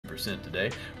0.4%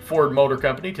 today. Ford Motor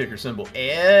Company, ticker symbol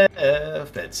F, at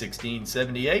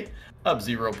 1678, up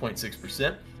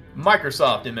 0.6%.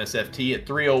 Microsoft MSFT at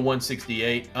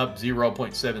 301.68, up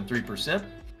 0.73%.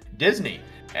 Disney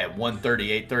at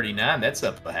 138.39, that's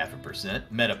up 0.5%.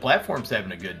 Meta Platforms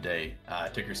having a good day.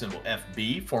 Ticker symbol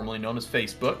FB, formerly known as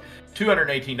Facebook,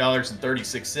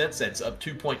 $218.36, that's up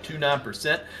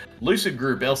 2.29%. Lucid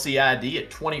Group LCID at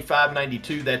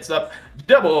 25.92, that's up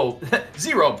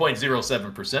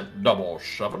 0.07%. Double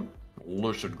seven.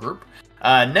 Lucid Group.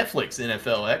 Netflix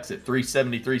NFLX at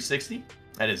 373.60,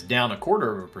 that is down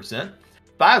 0.25%.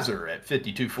 Pfizer at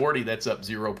 52.40, that's up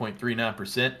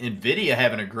 0.39%. Nvidia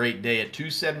having a great day at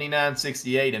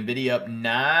 279.68. Nvidia up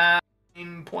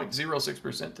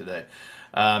 9.06% today.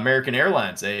 American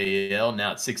Airlines AAL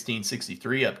now at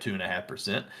 16.63, up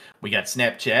 2.5%. We got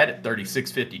Snapchat at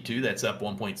 36.52, that's up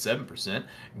 1.7%.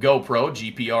 GoPro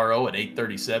GPRO at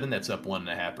 8.37, that's up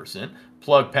 1.5%.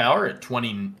 Plug Power at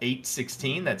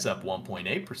 28.16, that's up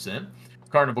 1.8%.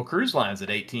 Carnival Cruise Lines at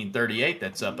 18.38,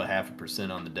 that's up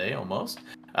 0.5% on the day almost.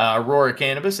 Aurora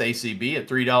Cannabis ACB at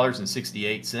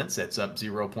 $3.68, that's up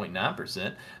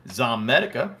 0.9%.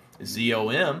 Zomedica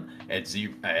ZOM at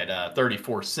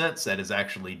 34 cents, that is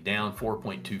actually down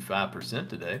 4.25%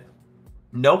 today.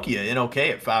 Nokia NOK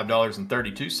at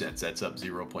 $5.32, that's up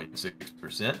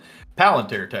 0.6%.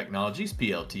 Palantir Technologies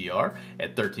PLTR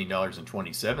at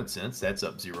 $13.27, that's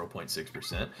up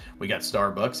 0.6%. We got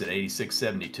Starbucks at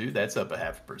 86.72, that's up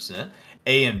 0.5%.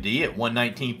 AMD at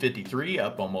 119.53,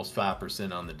 up almost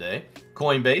 5% on the day.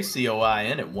 Coinbase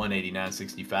COIN at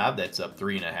 189.65, that's up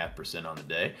 3.5% on the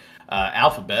day.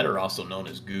 Alphabet, or also known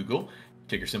as Google,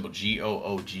 ticker symbol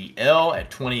GOOGL at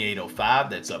 28.05,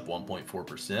 that's up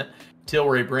 1.4%.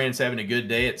 Tilray Brands having a good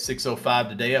day at 6.05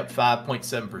 today, up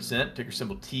 5.7%. Ticker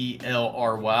symbol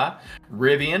TLRY.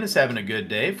 Rivian is having a good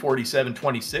day,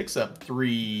 47.26, up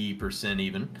 3%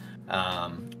 even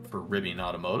for Rivian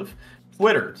Automotive.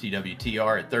 Twitter,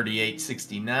 TWTR at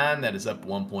 38.69, that is up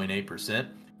 1.8%.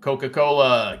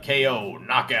 Coca-Cola KO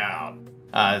Knockout,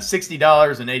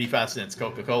 $60.85.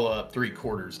 Coca-Cola up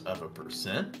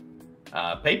 0.75%.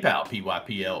 PayPal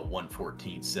PYPL at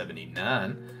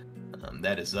 114.79.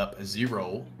 That is up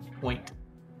 0.10%.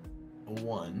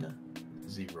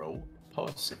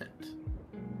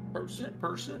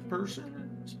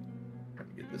 Trying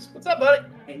to get this. What's up, buddy?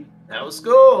 Hey. That was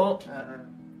cool.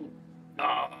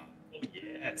 Oh,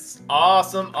 yes.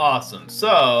 Awesome.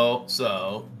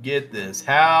 So get this.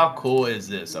 How cool is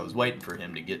this? I was waiting for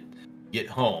him to get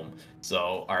home.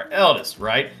 So our eldest,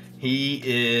 right? He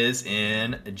is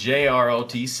in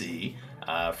JROTC.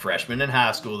 Freshman in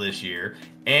high school this year,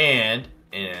 and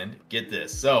get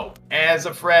this. So as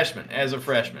a freshman,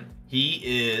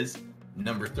 he is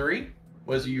number 3.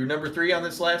 Was you number 3 on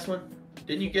this last one?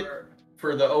 Didn't you get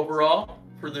for the overall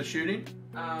for the shooting?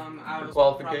 I was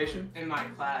qualification in my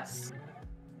class.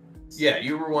 Yeah,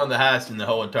 you were one of the highest in the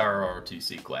whole entire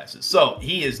ROTC classes. So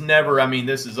he is never. I mean,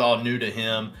 this is all new to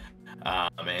him.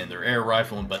 And they're air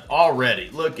rifling, but already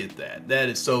look at that. That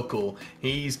is so cool.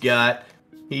 He's got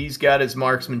his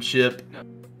marksmanship,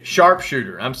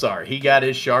 sharpshooter. I'm sorry, he got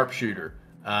his sharpshooter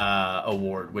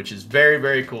award, which is very,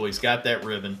 very cool. He's got that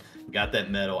ribbon, got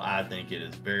that medal. I think it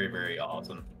is very, very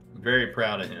awesome. Very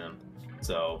proud of him.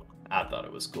 So I thought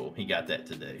it was cool. He got that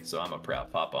today, so I'm a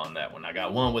proud papa on that one. I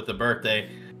got one with the birthday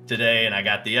today, and I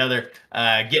got the other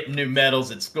getting new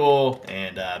medals at school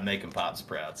and making pops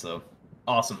proud. So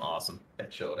awesome.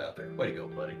 That showed out there. Way to go,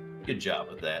 buddy. Good job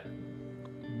with that.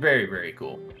 Very, very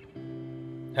cool.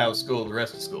 How's school? The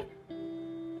rest of school?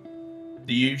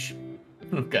 The usual?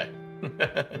 Okay.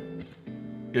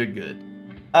 Good.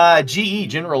 GE,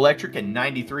 General Electric, at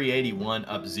 93.81,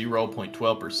 up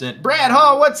 0.12%. Brad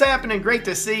Hall, what's happening? Great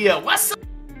to see you. What's up,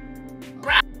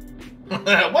 Brad?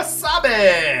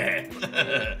 Wasabi!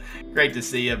 Great to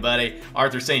see you, buddy.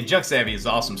 Arthur saying Junk Savvy is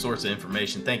an awesome source of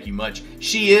information. Thank you much.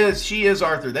 She is,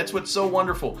 Arthur. That's what's so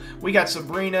wonderful. We got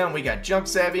Sabrina and we got Junk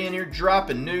Savvy in here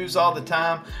dropping news all the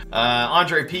time.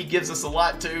 Andre P gives us a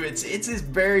lot too. It's just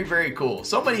very, very cool.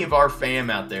 So many of our fam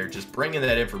out there just bringing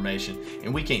that information,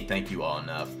 and we can't thank you all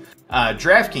enough.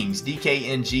 DraftKings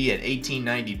DKNG at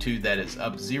 18.92. That is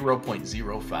up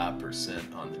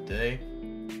 0.05% on the day.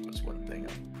 That's one thing I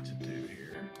want to do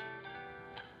here.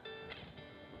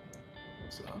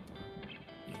 So,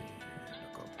 yeah,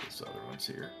 I'll go with this other ones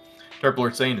here. Terp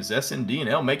Lord saying, is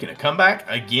SNDL making a comeback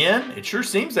again? It sure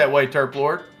seems that way, Terp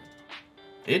Lord.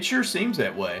 It sure seems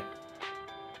that way.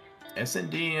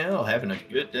 SNDL having a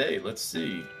good day. Let's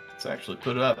see. Let's actually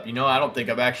put it up. You know, I don't think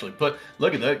I've actually put,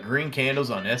 look at the green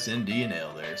candles on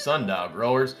SNDL there. Sundial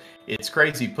growers. It's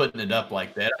crazy putting it up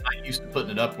like that. I'm not used to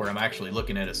putting it up where I'm actually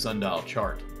looking at a sundial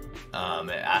chart.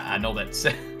 I know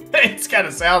that it kind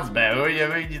of sounds bad.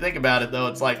 When you think about it, though,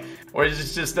 it's like, or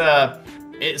it's just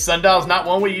Sundial's not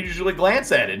one we usually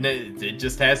glance at, and it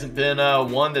just hasn't been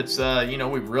one that's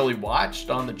we've really watched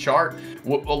on the chart. A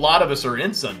lot of us are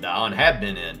in Sundial and have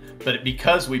been in, but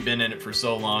because we've been in it for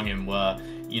so long, and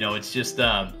it's just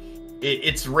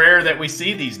it's rare that we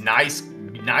see these nice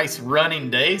running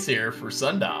days here for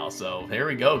Sundial. So here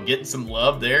we go, getting some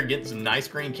love there, getting some nice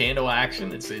green candle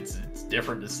action. It's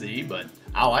different to see, but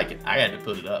I like it. I had to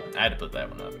put it up. I had to put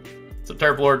that one up. So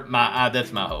Turf Lord,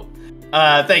 that's my hope.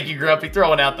 Thank you, Grumpy,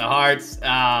 throwing out the hearts. Oh,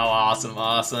 awesome.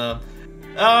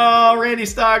 Oh, Randy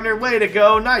Stogner, way to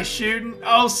go. Nice shooting.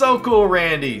 Oh, so cool,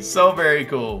 Randy. So very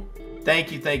cool.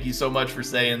 Thank you so much for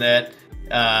saying that.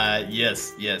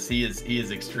 Yes, he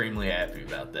is extremely happy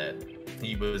about that.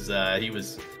 He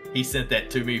sent that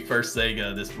to me first thing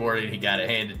this morning. He got it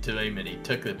handed to him, and he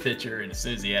took the picture, and as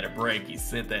soon as he had a break, he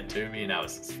sent that to me, and I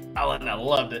was smiling. I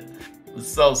loved it. It was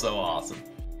so awesome.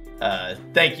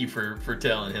 Thank you for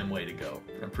telling him way to go.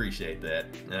 I appreciate that.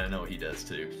 And I know he does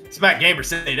too. Smack Gamer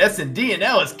saying S&D and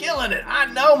L is killing it. I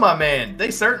know, my man. They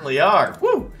certainly are.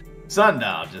 Woo!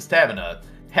 Sundial just having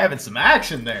some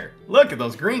action there. Look at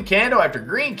those green candle after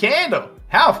green candle.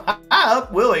 How high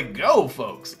up will it go,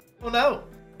 folks? I don't know.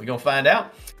 We're going to find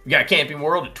out. We got Camping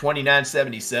World at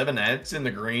 29.77. That's in the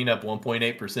green, up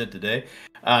 1.8% today.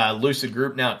 Lucid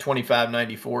Group now at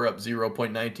 25.94, up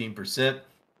 0.19%.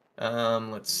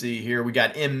 Let's see here. We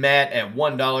got MMAT at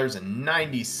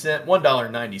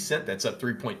 $1.90. That's up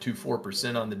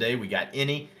 3.24% on the day. We got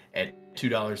Any at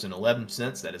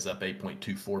 $2.11. That is up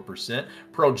 8.24%.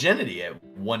 Progenity at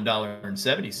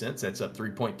 $1.70. That's up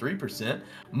 3.3%.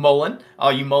 Mullen,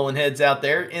 all you Mullen heads out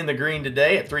there, in the green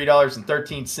today at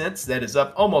 $3.13. That is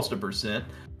up almost 1%.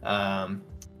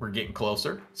 We're getting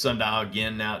closer. Sundial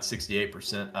again now at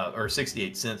 68%, or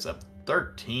 68 cents, up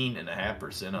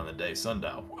 13.5% on the day.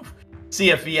 Sundial. Woof.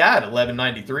 CFVI at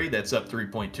 $11.93. That's up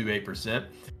 3.28%.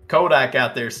 Kodak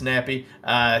out there snappy.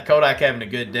 Kodak having a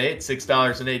good day at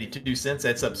 $6.82.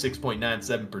 That's up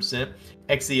 6.97%.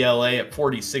 XELA at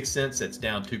 46 cents. That's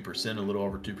down 2%, a little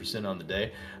over 2% on the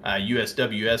day.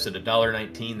 USWS at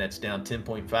 $1.19. That's down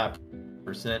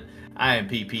 10.5%.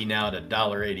 IMPP now at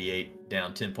 $1.88.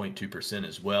 Down 10.2%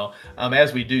 as well.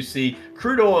 As we do see,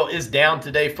 crude oil is down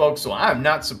today, folks, so I'm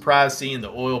not surprised seeing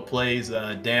the oil plays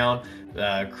down.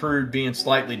 Crude being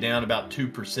slightly down about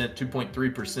 2%,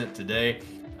 2.3% today.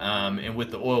 And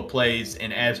with the oil plays,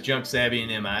 and as Junk Savvy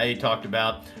and MIA talked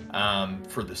about,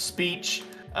 for the speech,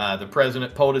 the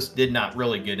President POTUS did not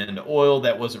really get into oil.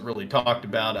 That wasn't really talked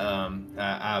about,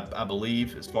 I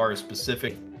believe, as far as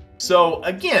specific. So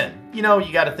again, you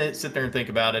got to sit there and think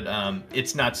about it.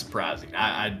 It's not surprising.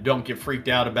 I don't get freaked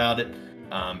out about it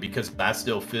because I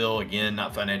still feel, again,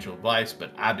 not financial advice,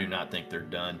 but I do not think they're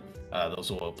done.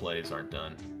 Those oil plays aren't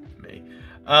done to me.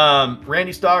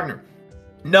 Randy Stogner.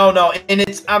 No,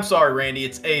 and I'm sorry, Randy.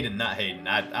 It's Aiden, not Hayden.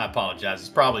 I apologize. It's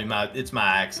probably my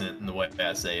accent and the way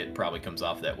I say it probably comes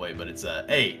off that way, but it's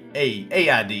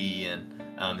A-I-D-E-N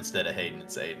instead of Hayden.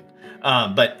 It's Aiden.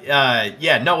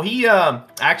 He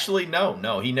actually,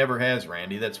 no, he never has,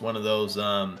 Randy. That's one of those,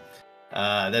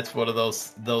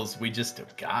 we just,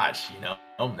 gosh,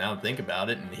 now think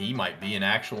about it, and he might be an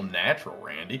actual natural,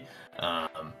 Randy.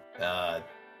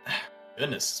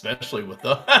 Goodness, especially with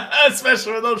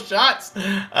those shots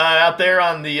out there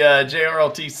on the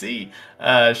JRLTC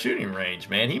shooting range,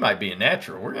 man. He might be a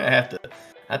natural. We're gonna have to,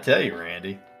 I tell you,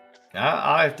 Randy,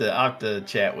 I'll have to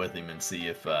chat with him and see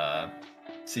if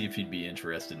he'd be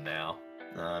interested now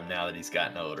that he's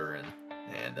gotten older, and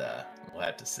we'll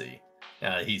have to see.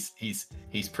 He's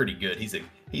pretty good.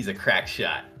 He's a crack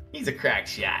shot. He's a crack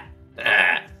shot.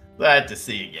 We'll have to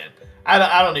see again.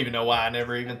 I don't even know why I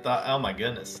never even thought. Oh my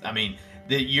goodness. I mean,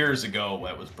 years ago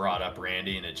that was brought up,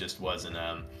 Randy, and it just wasn't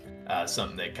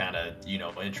something that kind of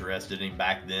interested him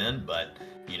back then. But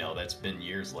that's been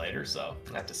years later, so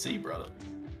I have to see, brother.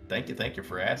 Thank you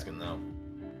for asking, though.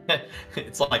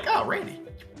 It's like, oh, Randy,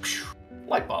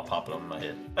 light bulb popping on my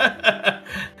head.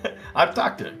 I've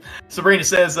talked to him. Sabrina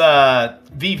says,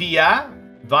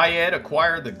 VVI, Viad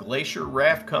acquired the Glacier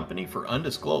Raft Company for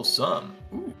undisclosed sum.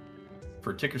 Ooh,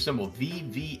 for ticker symbol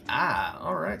VVI.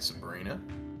 All right, Sabrina.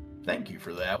 Thank you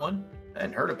for that one. I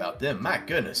hadn't heard about them. My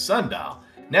goodness, Sundial.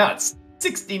 Now it's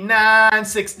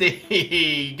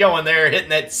 69.60. Going there, hitting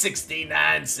that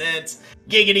 69 cents.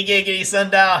 Giggity,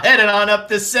 Sundial, heading on up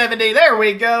to 70. There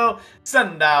we go.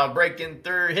 Sundial breaking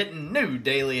through, hitting new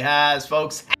daily highs,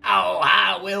 folks. How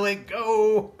high will it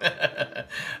go?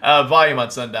 Volume on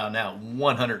Sundial now,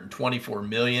 124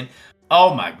 million.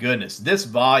 Oh my goodness, this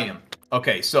volume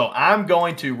Okay, so I'm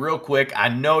going to real quick. I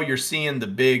know you're seeing the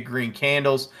big green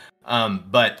candles,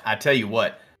 but I tell you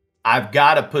what, I've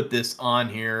got to put this on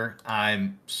here.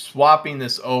 I'm swapping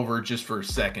this over just for a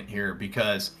second here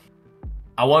because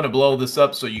I want to blow this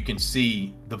up so you can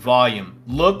see the volume.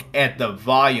 Look at the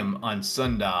volume on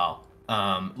Sundial.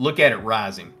 Look at it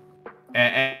rising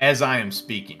as I am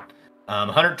speaking.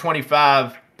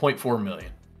 125.4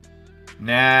 million.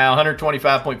 Now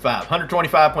 125.5,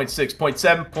 125.6,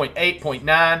 0.7, 0.8,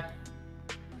 0.9,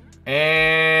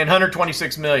 and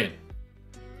 126 million.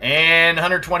 And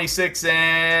 126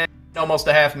 and almost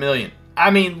a half million. I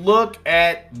mean, look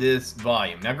at this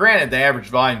volume. Now, granted, the average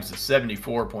volume is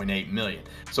 74.8 million.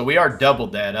 So we are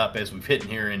doubled that up as we've hit in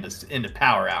here into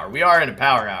power hour. We are in a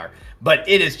power hour, but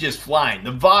it is just flying.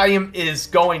 The volume is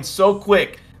going so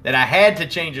quick that I had to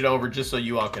change it over just so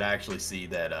you all could actually see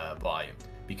that volume.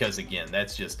 Because, again,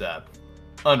 that's just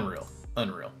unreal.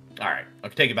 Unreal. All right, I'll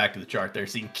take it back to the chart there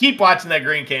so you can keep watching that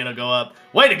green candle go up.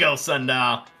 Way to go,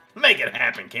 Sundial. Make it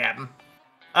happen, Captain.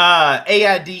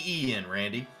 AIDEN,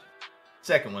 Randy.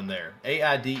 Second one there.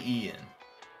 AIDEN.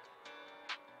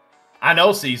 I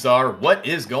know, Cesar. What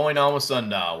is going on with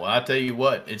Sundial? Well, I tell you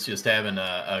what, it's just having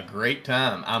a great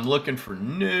time. I'm looking for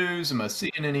news. Am I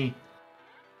seeing any?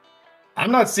 I'm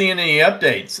not seeing any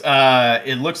updates.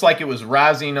 It looks like it was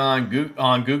rising on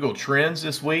Google Trends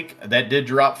this week. That did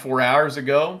drop 4 hours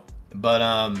ago.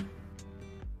 But,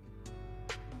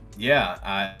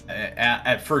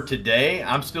 yeah, for today,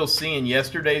 I'm still seeing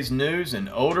yesterday's news and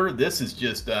odor. This is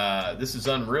just, this is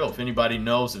unreal. If anybody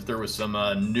knows if there was some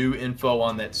new info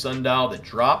on that Sundial that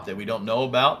dropped that we don't know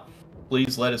about,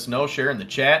 please let us know. Share in the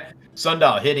chat.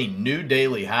 Sundial hitting new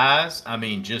daily highs. I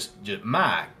mean, just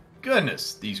my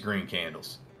goodness, these green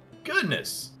candles.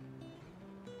 Goodness.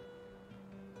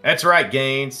 That's right,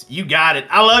 Gaines. You got it.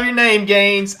 I love your name,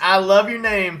 Gaines. I love your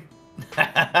name.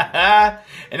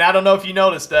 And I don't know if you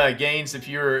noticed, Gaines, if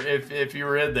you were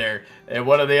in there, and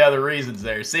one of the other reasons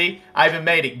there. See, I even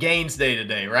made it Gaines Day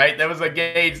today, right? That was a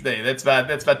Gaines Day. That's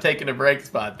by taking a break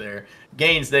spot there.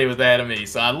 Gaines Day with Adam E.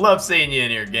 So I love seeing you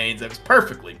in here, Gaines. That was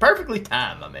perfectly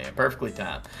timed, my man. Perfectly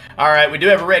timed. All right, we do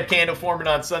have a red candle forming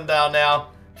on Sundial now.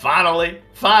 Finally.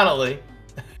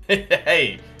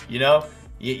 Hey, you know,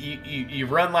 you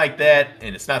run like that,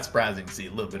 and it's not surprising to see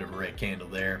a little bit of a red candle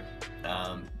there.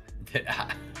 I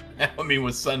mean,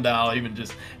 with Sundial, even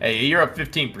just, hey, you're up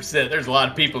 15%. There's a lot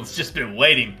of people that's just been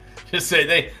waiting. Just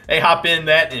say they hop in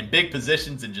that in big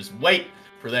positions and just wait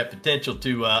for that potential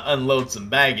to unload some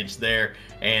baggage there.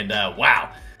 And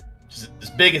wow, just as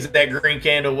big as that green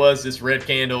candle was, this red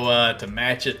candle to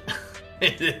match it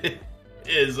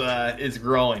is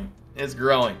growing. It's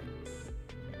growing.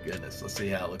 Goodness, let's see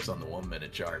how it looks on the 1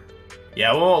 minute chart.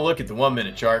 Yeah, we won't look at the 1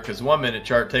 minute chart because the 1 minute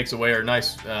chart takes away our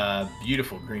nice,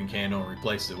 beautiful green candle and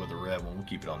replaces it with a red one. We'll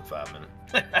keep it on the 5 minute.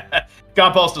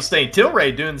 Compostal Stain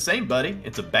Tilray doing the same, buddy.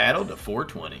 It's a battle to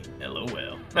 420.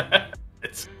 LOL.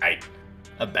 It's right.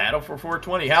 A battle for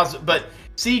 420. But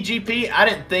CGP, I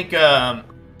didn't think. How's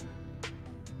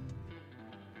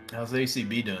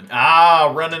ACB doing?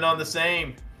 Running on the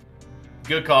same.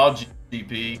 Good call,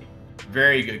 GP.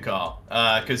 Very good call.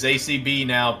 Because ACB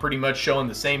now pretty much showing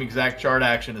the same exact chart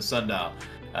action as Sundial.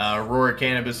 Aurora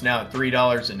Cannabis now at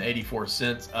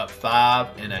 $3.84, up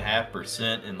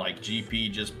 5.5%. And like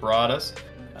GP just brought us,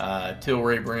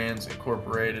 Tilray Brands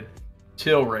Incorporated,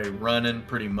 Tilray running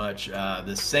pretty much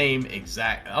the same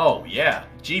exact. Oh yeah,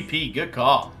 GP, good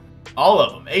call. All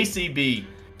of them. ACB,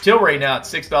 Tilray now at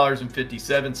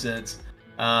 $6.57.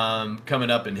 Coming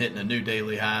up and hitting a new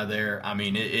daily high there. I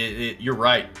mean, you're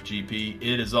right, GP.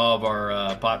 It is all of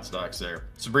our pot stocks there.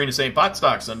 Sabrina saying pot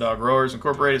stocks, Sundial Growers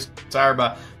Incorporated, higher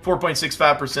by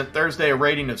 4.65% Thursday, a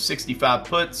rating of 65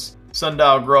 puts.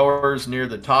 Sundial Growers near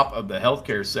the top of the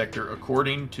healthcare sector,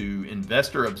 according to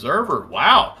Investor Observer.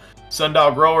 Wow.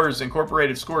 Sundial Growers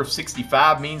Incorporated score of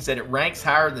 65 means that it ranks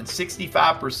higher than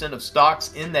 65% of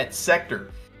stocks in that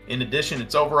sector. In addition,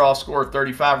 its overall score of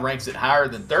 35 ranks it higher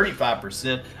than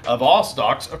 35% of all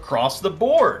stocks across the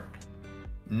board.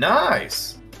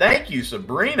 Nice. Thank you,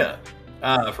 Sabrina,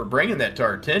 for bringing that to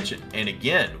our attention. And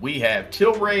again, we have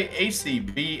Tilray,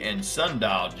 ACB, and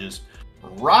Sundial just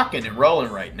rocking and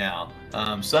rolling right now.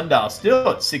 Sundial still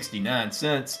at 69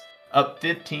 cents, up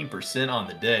 15% on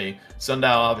the day.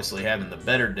 Sundial obviously having the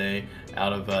better day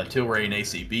out of Tilray and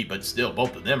ACB, but still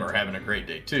both of them are having a great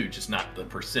day too, just not the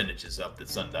percentages up that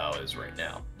Sundial is right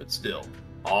now, but still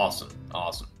awesome.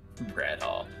 Brad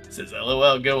Hall says,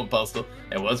 LOL, good one, Postal.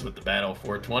 It was with the battle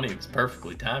 420. It was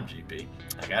perfectly timed, GP.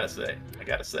 I gotta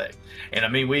say. And I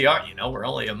mean, we're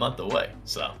only a month away.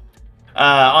 So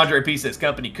Andre P says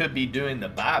company could be doing the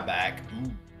buyback.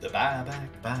 Ooh, The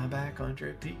buyback,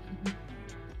 Andre P.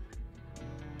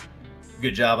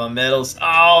 Good job on medals.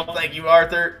 Oh, thank you,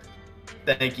 Arthur.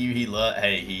 Thank you.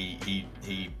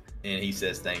 He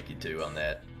says thank you too on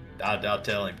that. I'll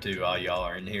tell him too. All y'all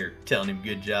are in here telling him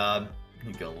good job.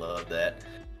 He's gonna love that.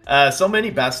 So many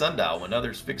by Sundial when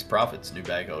others fix profits. New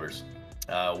bag holders.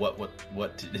 What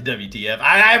WTF?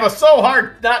 I have a so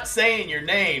hard not saying your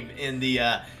name in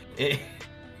the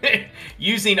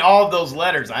using all of those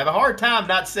letters. I have a hard time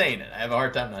not saying it.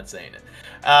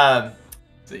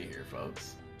 See here,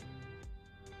 folks.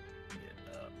 Get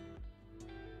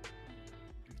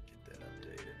that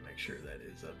updated. Make sure that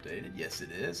is updated. Yes, it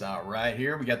is. All right,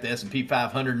 here we got the S&P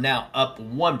 500 now up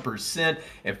 1%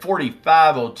 at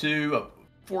 4502. Up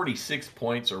 46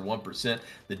 points or 1%.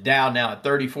 The Dow now at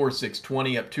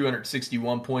 34,620, up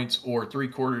 261 points or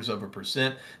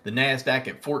 0.75%. The Nasdaq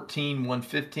at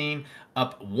 14,115,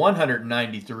 up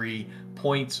 193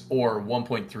 points or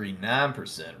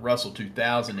 1.39%. Russell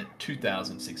 2000 at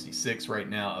 2,066 right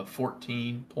now, up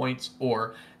 14 points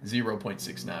or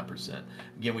 0.69%.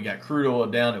 Again, we got crude oil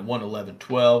down at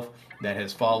 111.12. That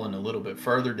has fallen a little bit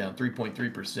further, down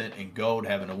 3.3%, and gold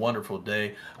having a wonderful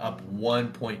day, up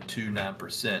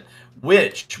 1.29%,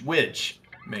 which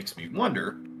makes me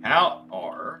wonder,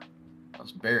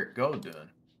 how's Barrick Gold doing?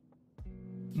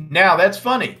 Now, that's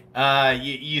funny.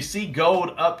 You see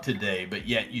gold up today, but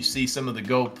yet you see some of the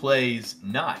gold plays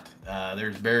not.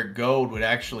 There's Barrick Gold, which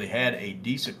actually had a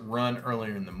decent run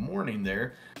earlier in the morning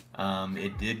there.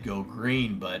 It did go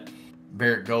green, but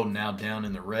Barrick Gold now down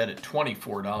in the red at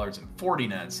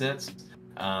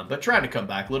 $24.49, but trying to come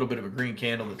back. A little bit of a green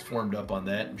candle that's formed up on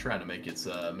that and trying to make its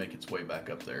way back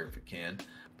up there if it can.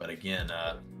 But again,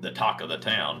 the talk of the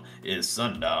town is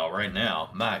Sundial right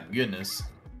now. My goodness.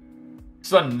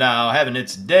 Sundial having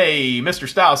its day. Mr.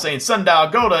 Style saying, Sundial,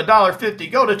 go to $1.50,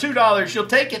 go to $2. You'll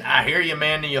take it. I hear you,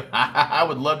 man. I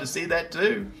would love to see that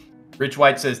too. Rich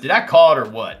White says, did I call it or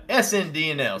what?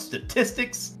 SNDNL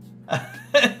statistics.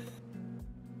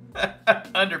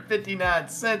 Under 59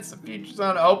 cents a futures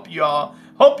on. I hope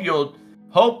y'all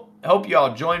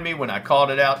join me when I called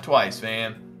it out twice,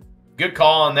 fam. Good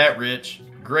call on that, Rich.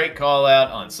 Great call out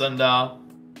on Sundial.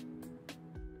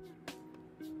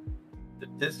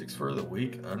 Statistics for the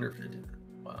week under 59.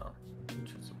 Wow.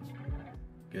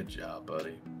 Good job,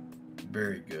 buddy.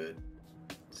 Very good.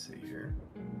 Let's see here.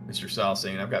 Mr. Style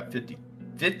saying I've got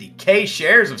 50K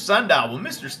shares of Sundial. Well,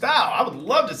 Mr. Style, I would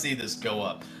love to see this go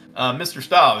up. Mr.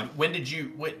 Stahl,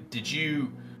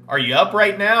 are you up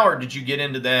right now, or did you get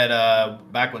into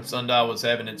that back when Sundial was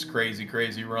having its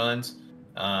crazy runs?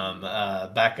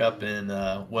 Back up in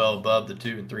well above the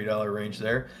 $2 and $3 range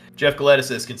there. Jeff Galetta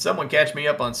says, can someone catch me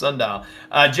up on Sundial?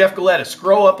 Jeff Galetta,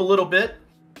 scroll up a little bit.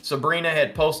 Sabrina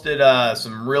had posted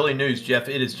some really news, Jeff.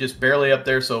 It is just barely up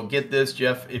there, so get this,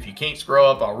 Jeff. If you can't scroll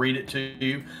up, I'll read it to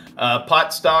you.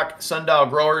 Pot stock Sundial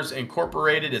Growers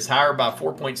Incorporated is higher by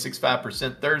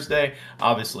 4.65% Thursday.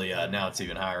 Obviously, now it's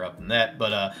even higher up than that.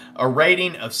 But a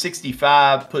rating of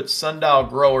 65 puts Sundial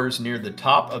Growers near the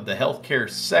top of the healthcare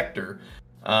sector,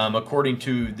 according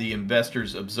to the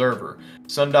Investors Observer.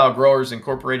 Sundial Growers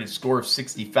Incorporated score of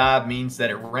 65 means that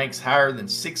it ranks higher than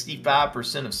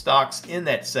 65% of stocks in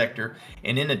that sector.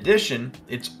 And in addition,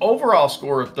 its overall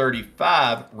score of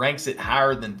 35 ranks it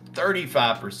higher than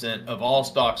 35% of all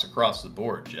stocks across the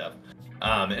board, Jeff.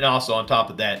 And also on top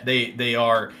of that, they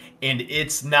are, and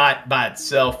it's not by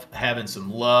itself having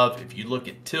some love. If you look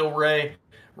at Tilray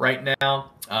right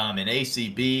now, and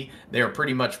ACB, they are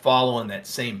pretty much following that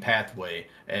same pathway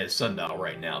as Sundial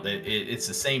right now. It's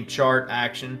the same chart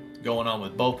action going on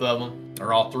with both of them,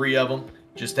 or all three of them,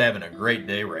 just having a great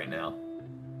day right now.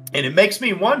 And it makes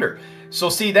me wonder. So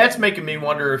see, that's making me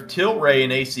wonder if Tilray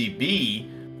and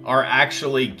ACB are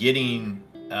actually getting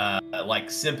like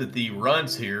sympathy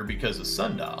runs here because of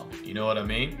Sundial. You know what I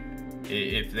mean?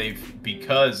 If they've,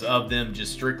 because of them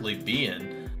just strictly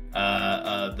being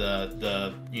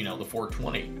the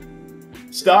 420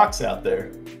 stocks out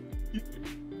there.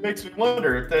 Makes me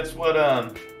wonder if that's what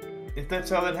if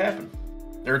that's how that happened,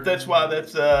 or if that's why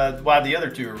the other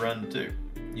two are running too.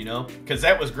 You know, because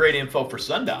that was great info for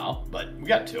Sundial, but we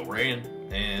got Tilray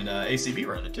and ACB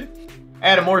running too.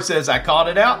 Adam Moore says I called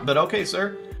it out, but okay,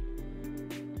 sir.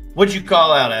 What'd you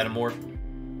call out, Adam Moore?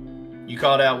 You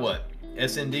called out what?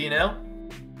 SND&L?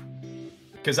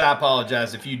 Because I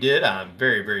apologize if you did. I'm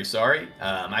very, very sorry.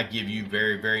 I give you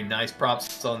very, very nice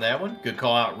props on that one. Good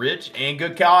call out, Rich, and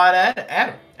good call out,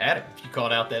 Adam. Adam, if you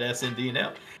called out that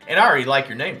SND&L. And I already like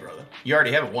your name, brother. You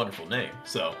already have a wonderful name.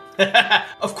 So,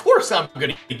 of course I'm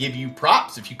going to give you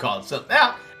props if you call it something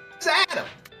out. It's Adam.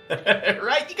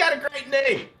 Right? You got a great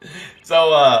name.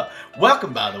 So,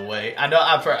 welcome, by the way. I know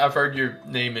I've heard your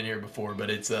name in here before, but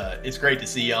it's great to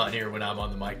see you on here when I'm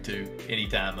on the mic too.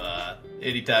 Anytime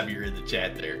you're in the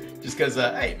chat there. Just because,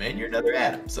 hey, man, you're another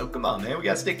Adam. So come on, man. We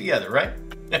got to stick together, right?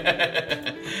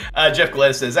 Jeff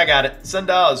Gillette says, I got it.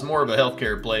 Sundial is more of a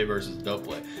healthcare play versus dope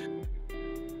play.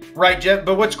 Right, Jeff.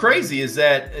 But what's crazy is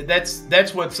that's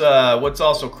what's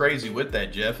also crazy with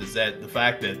that, Jeff, is that the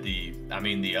fact that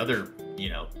the other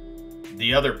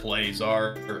plays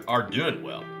are doing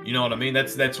well. You know what I mean?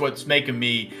 That's what's making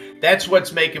me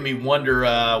wonder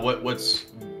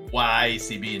why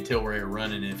ACB and Tilray are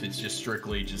running, if it's just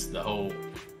strictly just the whole,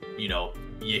 you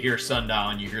hear Sundial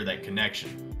and you hear that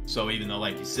connection. So even though,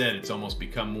 like you said, it's almost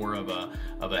become more of a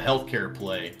healthcare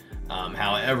play.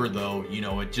 However, though,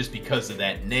 it just because of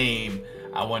that name,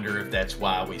 I wonder if that's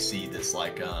why we see this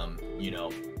kind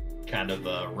of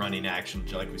running action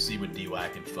like we see with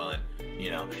DWAC and Fun.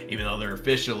 Even though they're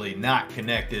officially not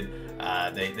connected,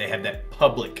 they have that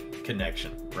public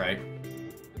connection, right?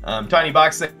 Tiny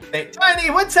Box saying, Tiny,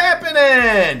 what's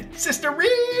happening? Sister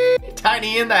Ree!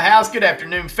 Tiny in the house. Good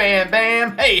afternoon, fam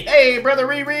bam. Hey, brother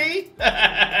Ree.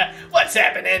 What's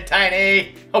happening,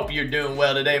 Tiny? Hope you're doing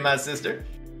well today, my sister.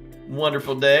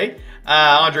 Wonderful day.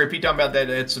 Andre P talking about that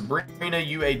at Sabrina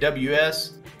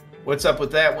UAWS. What's up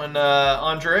with that one,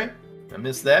 Andre? I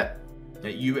missed that.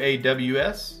 At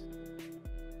UAWS.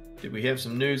 Did we have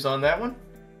some news on that one?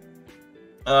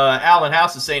 Alan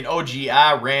House is saying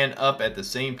OGI ran up at the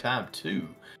same time too.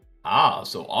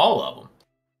 So all of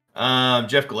them.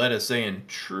 Jeff Gillette is saying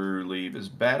True Leave is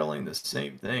battling the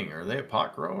same thing. Are they a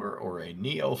pot grower or a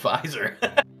Neo Pfizer?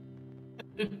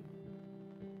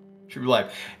 True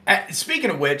Life. Speaking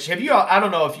of which, have you all, I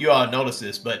don't know if you all noticed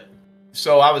this, but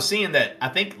so I was seeing that I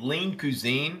think Lean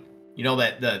Cuisine,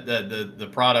 that the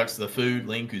products, the food,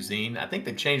 Lean Cuisine, I think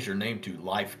they changed their name to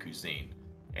Life Cuisine.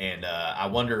 And I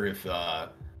wonder if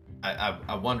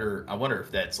I wonder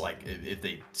if that's like if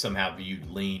they somehow viewed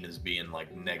lean as being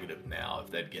like negative now,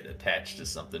 if they'd get attached to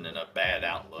something in a bad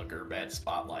outlook or a bad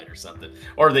spotlight or something,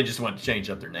 or they just want to change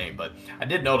up their name. But I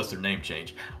did notice their name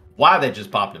change. Why that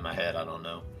just popped in my head, I don't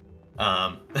know.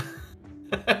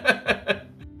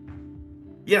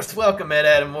 Yes, welcome, Ed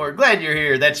Adam Moore. Glad you're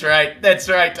here. That's right,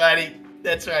 Tiny.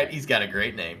 That's right. He's got a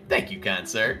great name. Thank you, kind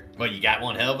sir. Well, you got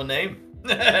one hell of a name.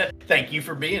 Thank you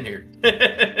for being here.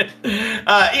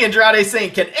 Andrade saying,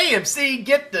 can AMC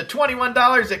get the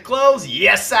 $21 at close?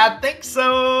 Yes, I think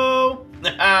so.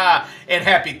 And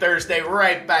happy Thursday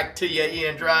right back to you,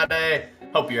 Andrade.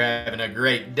 Hope you're having a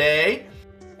great day.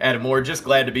 Adam Moore, just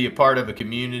glad to be a part of a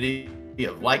community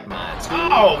of like minds.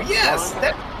 Oh, yes.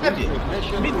 Have you?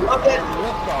 We love it.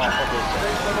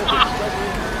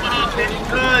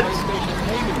 Good.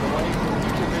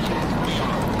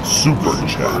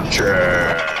 Superchat.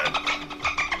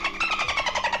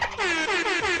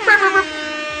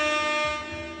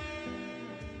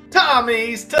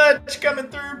 Tommy's touch coming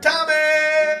through. Tommy,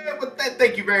 with that,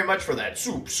 thank you very much for that.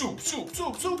 Soup. Feel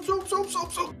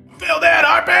that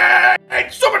heartbeat.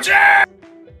 Superchat.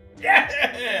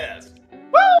 Yes.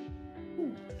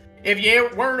 Woo. If you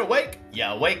weren't awake, you're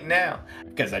awake now,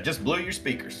 because I just blew your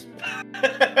speakers. Wake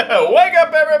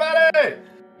up, everybody.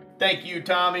 Thank you,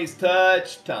 Tommy's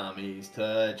touch.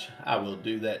 I will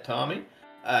do that, Tommy.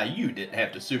 You didn't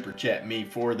have to super chat me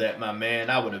for that, my man.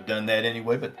 I would have done that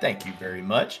anyway, but thank you very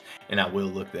much. And I will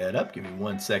look that up. Give me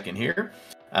 1 second here.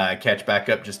 Catch back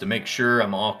up just to make sure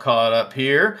I'm all caught up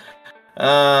here.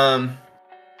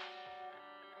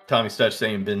 Tommy's touch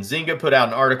saying Benzinga put out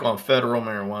an article on federal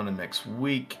marijuana next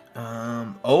week.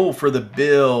 For the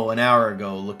bill an hour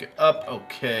ago. Look it up.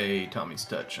 Okay, Tommy's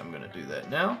touch. I'm going to do that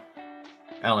now.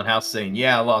 Alan House saying,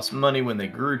 yeah, I lost money when they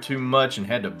grew too much and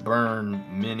had to burn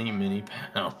many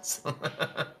pounds.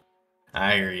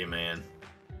 I hear you, man.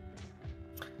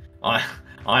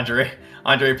 Andre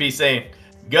P saying,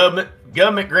 government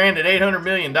granted $800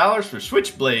 million for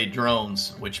Switchblade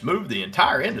drones, which moved the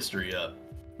entire industry up.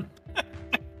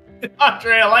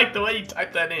 Andre, I like the way you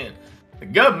typed that in. The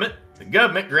government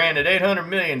granted $800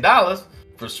 million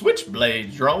for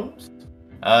Switchblade drones,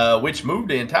 which moved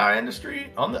the entire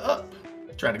industry on the up.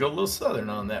 Trying to go a little southern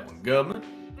on that one. Government.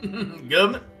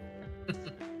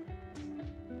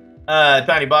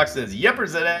 Tiny Box says,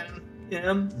 Yeppers at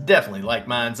Adam. Definitely like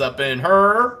mine's up in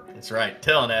her. That's right.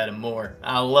 Telling Adam Moore.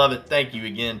 I love it. Thank you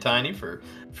again, Tiny, for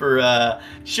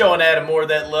showing Adam Moore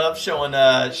that love, showing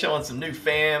some new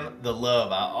fam the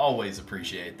love. I always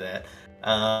appreciate that.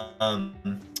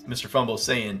 Mr. Fumble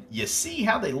saying, you see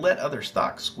how they let other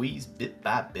stocks squeeze bit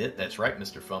by bit? That's right,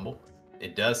 Mr. Fumble.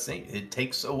 It does seem it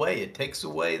takes away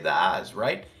the eyes,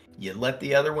 right? You let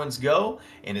the other ones go,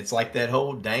 and it's like that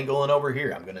whole dangling over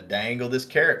here. I'm going to dangle this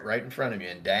carrot right in front of you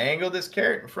and dangle this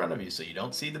carrot in front of you so you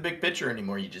don't see the big picture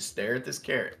anymore. You just stare at this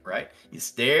carrot, right? You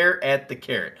stare at the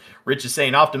carrot. Rich is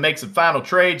saying off to make some final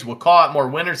trades. We'll call out more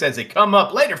winners as they come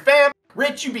up later, fam.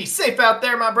 Rich, you be safe out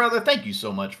there, my brother. Thank you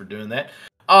so much for doing that.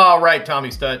 All right,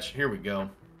 Tommy's Touch. Here we go.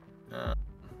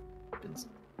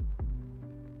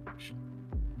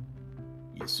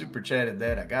 You super chatted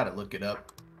that. I got to look it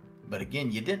up. But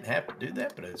again, you didn't have to do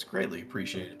that, but it's greatly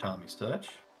appreciated, Tommy's Touch.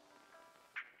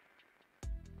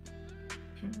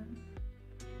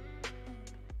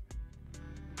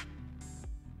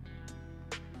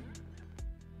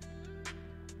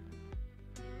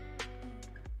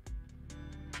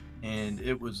 And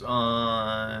it was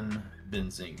on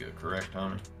Benzinga, correct,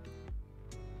 Tommy?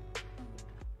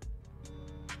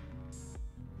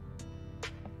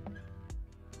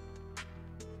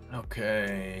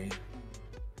 Okay.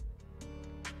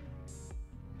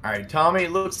 All right, Tommy,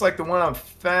 it looks like the one I'm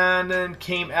finding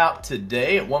came out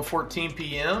today at 1:14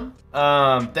 p.m.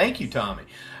 Thank you, Tommy.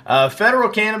 Federal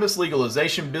cannabis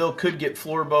legalization bill could get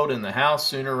floor vote in the House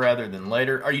sooner rather than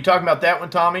later. Are you talking about that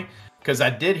one, Tommy? Because I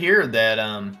did hear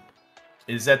that.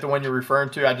 Is that the one you're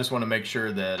referring to? I just want to make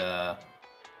sure that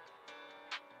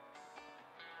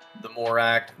the MORE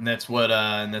Act, and that's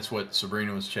what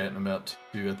Sabrina was chatting about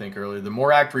too, I think earlier. The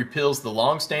MORE Act repeals the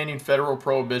long-standing federal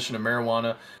prohibition of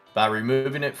marijuana by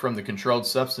removing it from the Controlled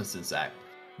Substances Act.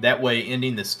 That way,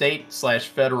 ending the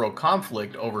state/federal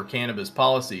conflict over cannabis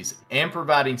policies and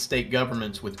providing state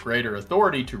governments with greater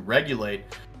authority to regulate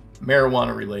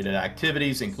marijuana-related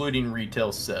activities, including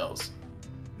retail sales.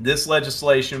 This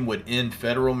legislation would end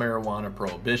federal marijuana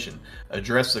prohibition,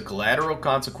 address the collateral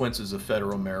consequences of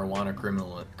federal marijuana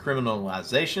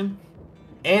criminalization,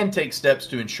 and take steps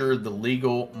to ensure the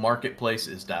legal marketplace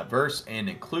is diverse and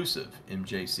inclusive,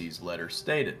 MJC's letter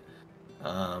stated.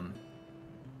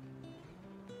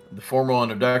 The formal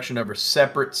introduction of a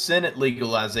separate Senate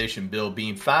legalization bill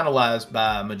being finalized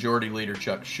by Majority Leader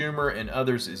Chuck Schumer and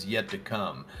others is yet to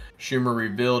come. Schumer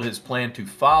revealed his plan to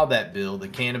file that bill, the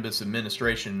Cannabis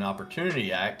Administration and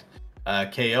Opportunity Act,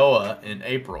 CAOA, in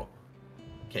April.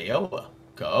 CAOA.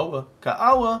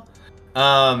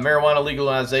 Marijuana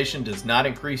legalization does not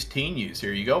increase teen use.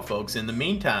 Here you go, folks. In the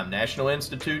meantime, National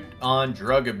Institute on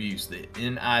Drug Abuse, the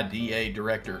NIDA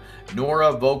director,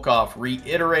 Nora Volkoff,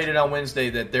 reiterated on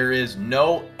Wednesday that there is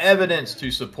no evidence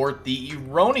to support the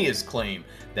erroneous claim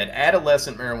that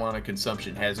adolescent marijuana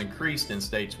consumption has increased in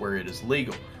states where it is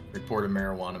legal, reported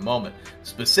Marijuana Moment.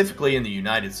 Specifically in the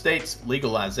United States,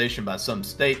 legalization by some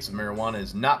states of marijuana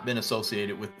has not been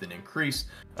associated with an increase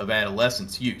of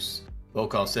adolescents' use.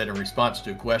 Volkoff said in response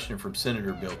to a question from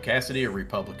Senator Bill Cassidy, a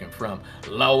Republican from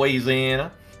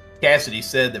Louisiana. Cassidy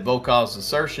said that Volkoff's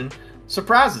assertion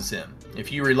surprises him.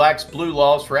 If you relax blue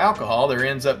laws for alcohol, there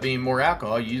ends up being more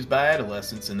alcohol used by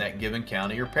adolescents in that given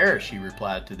county or parish, he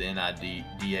replied to the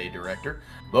NIDA director.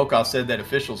 Volkoff said that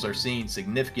officials are seeing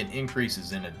significant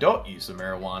increases in adult use of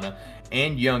marijuana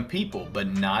and young people, but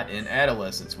not in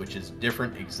adolescents, which is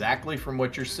different exactly from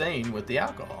what you're saying with the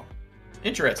alcohol.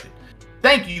 Interesting.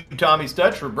 Thank you, Tommy's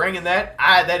Touch, for bringing that.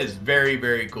 That is very,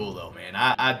 very cool, though, man.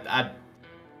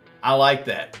 I like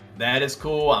that. That is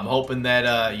cool. I'm hoping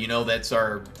that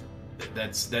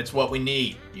that's what we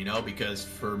need, because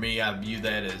for me, I view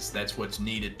that as that's what's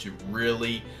needed to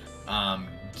really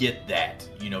get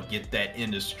that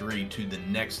industry to the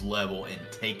next level and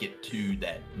take it to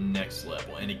that next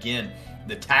level. And again,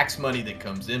 the tax money that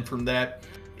comes in from that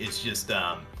is just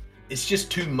it's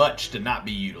just too much to not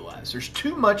be utilized. There's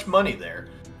too much money there.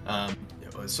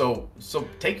 So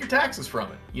take your taxes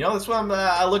from it. That's why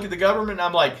I look at the government and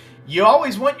I'm like, you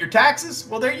always want your taxes?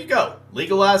 Well, there you go.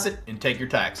 Legalize it and take your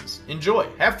taxes. Enjoy.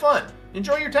 Have fun.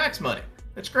 Enjoy your tax money.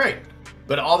 That's great.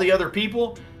 But all the other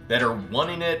people that are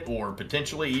wanting it, or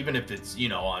potentially even if it's,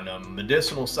 on a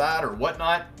medicinal side or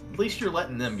whatnot, at least you're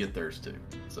letting them get theirs too.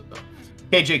 So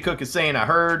KJ Cook is saying, I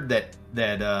heard that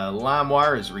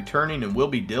LimeWire is returning and will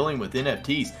be dealing with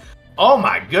NFTs. Oh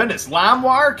my goodness,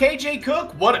 LimeWire, KJ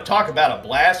Cook? What a talk about a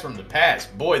blast from the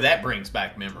past. Boy, that brings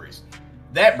back memories.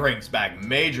 That brings back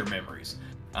major memories.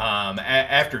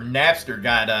 After Napster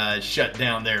got shut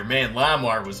down there, man,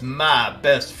 LimeWire was my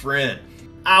best friend.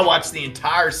 I watched the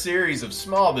entire series of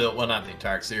Smallville. Well, not the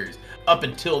entire series. Up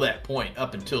until that point.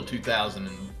 Up until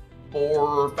 2004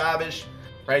 or 5-ish.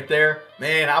 Right there.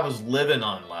 Man, I was living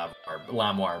on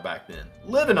LimeWire back then.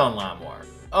 Living on LimeWire.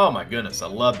 Oh my goodness, I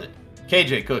loved it.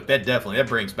 KJ Cook, that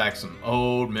brings back some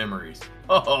old memories.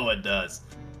 Oh, it does.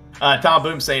 Tom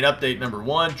Boom saying update number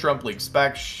 1. Trump leaks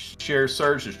SPAC share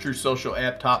surge as True Social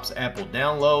app tops Apple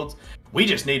downloads. We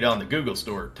just need it on the Google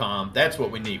store, Tom. That's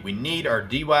what we need. We need our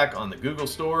DWAC on the Google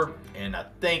store, and I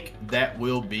think that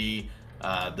will be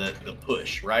the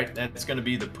push, right? That's going to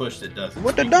be the push that does it.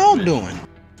 What the dog doing?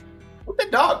 What the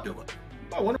dog doing?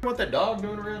 I wonder what that dog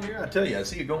doing around here. I tell you, I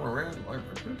see it going around.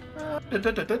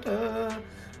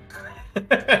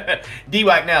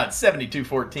 DWAC now at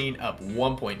 72.14, up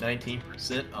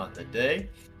 1.19% on the day.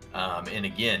 And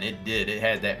again, it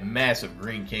had that massive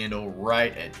green candle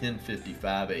right at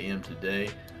 10:55 a.m. today.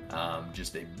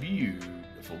 Just a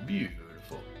beautiful,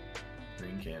 beautiful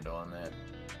green candle on that.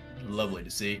 Lovely to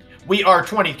see. We are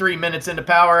 23 minutes into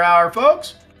Power Hour,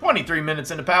 folks. 23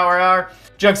 minutes into Power Hour.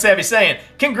 Junk Savvy saying,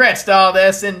 congrats to all the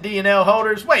SND&L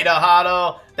holders. Wait a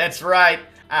hotto. That's right.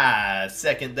 I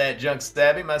second that, Junk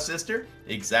Savvy, my sister.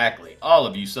 Exactly. All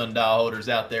of you sundial holders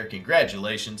out there,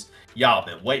 congratulations. Y'all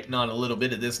been waiting on a little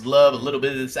bit of this love, a little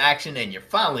bit of this action, and you're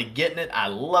finally getting it. I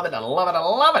love it. I love it. I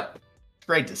love it. It's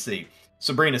great to see.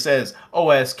 Sabrina says,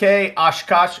 OSK,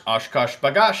 Oshkosh, Oshkosh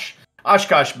Bagash.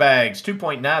 Oshkosh bags,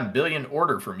 2.9 billion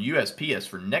order from USPS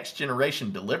for next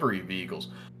generation delivery vehicles.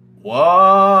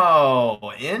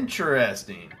 Whoa,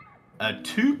 interesting. A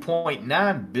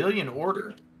 2.9 billion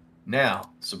order.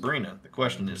 Now, Sabrina, the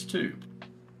question is too.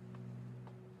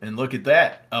 And look at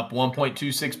that, up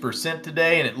 1.26%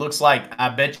 today. And it looks like, I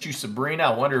bet you, Sabrina,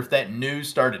 I wonder if that news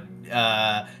started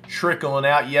trickling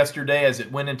out yesterday as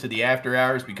it went into the after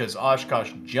hours, because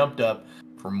Oshkosh jumped up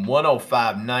from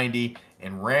 105.90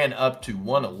 and ran up to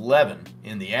 111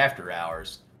 in the after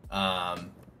hours.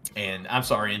 And I'm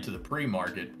sorry, into the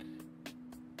pre-market.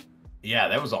 Yeah,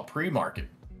 that was all pre-market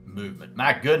movement.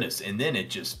 My goodness. And then it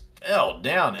just fell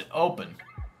down at open.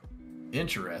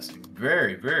 Interesting.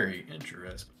 Very, very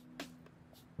interesting.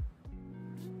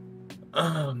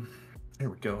 Here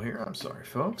we go here. I'm sorry,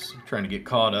 folks. I'm trying to get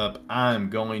caught up. I'm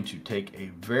going to take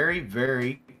a very,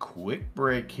 very quick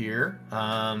break here.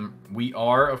 We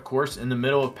are, of course, in the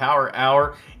middle of Power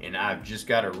Hour, and I've just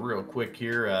got a real quick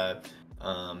here.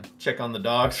 Check on the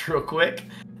dogs real quick.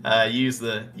 Use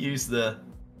the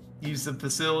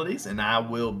facilities, and I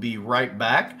will be right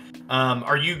back.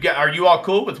 Are you all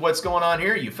cool with what's going on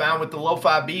here? You found with the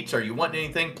lo-fi beats? Are you wanting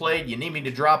anything played? You need me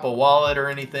to drop a wallet or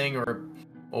anything, or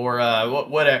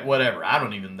whatever? I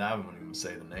don't even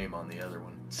say the name on the other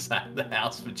one side of the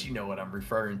house, but you know what I'm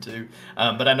referring to.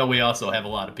 But I know we also have a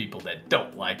lot of people that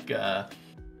don't like the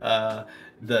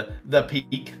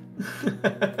peak.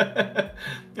 I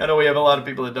know we have a lot of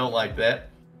people that don't like that.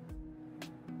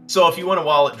 So if you want a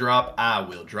wallet drop, I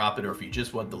will drop it. Or if you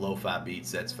just want the lo-fi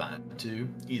beats, that's fine too.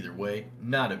 Either way,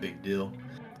 not a big deal.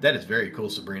 That is very cool,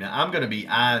 Sabrina. I'm going to be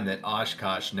eyeing that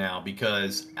Oshkosh now,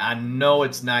 because I know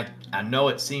it's not, I know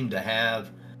it seemed to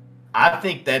have, I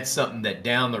think that's something that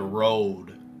down the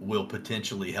road will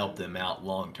potentially help them out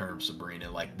long-term,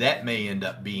 Sabrina. Like, that may end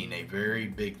up being a very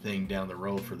big thing down the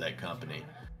road for that company.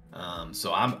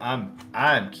 So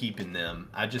I'm keeping them.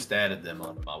 I just added them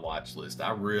on my watch list.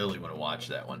 I really want to watch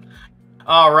that one.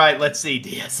 All right, let's see.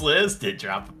 DS Liz did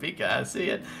drop a peek. I see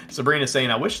it. Sabrina saying,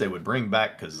 I wish they would bring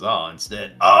back Kazaa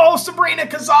instead. Oh, Sabrina,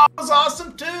 Kazaa was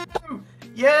awesome too.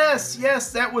 Yes,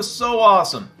 that was so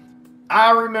awesome. I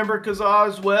remember Kazaa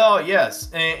as well. Yes,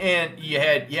 and you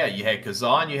had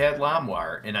Kazaa and you had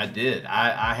LimeWire, and I did.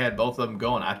 I had both of them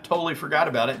going. I totally forgot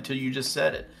about it until you just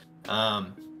said it.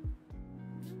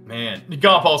 Man,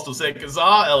 God Postal said,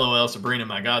 Kazaa, LOL, Sabrina,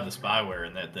 my God, the spyware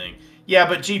in that thing. Yeah,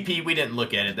 but GP, we didn't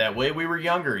look at it that way. We were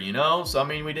younger, you know? So, I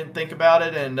mean, we didn't think about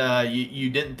it, and you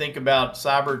didn't think about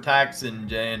cyber attacks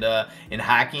and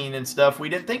hacking and stuff. We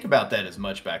didn't think about that as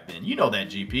much back then. You know that,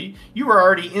 GP. You were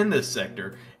already in this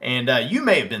sector, and you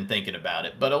may have been thinking about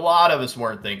it, but a lot of us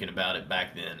weren't thinking about it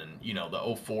back then. And, you know,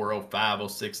 the 04,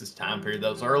 05, 06, this time period,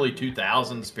 those early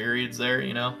 2000s periods there,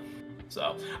 you know?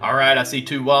 So, all right, I see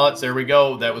 2 wallets. There we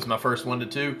go. That was my first 1 to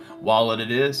 2. Wallet it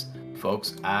is.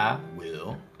 Folks, I'll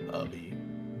be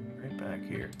right back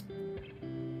here.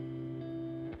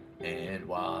 And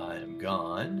while I'm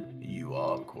gone, you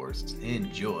all, of course,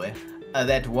 enjoy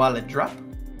that wallet drop,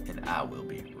 and I will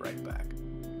be right back.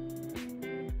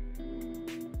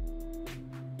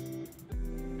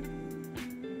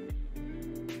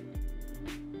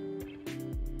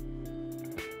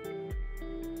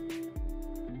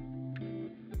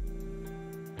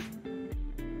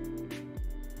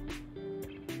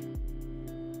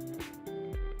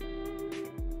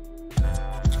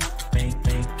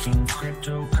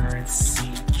 Cryptocurrency,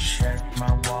 check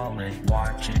my wallet,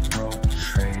 watch it grow,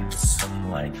 trade some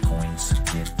Litecoins to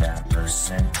get that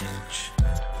percentage.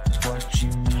 What you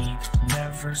need,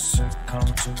 never succumb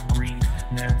to greed.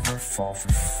 never fall for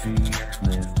fear.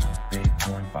 Live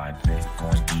Bitcoin, buy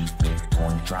Bitcoin, eat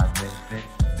Bitcoin, drive Bitcoin.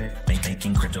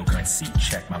 Making cryptocurrency,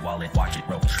 check my wallet, watch it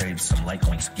grow, trade some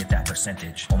Litecoins, get that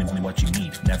percentage. Only what you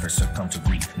need, never succumb to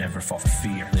greed, never fall for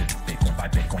fear. Live Bitcoin, buy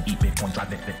Bitcoin, eat Bitcoin, drive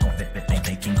Bitcoin.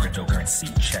 Making cryptocurrency,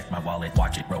 check my wallet,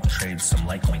 watch it grow, trade some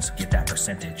Litecoins, get that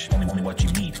percentage. Only what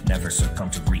you need, never succumb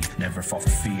to greed, never fall for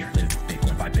fear. Live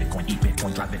Bitcoin, buy Bitcoin, eat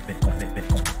Bitcoin, drive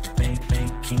Bitcoin.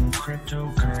 Making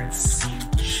cryptocurrency,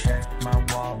 check my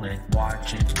wallet,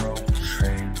 watch it grow,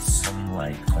 trade some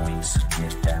Litecoins,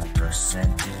 get that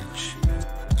percentage.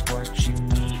 What you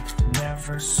need,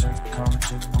 never succumb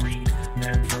to greed,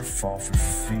 never fall for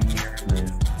fear.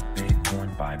 Live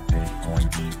Bitcoin, buy Bitcoin,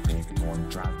 eat Bitcoin,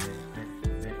 drive Bitcoin.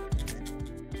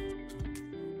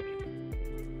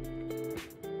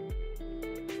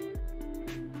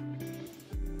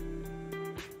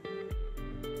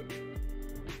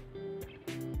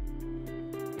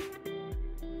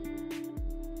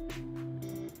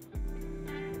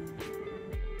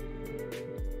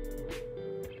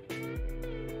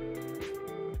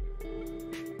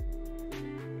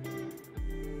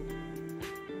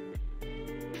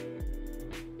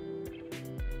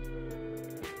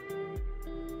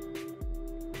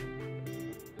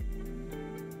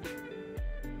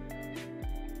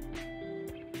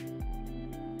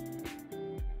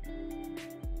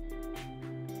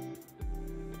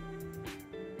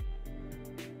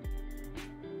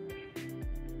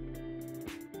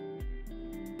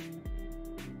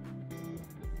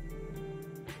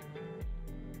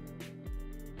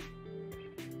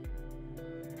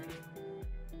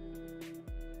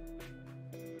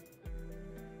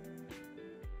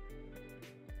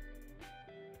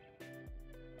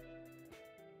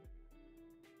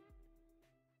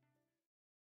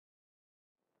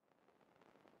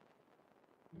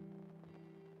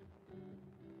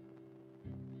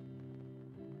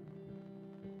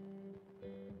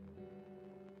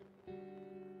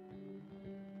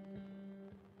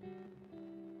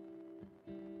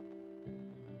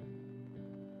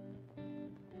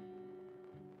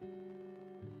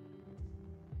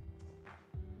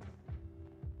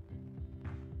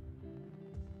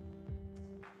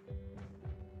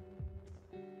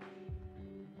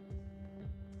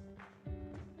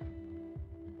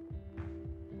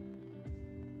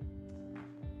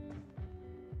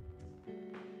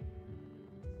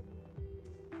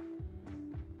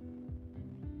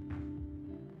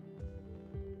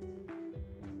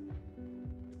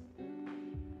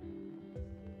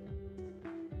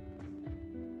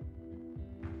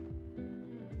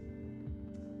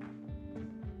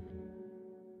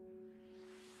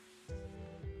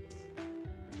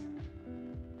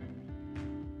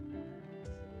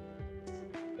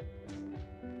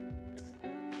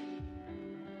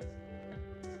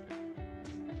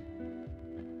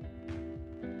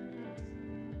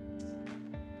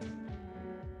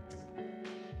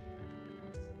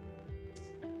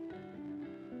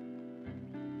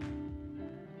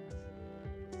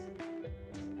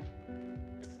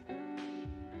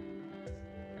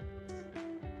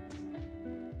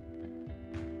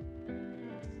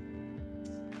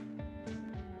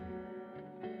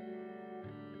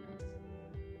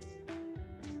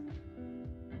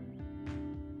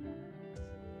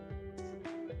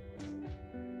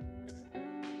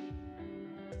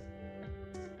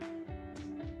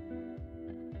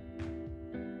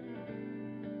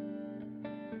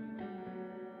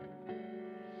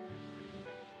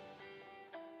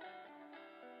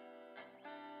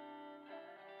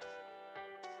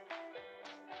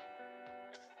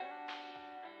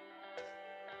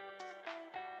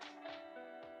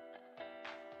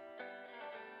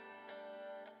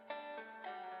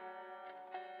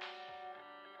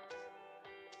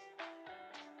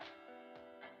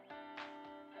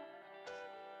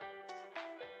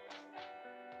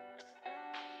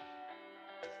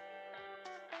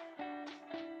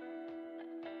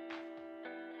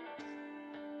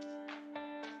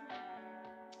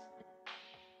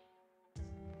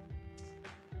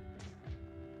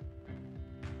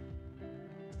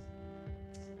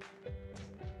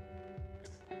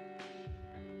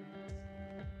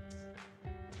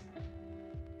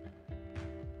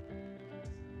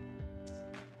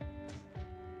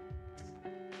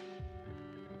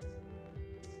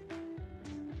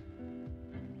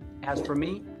 As for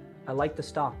me, I like the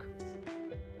stock.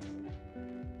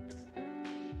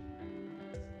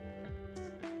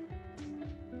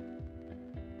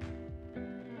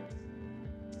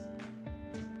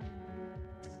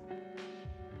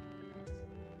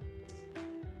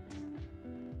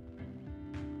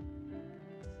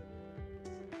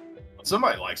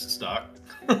 Somebody likes the stock.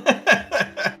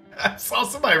 saw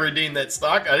somebody redeem that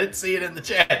stock. I didn't see it in the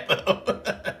chat, though.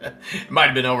 It might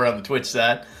have been over on the Twitch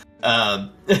side. As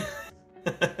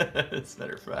a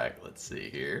matter of fact, let's see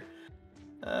here.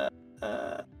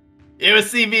 It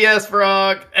was CBS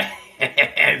Frog.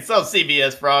 So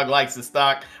CBS Frog likes the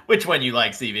stock. Which one you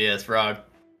like, CBS Frog?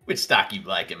 Which stock you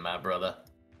liking, my brother?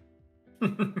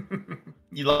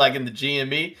 You liking the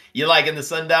GME? You liking the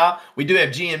sundial? We do have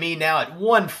GME now at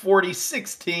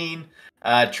 140.16.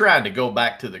 Trying to go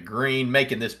back to the green,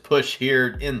 making this push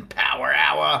here in Power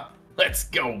Hour. Let's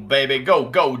go, baby. Go,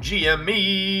 go,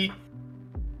 GME.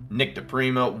 Nick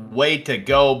DePrima, way to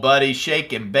go, buddy.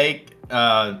 Shake and bake.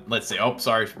 Let's see. Oh,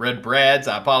 sorry. Red Brads.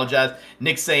 I apologize.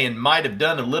 Nick saying might have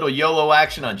done a little YOLO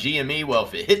action on GME. Well,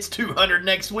 if it hits 200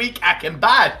 next week, I can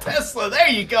buy a Tesla. There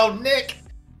you go, Nick.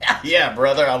 Yeah,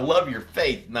 brother. I love your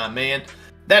faith, my man.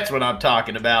 That's what I'm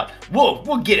talking about.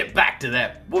 We'll get it back to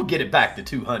that. We'll get it back to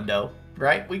 200,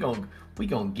 right? We gonna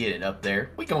get it up there.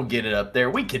 We gonna get it up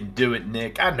there. We can do it,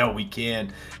 Nick. I know we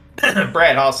can.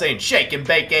 Brad Hall saying, shake and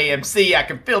bake AMC. I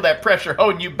can feel that pressure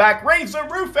holding you back. Raise the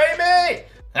roof, Amy.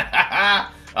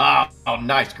 Oh,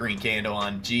 nice green candle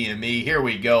on GME. Here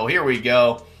we go. Here we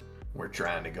go. We're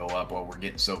trying to go up. Oh, we're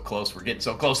getting so close. We're getting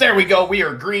so close. There we go. We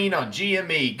are green on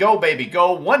GME. Go, baby,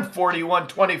 go.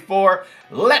 141.24.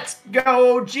 Let's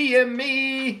go,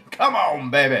 GME. Come on,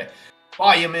 baby.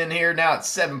 Volume in here now at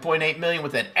 7.8 million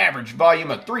with an average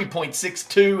volume of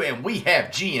 3.62, and we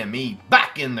have GME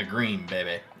back in the green,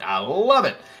 baby. I love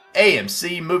it.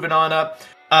 AMC moving on up.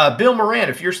 Bill Moran,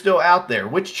 if you're still out there,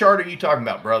 which chart are you talking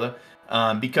about, brother?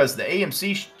 Because the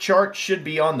AMC chart should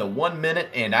be on the 1 minute,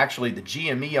 and actually the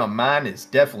GME on mine is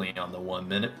definitely on the 1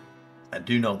 minute. I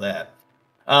do know that.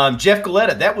 Jeff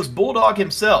Galetta, that was Bulldog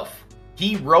himself.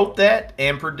 He wrote that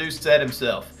and produced that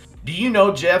himself. Do you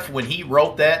know, Jeff, when he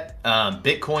wrote that,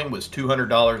 Bitcoin was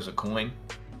 $200 a coin?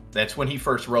 That's when he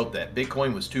first wrote that.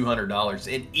 Bitcoin was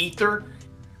 $200. And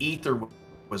Ether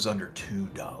was under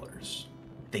 $2.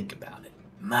 Think about it.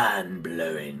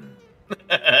 Mind-blowing.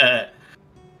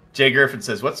 Jay Griffin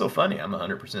says, what's so funny? I'm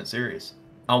 100% serious.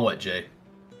 On what, Jay?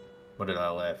 What did I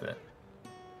laugh at?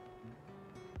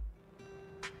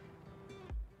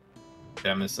 Did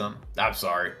I miss something? I'm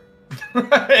sorry.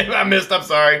 I'm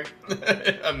sorry.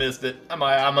 I missed it.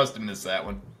 I must have missed that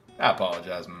one. I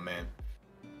apologize, my man.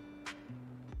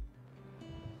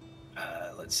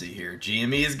 Let's see here.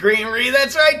 GME is green.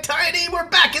 That's right, Tiny. We're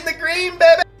back in the green,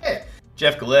 baby.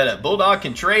 Jeff Galetta. Bulldog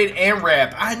can trade and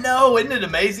rap. I know. Isn't it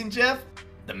amazing, Jeff?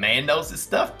 The man knows his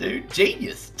stuff, dude.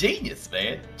 Genius. Genius,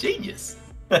 man. Genius.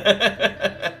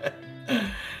 Randy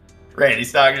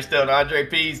Stogner still, and Andre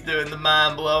P's doing the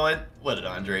mind-blowing. What did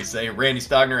Andre say? Randy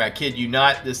Stogner, I kid you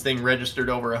not, this thing registered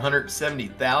over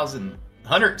 173,000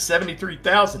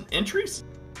 entries.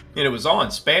 And it was all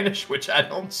in Spanish, which I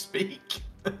don't speak.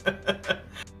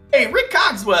 Hey, Rick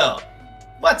Cogswell.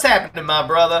 What's happening, my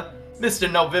brother?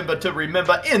 Mr. November to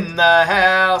remember in the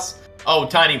house. Oh,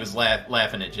 Tiny was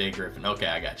laughing at Jay Griffin. Okay,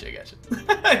 I got you.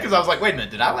 Because I was like, wait a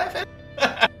minute, did I laugh at him?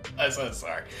 I'm so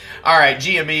sorry. All right,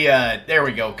 GME, there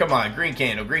we go. Come on, green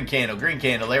candle.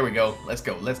 There we go. Let's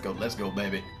go,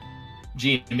 baby.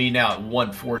 GME now at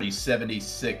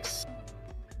 140.76.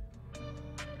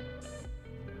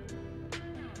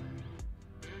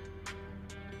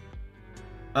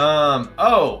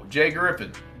 Oh, Jay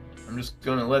Griffin. I'm just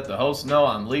going to let the host know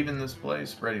I'm leaving this place,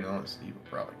 spreading all this evil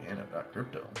propaganda about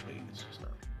crypto.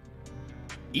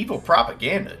 Evil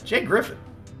propaganda? Jay Griffin,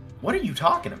 what are you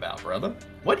talking about, brother?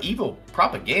 What evil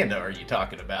propaganda are you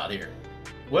talking about here?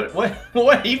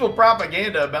 What evil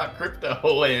propaganda about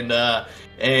crypto and the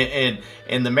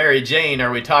Mary Jane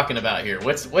are we talking about here?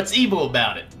 What's evil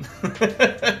about it?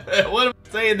 What am I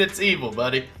saying that's evil,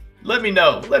 buddy? Let me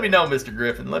know, Mr.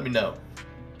 Griffin. Let me know.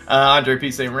 Andre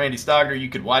P saying, Randy Stogner, you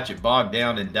could watch it bog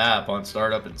down and die upon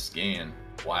startup and scan.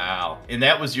 Wow. And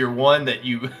that was your one that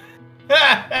you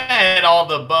had all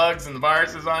the bugs and the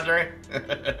viruses, Andre?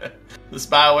 The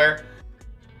spyware?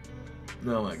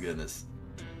 Oh my goodness.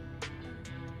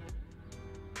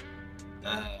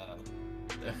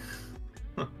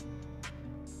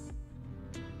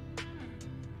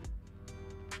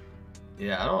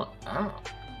 Yeah, I don't.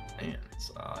 Man,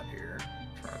 it's odd here. I'm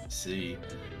trying to see.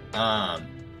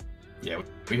 Yeah,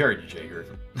 we heard you, Jay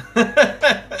Griffin.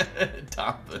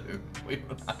 Tom Boone. We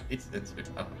will not be censored.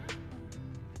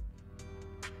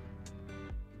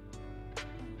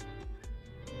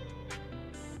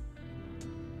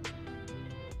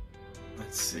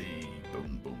 Let's see.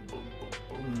 Boom, boom, boom, boom,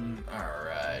 boom. All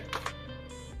right.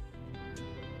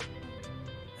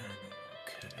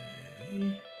 Okay.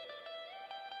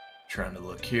 Trying to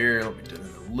look here. Let me do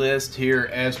the list here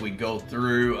as we go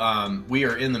through. We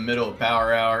are in the middle of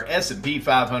Power Hour. S&P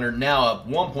 500 now up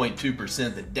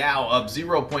 1.2%. The Dow up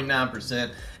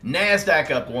 0.9%.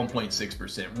 NASDAQ up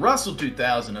 1.6%. Russell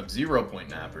 2000 up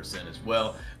 0.9% as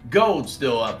well. Gold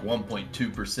still up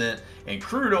 1.2%. And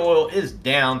crude oil is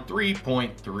down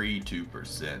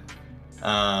 3.32%.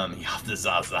 Y'all, the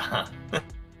Zaza.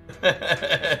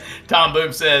 Tom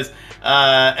Boom says,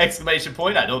 exclamation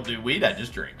point, I don't do weed, I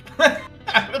just drink.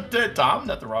 Tom,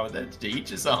 nothing wrong with that. To each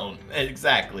his own.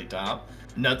 Exactly, Tom.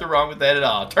 Nothing wrong with that at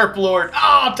all. Terp Lord.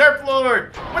 Oh, Terp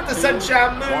Lord. With the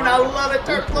sunshine moon. I love it,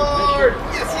 Terp Lord.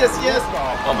 Yes, yes, yes.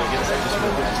 Oh, my goodness. I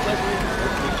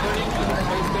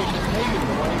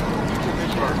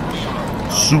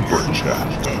just Super Chat.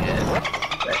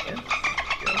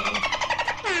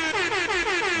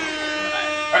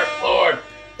 Terp Lord.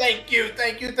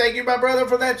 Thank you, my brother,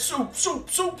 for that soup.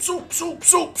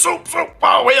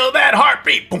 Oh, will that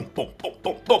heartbeat. Boom, boom, boom,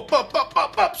 boom, boom, boom, boom,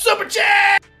 boom, boom. Super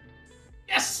Chat.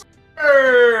 Yes,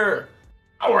 sir.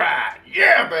 All right.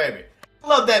 Yeah, baby.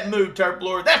 Love that mood, Terp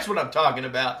Lord. That's what I'm talking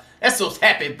about. That's those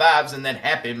happy vibes and that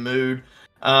happy mood.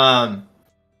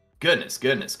 Goodness.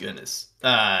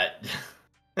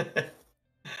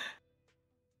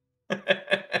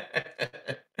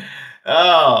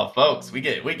 Oh, folks, we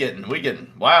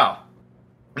getting. Wow.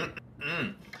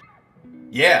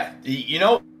 Yeah, you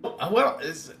know, well,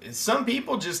 some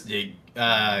people just get,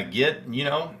 you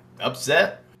know,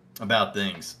 upset about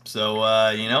things. So,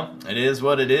 you know, it is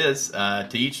what it is. To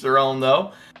each their own,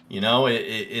 though. You know,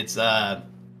 it's I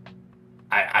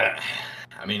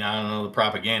mean, I don't know the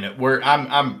propaganda.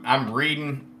 I'm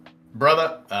reading,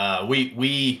 brother. We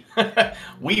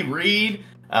we read.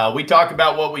 We talk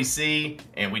about what we see,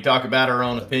 and we talk about our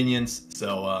own opinions.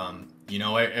 So, you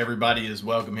know, everybody is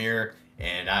welcome here.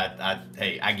 And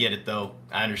hey, I get it though.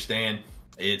 I understand.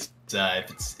 It's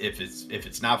if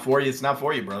it's not for you, it's not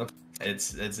for you, brother.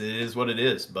 It is what it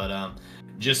is. But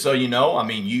just so you know, I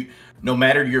mean, no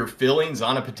matter your feelings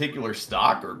on a particular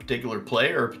stock or a particular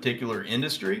play or a particular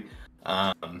industry,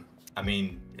 I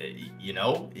mean, you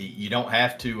know, you don't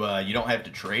have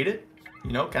to trade it,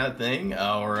 you know, kind of thing,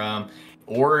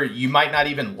 or you might not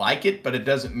even like it, but it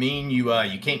doesn't mean you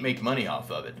can't make money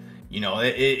off of it. You know,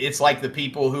 it's like the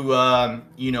people who,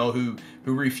 you know, who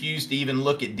refused to even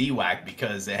look at DWAC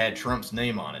because it had Trump's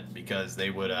name on it, because they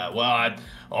would, I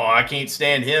can't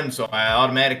stand him, so I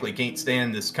automatically can't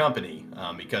stand this company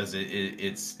because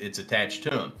it's attached to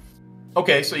him.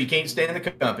 Okay, so you can't stand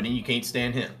the company, you can't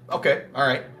stand him. Okay, all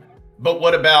right. But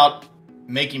what about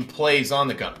making plays on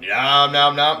the company? No, I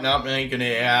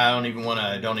don't even want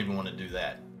to do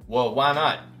that. Well, why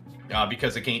not?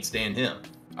 Because I can't stand him.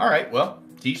 All right, well,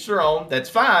 teach their own. That's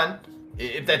fine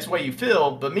if that's the way you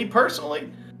feel. But me personally,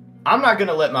 I'm not going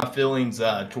to let my feelings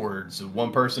towards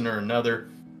one person or another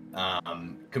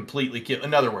completely kill.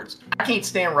 In other words, I can't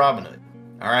stand Robinhood.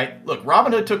 All right, look,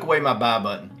 Robinhood took away my buy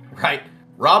button. Right,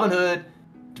 Robinhood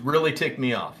really ticked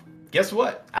me off. Guess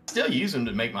what? I still use them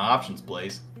to make my options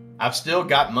plays. I've still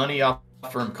got money off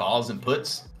from calls and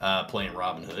puts playing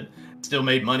Robinhood. Still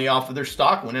made money off of their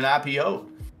stock when it IPO'd.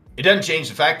 It doesn't change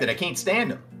the fact that I can't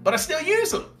stand them, but I still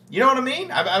use them. You know what I mean?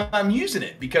 I'm using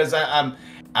it because I'm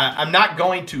not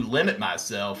going to limit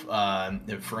myself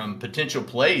from potential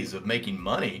plays of making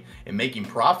money and making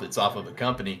profits off of a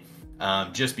company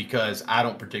just because I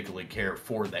don't particularly care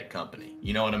for that company.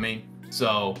 You know what I mean?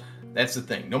 So that's the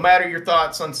thing. No matter your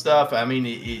thoughts on stuff, I mean,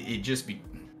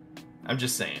 I'm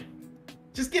just saying.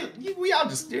 Just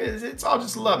it's all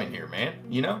just loving here, man.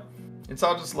 You know? It's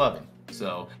all just loving.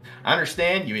 So I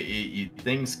understand you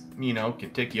things, you know,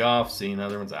 can tick you off seeing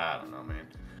other ones. I don't know,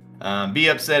 man. Be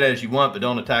upset as you want, but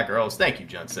don't attack our host. Thank you,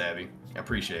 John Savvy. I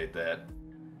appreciate that.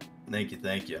 Thank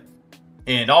you.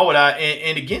 And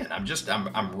and again,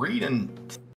 I'm reading.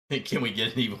 Can we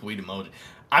get an evil weed emoji?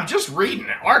 I'm just reading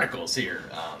articles here,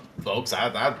 folks. I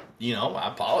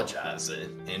apologize.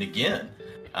 And again,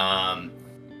 I'm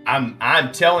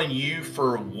telling you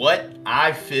for what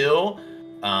I feel.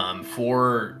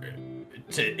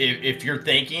 If you're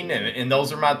thinking, and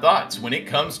those are my thoughts, when it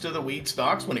comes to the weed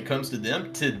stocks, when it comes to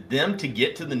them to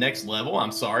get to the next level,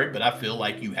 I'm sorry, but I feel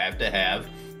like you have to have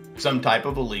some type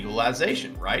of a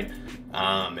legalization, right?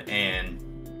 And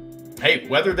hey,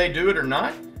 whether they do it or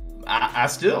not, I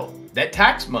still, that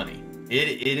tax money,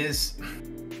 it's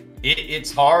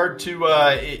hard to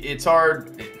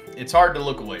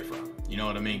look away from. You know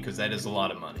what I mean? Because that is a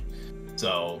lot of money.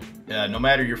 So no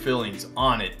matter your feelings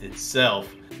on it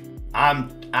itself, I'm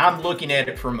looking at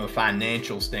it from a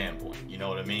financial standpoint. You know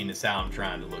what I mean? It's how I'm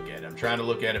trying to look at it. I'm trying to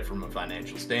look at it from a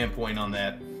financial standpoint on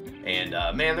that. And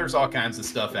man, there's all kinds of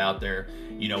stuff out there.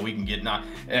 You know, we can get not.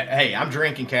 Hey, I'm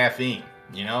drinking caffeine.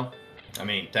 You know, I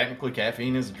mean, technically,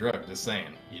 caffeine is a drug. Just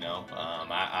saying. You know,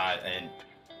 and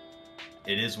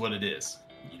it is what it is.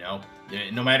 You know,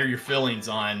 no matter your feelings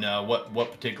on what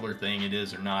particular thing it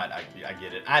is or not, I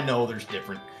get it. I know there's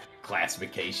different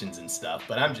classifications and stuff,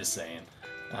 but I'm just saying,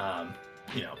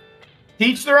 you know,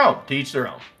 teach their own. Teach their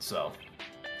own. So,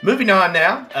 moving on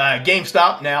now.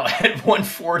 GameStop now at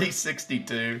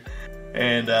 140.62,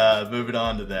 and moving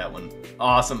on to that one.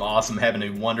 Awesome. Having a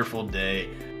wonderful day.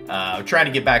 Trying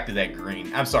to get back to that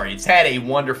green. I'm sorry. It's had a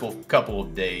wonderful couple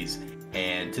of days,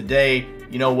 and today,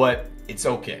 you know what? It's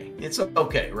okay. It's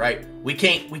okay, right? We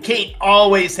can't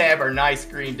always have our nice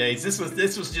green days. This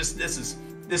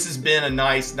has been a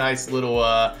nice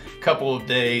little couple of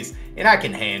days, and I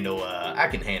can handle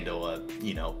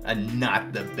you know, a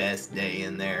not the best day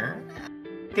in there.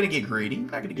 Not gonna get greedy.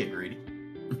 Not gonna get greedy.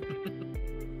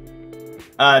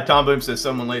 Tom Boom says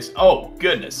someone laced. Oh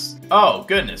goodness.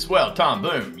 Well, Tom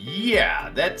Boom. Yeah,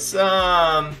 that's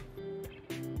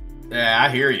Yeah, I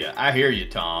hear you,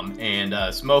 Tom. And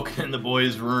smoking in the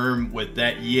boys' room with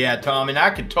that, yeah, Tom. And I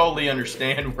could totally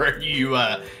understand where you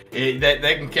that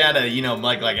can kind of, you know,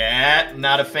 like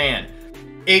not a fan.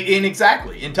 And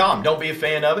exactly. And Tom, don't be a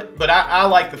fan of it. But I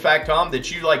like the fact, Tom, that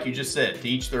you, like you just said, to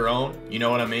each their own. You know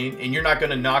what I mean? And you're not going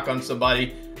to knock on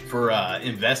somebody for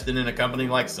investing in a company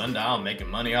like Sundial and making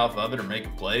money off of it or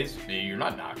making plays. You're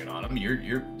not knocking on them. You're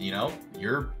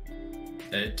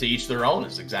to each their own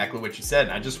is exactly what you said,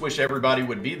 and I just wish everybody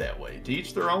would be that way. To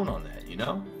each their own on that, you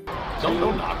know.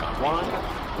 Don't knock on one.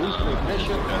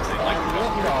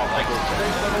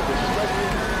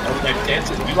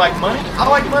 You like money? I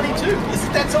like money too.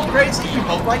 Isn't that so crazy? You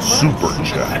both like money.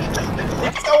 Superchat.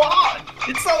 It's so odd.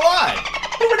 It's so odd.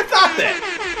 Who would have thought that?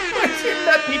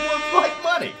 That people like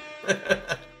money.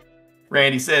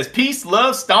 Randy says, peace,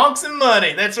 love, stonks, and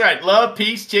money. That's right. Love,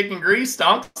 peace, chicken grease,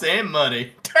 stonks, and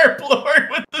money. Terp Lord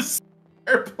with the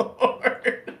Terp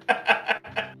Lord.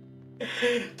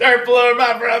 Terp Lord,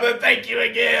 my brother, thank you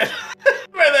again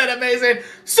for that amazing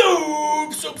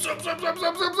super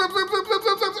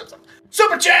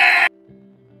chat.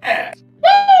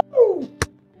 Woo!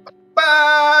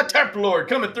 Terp Lord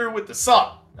coming through with the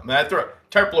salt.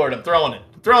 Terp Lord, I'm throwing it.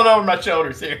 I'm throwing it over my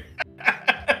shoulders here.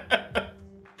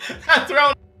 I'm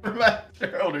throwing it over my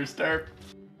shoulders, Terp.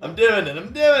 I'm doing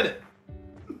it.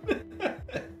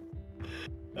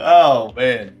 Oh,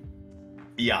 man.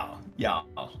 Y'all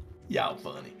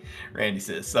funny. Randy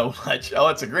says, so much. Oh,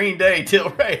 it's a green day,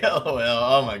 Tilray. LOL.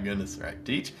 Oh, my goodness. Right.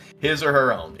 Teach his or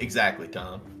her own. Exactly,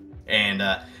 Tom. And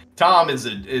Tom is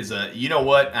a, you know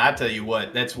what? I tell you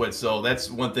what, that's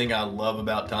one thing I love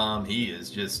about Tom.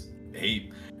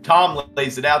 Tom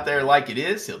lays it out there like it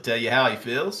is. He'll tell you how he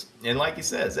feels. And like he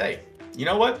says, hey, you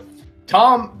know what?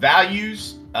 Tom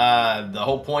values the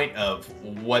whole point of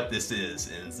what this is,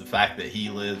 and it's the fact that he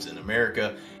lives in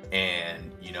America,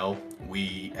 and you know,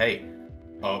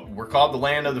 we're called the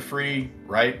land of the free,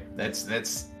 right?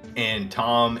 And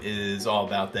Tom is all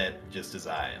about that, just as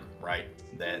I am, right?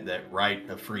 That right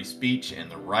of free speech and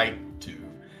the right to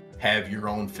have your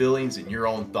own feelings and your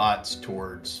own thoughts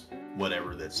towards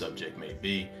whatever that subject may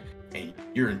be, and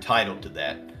you're entitled to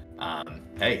that.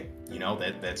 Hey, you know,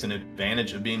 that's an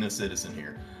advantage of being a citizen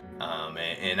here.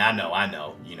 And I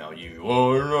know, you know,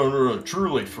 no,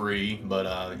 truly free,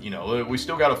 but, you know, we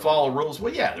still got to follow rules.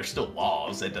 Well, yeah, there's still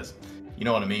laws. That doesn't, you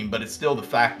know what I mean? But it's still the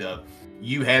fact of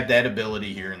you have that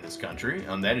ability here in this country,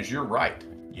 and that is your right,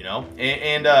 you know?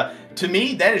 And to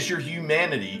me, that is your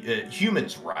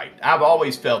human's right. I've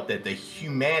always felt that the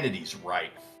humanity's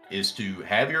right is to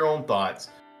have your own thoughts,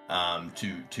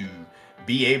 to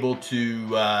be able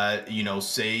to, you know,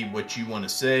 say what you want to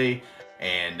say,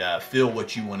 and feel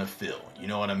what you want to feel. You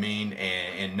know what I mean?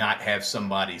 And not have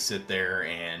somebody sit there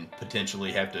and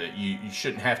potentially have to, you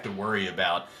shouldn't have to worry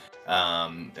about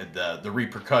the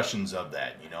repercussions of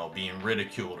that, you know, being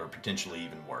ridiculed or potentially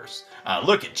even worse.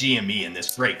 Look at GME and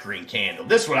this great green candle.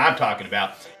 This is what I'm talking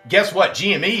about. Guess what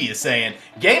GME is saying?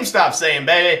 GameStop's saying,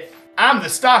 baby, I'm the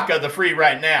stock of the free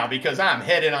right now because I'm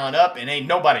headed on up and ain't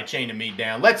nobody chaining me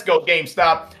down. Let's go,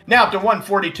 GameStop. Now up to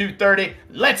 142.30.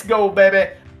 Let's go,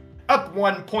 baby. Up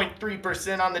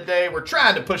 1.3% on the day. We're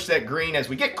trying to push that green as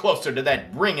we get closer to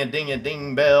that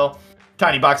ring-a-ding-a-ding bell.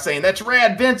 Tiny Box saying, that's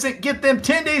rad, Vincent. Get them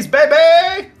tendies,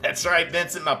 baby. That's right,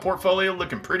 Vincent. My portfolio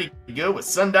looking pretty good with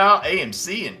Sundial,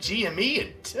 AMC, and GME,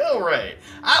 and Tilray.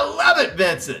 I love it,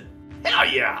 Vincent. Hell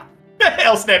yeah.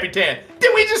 Hell, Snappy Tan.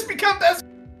 Did we just become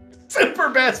super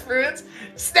best friends?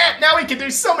 Snap, now we can do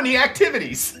so many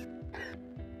activities.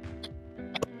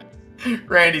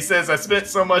 Randy says, I spent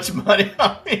so much money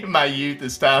on me in my youth.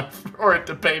 It's time for it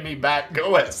to pay me back.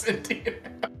 Go S&T.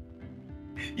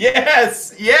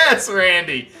 Yes, yes,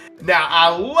 Randy. Now, I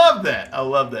love that. I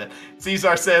love that.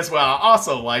 Cesar says, well, I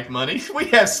also like money. We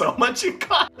have so much in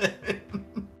common.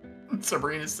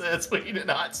 Sabrina says, we eat in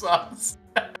hot sauce.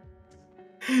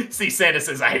 C. Santa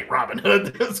says, I hate Robin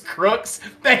Hood. Those crooks.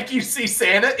 Thank you, C.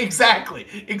 Santa. Exactly.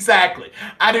 Exactly.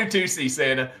 I do too, C.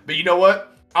 Santa. But you know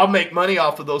what? I'll make money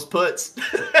off of those puts.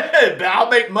 But I'll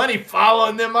make money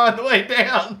following them on the way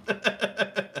down.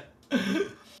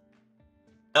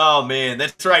 Oh, man.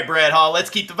 That's right, Brad Hall. Let's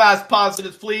keep the vibes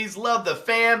positive, please. Love the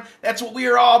fam. That's what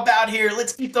we're all about here.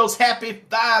 Let's keep those happy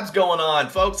vibes going on,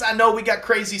 folks. I know we got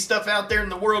crazy stuff out there in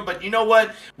the world, but you know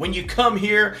what? When you come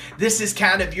here, this is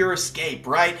kind of your escape,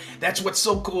 right? That's what's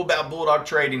so cool about Bulldog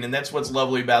Trading, and that's what's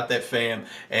lovely about that fam.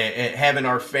 And having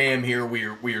our fam here,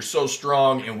 we are so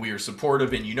strong, and we are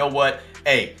supportive. And you know what?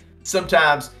 Hey,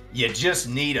 sometimes you just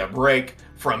need a break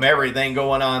from everything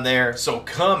going on there. So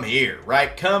come here,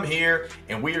 right? Come here,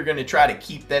 and we are going to try to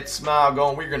keep that smile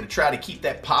going. We're going to try to keep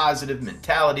that positive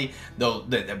mentality,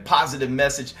 the positive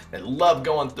message, that love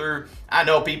going through. I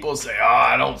know people say,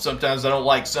 oh, sometimes I don't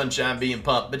like sunshine being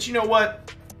pumped. But you know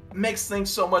what? It makes things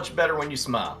so much better when you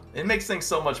smile. It makes things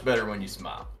so much better when you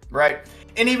smile, right?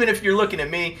 And even if you're looking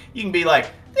at me, you can be like,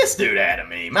 this dude out of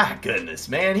me, my goodness,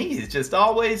 man, he is just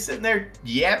always sitting there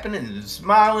yapping and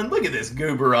smiling. Look at this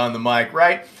goober on the mic,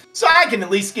 right? So I can at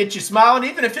least get you smiling,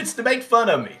 even if it's to make fun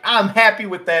of me. I'm happy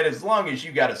with that as long as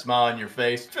you got a smile on your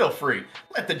face. Feel free.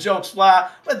 Let the jokes fly.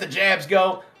 Let the jabs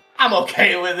go. I'm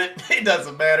okay with it. It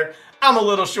doesn't matter. I'm a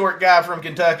little short guy from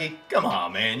Kentucky. Come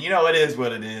on, man. You know, it is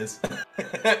what it is.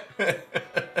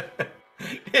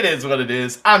 It is what it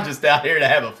is. I'm just out here to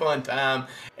have a fun time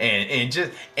and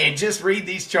just read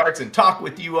these charts and talk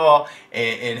with you all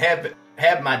and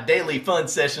have my daily fun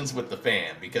sessions with the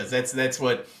fam, because that's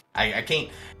what I can't.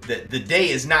 The day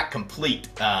is not complete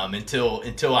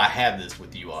until I have this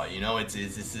with you all. You know, it's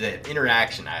that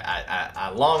interaction.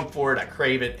 I long for it. I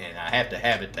crave it, and I have to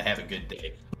have it to have a good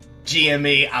day.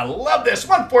 GME, I love this.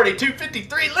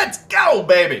 142.53. Let's go,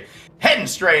 baby. Heading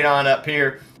straight on up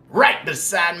here, right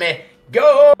beside me.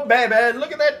 Go, baby.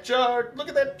 Look at that chart. Look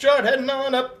at that chart heading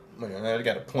on up. I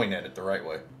got to point at it the right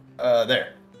way.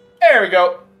 There. There we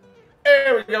go.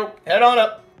 There we go. Head on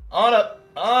up. On up.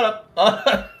 On up. On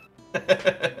up.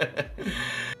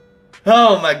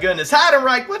 Oh, my goodness. Hi, to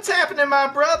Reich. What's happening, my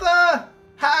brother?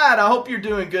 Hyde, I hope you're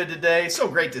doing good today. So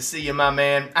great to see you, my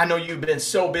man. I know you've been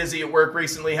so busy at work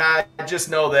recently, Hyde.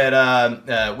 Just know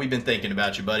that we've been thinking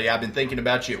about you, buddy. I've been thinking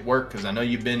about you at work because I know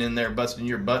you've been in there busting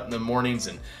your butt in the mornings,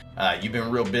 and you've been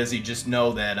real busy. Just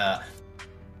know that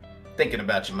thinking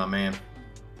about you, my man.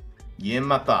 You in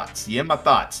my thoughts. You in my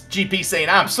thoughts. GP saying,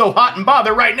 I'm so hot and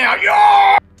bothered right now.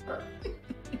 Yeah!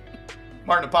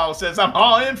 Martin Apollo says, I'm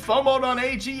all in. FOMO'd on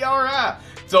AGRI.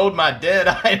 Sold my dead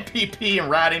IPP and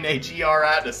riding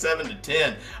AGRI to 7 to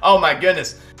 10. Oh my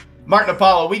goodness. Martin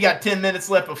Apollo, we got 10 minutes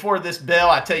left before this bell.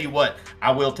 I tell you what,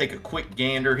 I will take a quick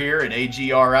gander here at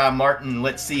AGRI. Martin,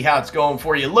 let's see how it's going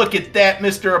for you. Look at that,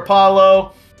 Mr.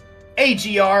 Apollo.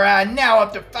 AGRI now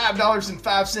up to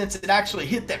 $5.05. It actually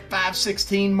hit that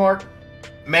 516 mark.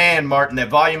 Man, Martin, that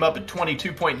volume up at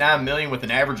 22.9 million with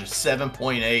an average of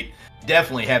 7.8.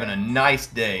 Definitely having a nice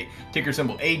day. Ticker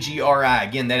symbol AGRI.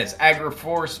 Again, that is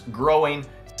AgriForce Growing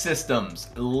Systems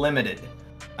Limited.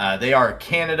 They are a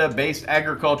Canada-based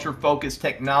agriculture-focused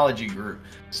technology group.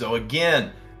 So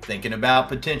again, thinking about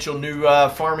potential new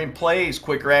farming plays,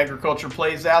 quicker agriculture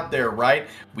plays out there, right?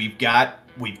 We've got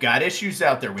issues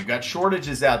out there. We've got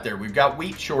shortages out there. We've got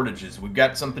wheat shortages. We've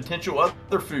got some potential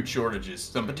other food shortages,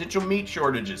 some potential meat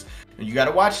shortages. And you got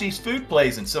to watch these food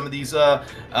plays, and some of these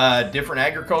different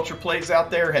agriculture plays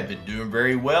out there have been doing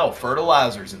very well.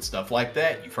 Fertilizers and stuff like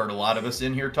that. You've heard a lot of us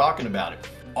in here talking about it.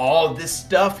 All of this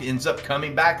stuff ends up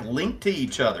coming back linked to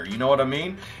each other. You know what I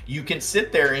mean? You can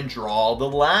sit there and draw the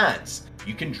lines.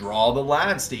 You can draw the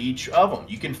lines to each of them.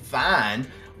 You can find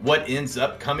what ends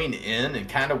up coming in and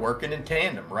kind of working in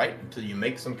tandem, right? Until you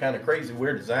make some kind of crazy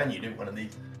weird design. You do one of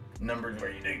these numbers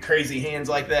where you do crazy hands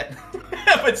like that.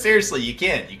 But seriously, you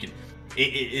can.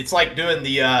 It's like doing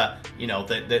the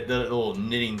the little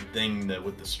knitting thing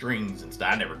with the strings and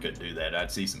stuff. I never could do that.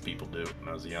 I'd see some people do it when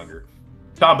I was younger.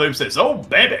 Tom Boom says, "Oh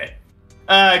baby."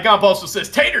 Gone Postal says,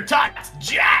 "Tater tots,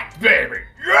 jacked, baby."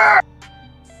 Yeah.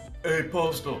 Hey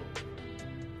Postal,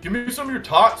 give me some of your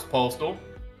tots, Postal.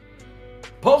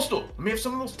 Postal, let me have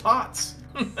some of those tots.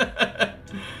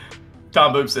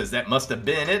 Tom Boom says, that must have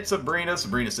been it, Sabrina.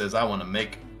 Sabrina says, I want to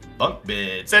make bunk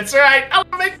beds. That's right. I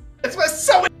want to make, that's my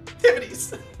sewing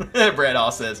activities. Brad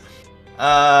All says,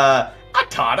 I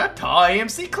thought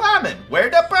AMC climbing. Where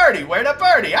the birdie? Where the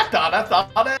birdie? I thought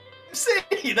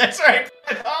AMC. That's right.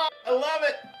 Oh, I love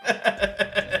it.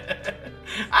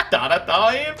 I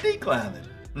thought AMC climbing.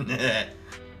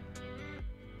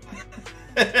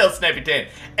 Hell, Snappy 10.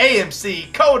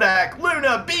 AMC, Kodak,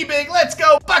 Luna, Be Big. Let's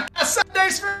go. Buckeye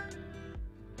Sundays for.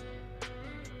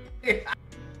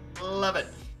 Love it.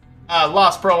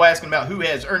 Lost Pro asking about who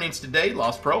has earnings today.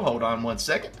 Lost Pro, hold on one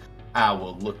second. I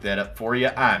will look that up for you.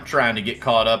 I'm trying to get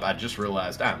caught up. I just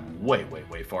realized I'm way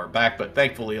far back, but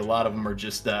thankfully a lot of them are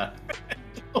just a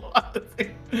lot of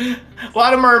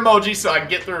them are emojis, so I can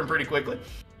get through them pretty quickly.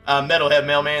 Metalhead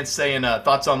Mailman saying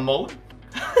thoughts on Mullen.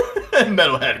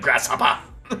 Metalhead Grasshopper.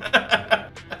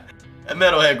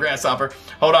 Metalhead Grasshopper.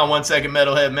 Hold on one second,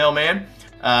 Metalhead Mailman.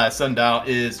 Sundial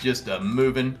is just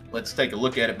moving. Let's take a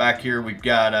look at it back here. We've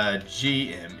got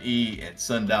GME and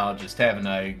Sundial just having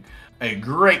a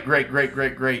great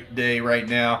day right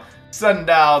now.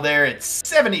 Sundial there at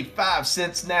 75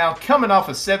 cents now, coming off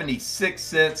of 76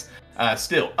 cents.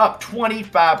 Still up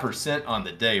 25% on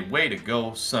the day. Way to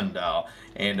go, Sundial.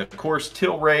 And of course,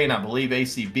 Tilray and I believe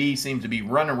ACB seem to be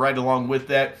running right along with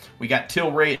that. We got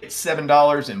Tilray at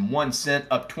 $7.01,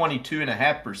 up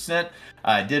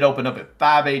 22.5%. Did open up at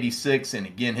 586 and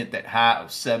again hit that high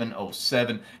of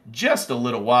 707 just a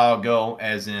little while ago,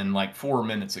 as in like 4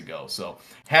 minutes ago. So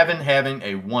having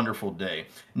a wonderful day.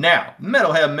 Now,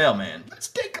 Metalhead Mailman, let's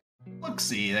take a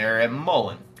look-see there at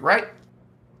Mullen, right?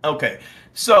 Okay,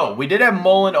 so we did have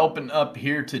Mullen open up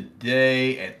here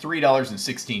today at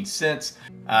 $3.16.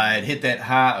 It hit that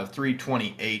high of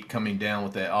 328, coming down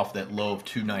with that off that low of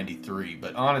 293.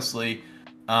 But honestly,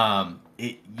 obviously,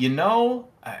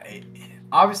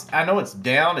 I know it's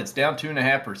down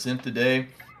 2.5% today.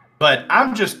 But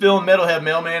I'm just feeling Metalhead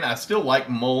Mailman. I still like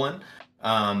Mullen.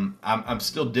 I'm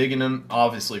still digging him,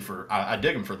 obviously, I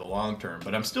dig him for the long term,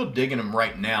 but I'm still digging him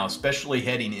right now, especially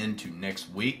heading into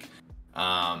next week.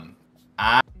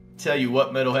 I tell you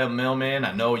what, Metalhead Mailman,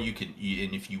 I know you could,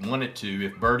 and if you wanted to,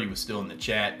 if Birdie was still in the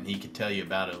chat, and he could tell you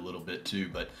about it a little bit too,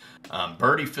 but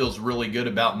Birdie feels really good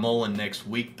about Mullen next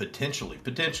week, potentially.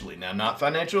 Now, not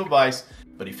financial advice,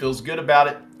 but he feels good about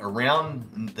it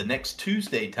around the next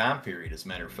Tuesday time period, as a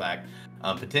matter of fact,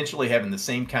 potentially having the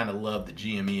same kind of love that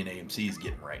GME and AMC is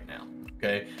getting right now,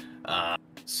 okay?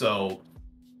 So,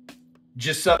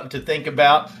 just something to think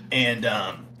about, and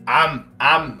I'm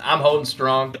holding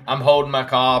strong. I'm holding my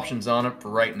call options on it for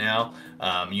right now.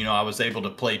 I was able to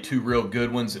play 2 real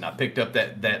good ones, and I picked up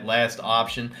that last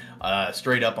option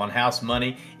straight up on house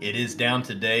money. It is down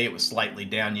today. It was slightly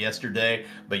down yesterday,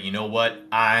 but you know what?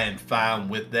 I am fine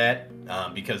with that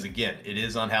because again, it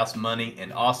is on house money,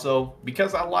 and also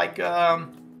because I like I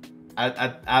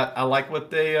like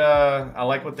what they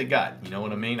got. You know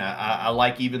what I mean? I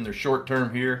like even their short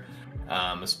term here.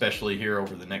 Especially here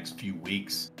over the next few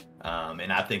weeks.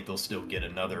 And I think they'll still get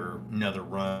another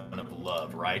run of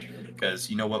love, right? Because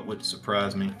you know what would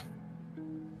surprise me?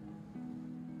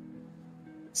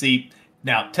 See,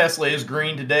 now Tesla is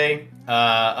green today,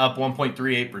 up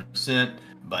 1.38%,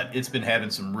 but it's been having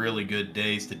some really good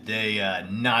days today.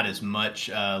 Not as much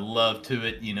love to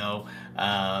it,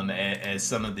 as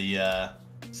some of the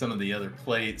other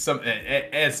plays.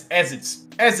 As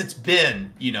it's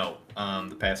been,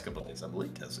 the past couple of days. I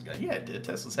believe Tesla got, yeah, it did.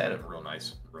 Tesla's had a real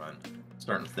nice run.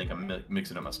 Starting to think I'm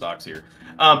mixing up my stocks here.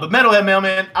 But Metalhead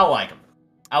Mailman, I like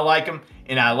them.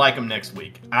 And I like them next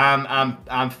week.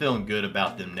 I'm feeling good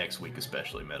about them next week,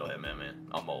 especially Metalhead Mailman.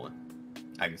 I'm Mullen.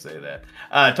 I can say that.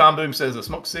 Tom Boom says, I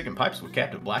smoke cig and pipes with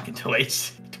Captain Black until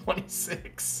age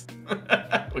 26.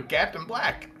 With Captain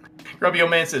Black. Grubby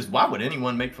Old Man says, why would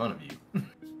anyone make fun of you?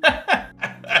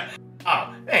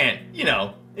 Oh, man,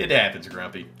 it happens,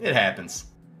 Grumpy. It happens.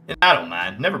 And I don't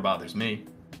mind. Never bothers me.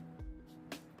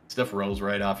 Stuff rolls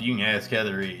right off. You can ask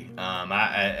Heather E.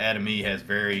 Adam E has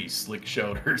very slick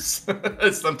shoulders.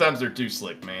 Sometimes they're too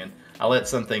slick, man. I let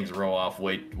some things roll off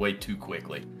way too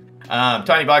quickly.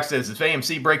 Tiny Box says, if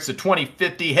AMC breaks the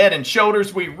 2050 head and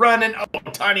shoulders, we running. Oh,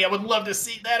 Tiny, I would love to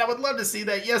see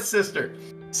that. Yes, sister.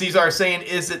 Caesar saying,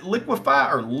 is it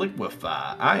liquefy or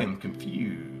liquefy? I am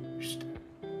confused.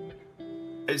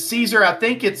 Caesar, I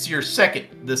think it's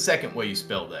the second way you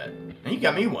spell that. And you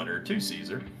got me wondering too,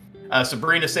 Caesar.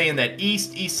 Sabrina saying that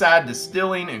Eastside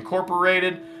Distilling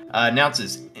Incorporated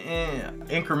announces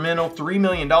incremental $3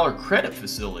 million credit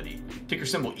facility. Ticker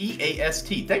symbol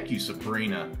EAST. Thank you,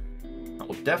 Sabrina. I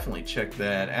will definitely check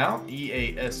that out.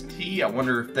 EAST. I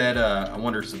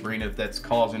wonder, Sabrina, if that's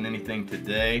causing anything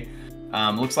today.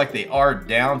 Looks like they are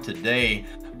down today,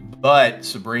 but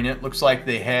Sabrina, it looks like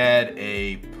they had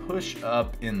a push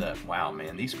up in the, wow,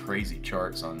 man, these crazy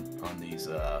charts on these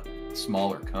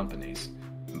smaller companies.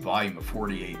 Volume of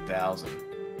 48,000.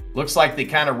 Looks like they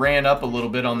kind of ran up a little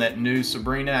bit on that news.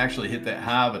 Sabrina actually hit that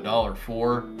high of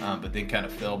 $1.04, but then kind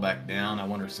of fell back down. I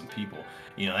wonder if some people,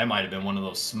 you know, that might have been one of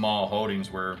those small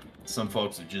holdings where some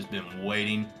folks have just been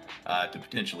waiting to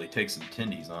potentially take some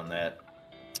tendies on that.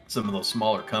 Some of those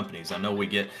smaller companies. I know we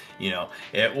get, you know,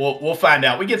 we'll find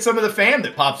out. We get some of the fam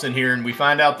that pops in here and we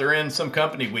find out they're in some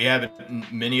company we haven't,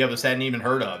 many of us hadn't even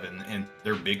heard of, and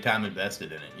they're big time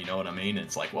invested in it. You know what I mean?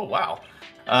 It's like, well, wow.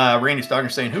 Randy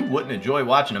Stocker saying, who wouldn't enjoy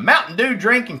watching a Mountain Dew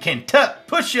drinking, Kentucky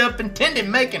push up and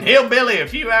tendon making hillbilly a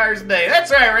few hours a day?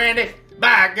 That's right, Randy.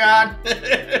 By God.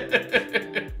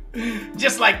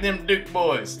 Just like them Duke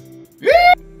boys.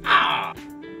 Yeah!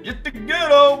 Just the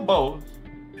good old boys.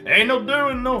 Ain't no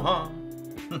doing no harm.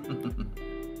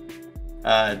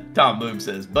 Tom Boom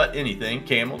says, but anything,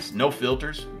 Camels, no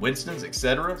filters, Winston's,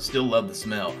 etc. Still love the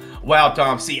smell. Wow,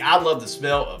 Tom. See, I love the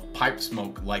smell of pipe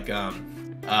smoke, like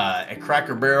at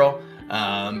Cracker Barrel.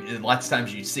 Lots of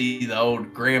times you see the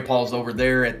old grandpas over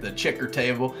there at the checker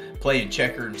table playing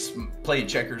checkers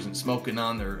and smoking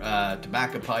on their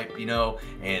tobacco pipe, you know.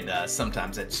 And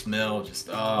sometimes that smell just,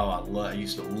 I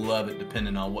used to love it,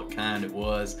 depending on what kind it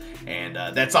was. And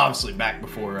that's obviously back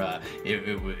before a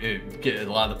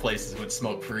lot of the places went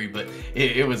smoke free, but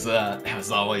it was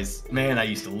always, man, I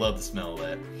used to love the smell of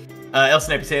that. El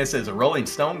Snappy Tan says, a Rolling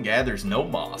Stone gathers no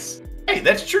moss. Hey,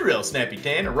 that's true, El Snappy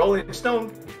Tan. A Rolling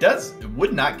Stone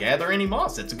would not gather any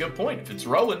moss. That's a good point. If it's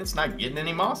rolling, it's not getting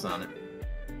any moss on it.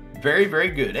 Very, very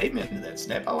good. Amen to that,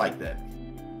 Snap. I like that.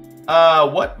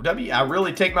 What, W? I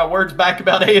really take my words back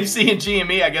about AFC and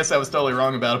GME. I guess I was totally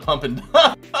wrong about a pump and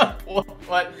dump.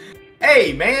 What?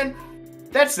 Hey, man,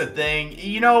 that's the thing.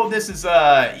 You know, this is,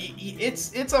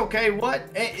 it's okay. What?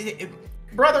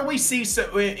 Brother, we see,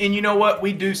 so, and you know what?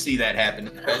 We do see that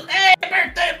happen. Hey,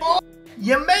 birthday boy!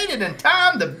 You made it in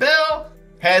time. The bell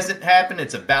hasn't happened.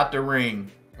 It's about to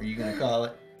ring. Are you going to call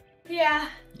it? Yeah.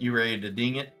 You ready to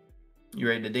ding it? You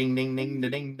ready to ding, ding, ding, da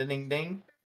ding, da ding, ding?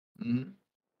 Mm-hmm.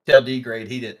 Tell D-Grade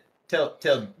he did. Tell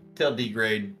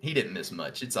D-Grade he didn't miss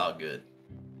much. It's all good.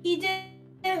 He did.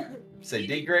 Say,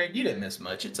 D-Grade, you didn't miss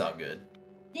much. It's all good.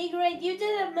 D-Grade, you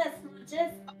didn't miss much.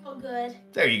 It's all good.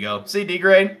 There you go. See,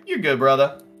 D-Grade, you're good,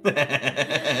 brother.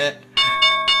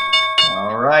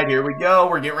 All right, here we go.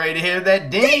 We're getting ready to hear that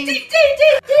ding. Ding, ding,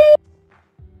 ding, ding.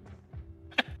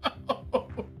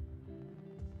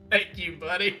 Thank you,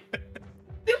 buddy.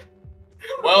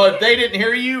 Well, if they didn't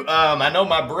hear you, I know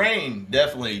my brain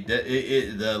definitely,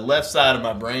 the left side of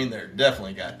my brain there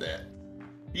definitely got that.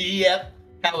 Yep.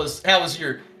 How was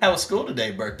school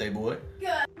today, birthday boy?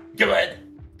 Good. Good.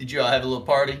 Did you all have a little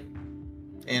party?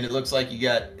 And it looks like you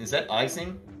got, is that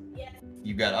icing? Yes.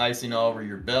 You got icing all over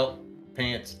your belt,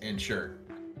 pants, and shirt.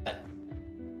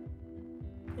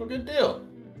 Well, good deal.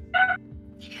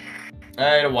 I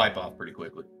had to wipe off pretty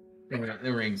quickly.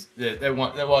 The rings, that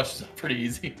washes up pretty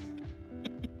easy.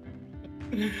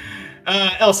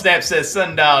 El Snap says,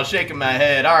 Sundial, shaking my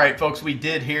head. All right, folks, we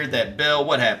did hear that bell.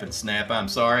 What happened, Snap? I'm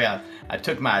sorry. I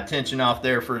took my attention off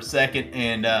there for a second.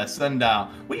 And Sundial,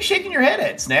 what are you shaking your head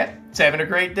at, Snap? It's having a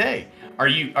great day. Are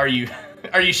you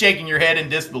shaking your head in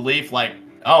disbelief like,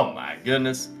 oh my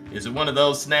goodness? Is it one of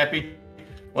those, Snappy?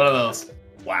 One of those.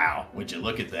 Wow, would you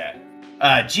look at that?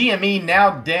 GME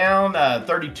now down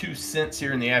 32 cents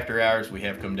here in the after hours. We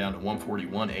have come down to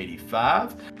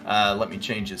 141.85. Let me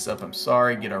change this up. I'm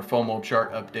sorry. Get our FOMO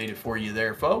chart updated for you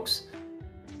there, folks.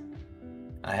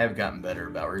 I have gotten better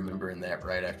about remembering that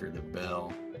right after the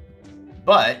bell,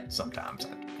 but sometimes I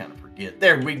kind of forget.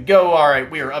 There we go. All right,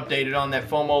 we are updated on that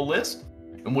FOMO list,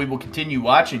 and we will continue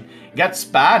watching. Got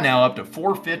SPY now up to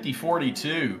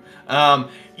 450.42.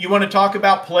 You want to talk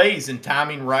about plays and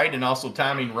timing right and also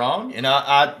timing wrong? And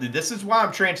this is why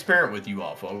I'm transparent with you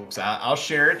all, folks. I'll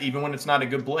share it even when it's not a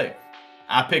good play.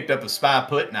 I picked up a SPY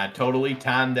put and I totally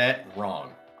timed that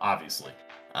wrong, obviously.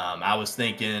 I was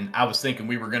thinking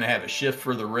we were going to have a shift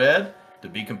for the red. To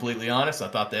be completely honest, I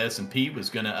thought the S&P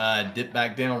was going to dip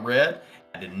back down red.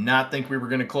 I did not think we were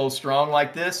going to close strong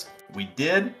like this. We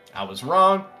did. I was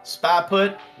wrong. SPY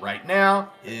put right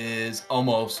now is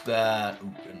almost, oh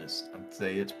goodness, I'd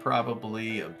say it's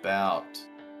probably about,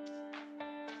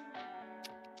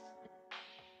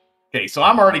 okay, so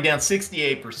I'm already down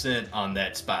 68% on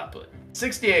that SPY put.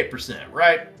 68%,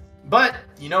 right? But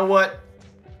you know what?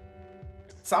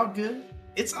 It's all good.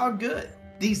 It's all good.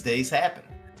 These days happen.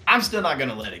 I'm still not going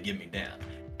to let it get me down.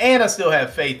 And I still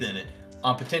have faith in it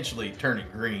on potentially turning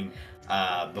green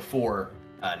before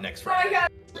next Friday.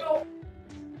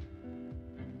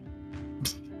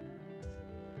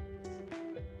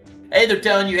 Hey, they're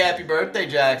telling you happy birthday,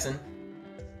 Jackson.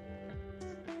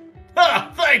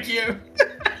 Oh, thank you.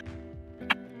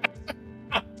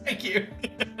 Thank you.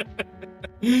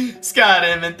 Scott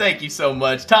Inman, thank you so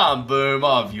much. Tom Boom,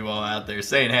 all of you all out there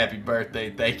saying happy birthday.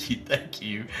 Thank you, thank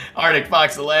you. Arctic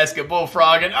Fox Alaska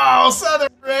Bullfrogging. Oh, Southern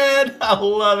Red. I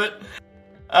love it.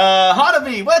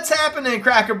 Hanabi, what's happening,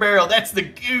 Cracker Barrel? That's the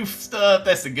goof stuff.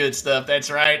 That's the good stuff.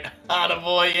 That's right. Hana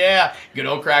boy, yeah. Good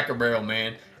old Cracker Barrel,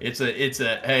 man. It's a,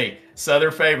 hey,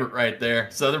 Southern favorite right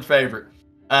there. Southern favorite.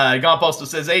 Gone Postal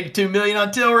says 82 million on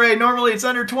Tilray. Normally it's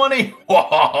under 20.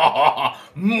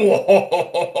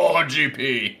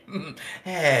 GP.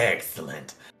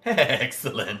 Excellent.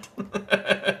 Excellent.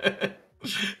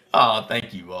 Oh,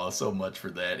 thank you all so much for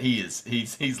that.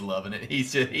 He's loving it.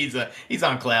 He's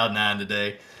on cloud 9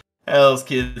 today. Hell's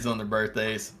kids on their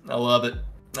birthdays. I love it.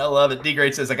 I love it. D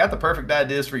Great says, I got the perfect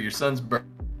ideas for your son's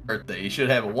birthday. He should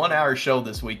have a 1-hour show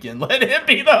this weekend. Let him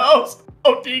be the host.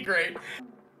 Oh, D Great.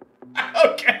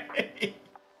 Okay.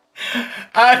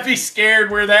 I'd be scared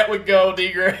where that would go,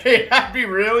 D Gray. I'd be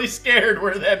really scared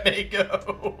where that may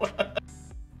go.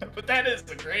 But that is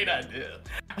a great idea.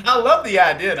 I love the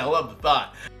idea and I love the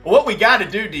thought. What we got to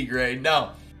do, D Gray,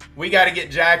 no, we got to get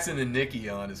Jackson and Nikki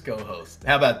on as co-hosts.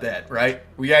 How about that, right?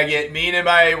 We got to get me and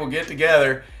MIA. We'll get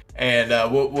together and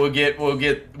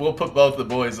we'll put both the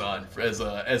boys on as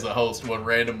a host one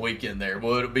random weekend there.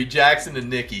 Well, it'll be Jackson and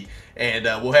Nikki, and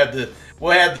we'll have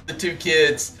the two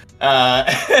kids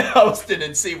hosting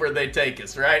and see where they take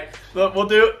us, right? But we'll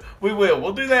do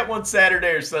that one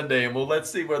Saturday or Sunday, and let's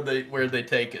see where they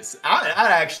take us. I'd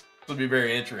actually be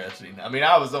very interesting. I mean,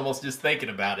 I was almost just thinking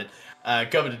about it,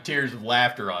 coming to tears of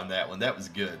laughter on that one. That was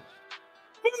good.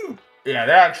 Woo! Yeah,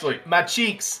 that actually, my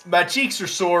cheeks are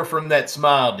sore from that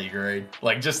smile, D-Grade.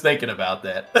 Like, just thinking about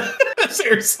that.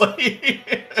 Seriously.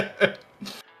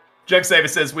 Jug Saver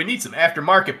says, we need some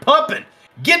aftermarket pumping.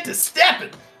 Get to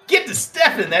stepping. Get to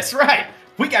stepping. That's right.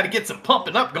 We got to get some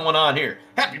pumping up going on here.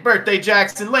 Happy birthday,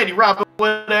 Jackson. Lady Robin,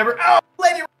 whatever. Oh,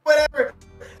 Lady whatever.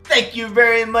 Thank you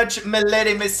very much, my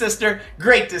lady, my sister.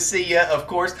 Great to see you, of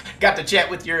course. Got to chat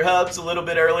with your hubs a little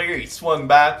bit earlier. He swung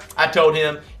by. I told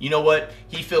him, you know what?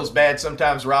 He feels bad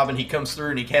sometimes, Robin. He comes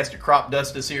through and he has to crop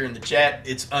dust us here in the chat.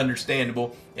 It's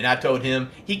understandable. And I told him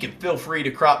he can feel free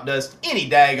to crop dust any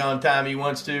daggone time he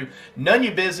wants to. None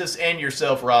your business and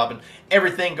yourself, Robin.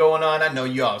 Everything going on. I know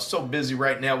you all are so busy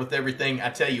right now with everything. I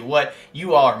tell you what,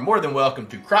 you are more than welcome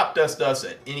to crop dust us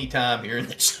at any time here in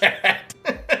the chat.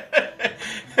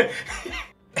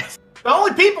 The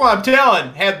only people I'm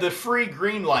telling have the free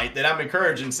green light that I'm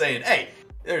encouraging, saying, hey,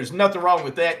 there's nothing wrong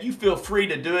with that. You feel free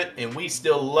to do it, and we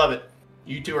still love it.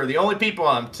 You two are the only people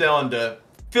I'm telling to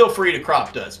feel free to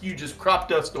crop dust. You just crop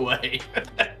dust away.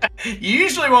 You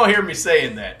usually won't hear me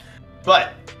saying that.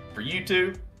 But for you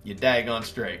two, you daggone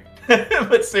straight.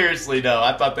 But seriously, no,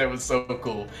 I thought that was so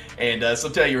cool. And so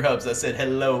tell your hubs I said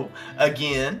hello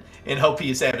again, and hope he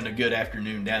is having a good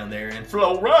afternoon down there in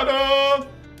Florida.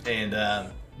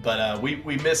 And but we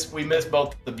miss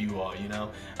both of you all. You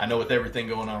know, I know with everything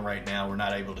going on right now, we're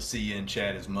not able to see you in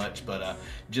chat as much. But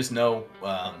just know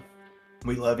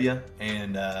we love you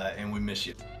and we miss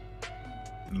you.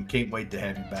 And can't wait to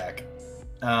have you back.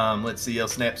 Let's see. El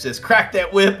Snap says, "Crack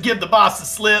that whip, give the boss a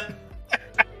slip."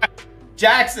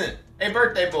 Jackson, hey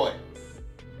birthday boy.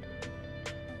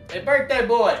 Hey birthday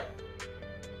boy.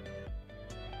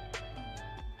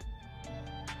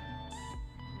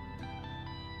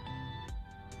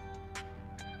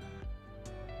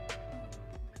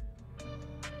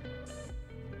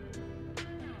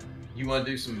 You want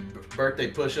to do some birthday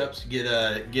push-ups?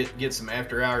 Get some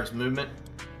after-hours movement.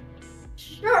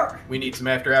 Sure. We need some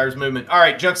after-hours movement. All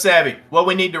right, Junk Savvy. What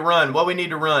we need to run? What we need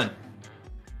to run?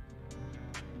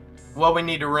 What we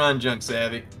need to run, Junk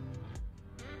Savvy?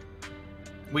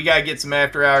 We gotta get some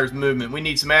after-hours movement. We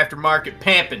need some aftermarket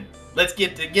pamping. Let's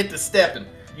get to stepping.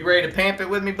 You ready to pamp it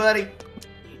with me, buddy?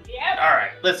 Yep. All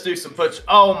right, let's do some push.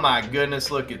 Oh my goodness,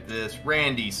 look at this.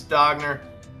 Randy Stogner.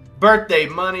 Birthday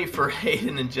money for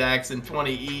Hayden and Jackson,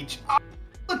 20 each. Oh,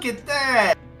 look at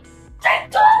that.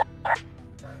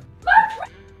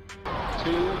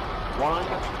 2, 1.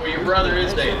 Well, your brother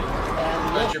is dating.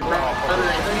 But your brother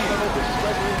ain't dating.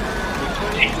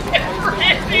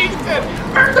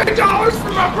 Birthday dollars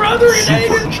for my brother and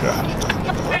Hayden.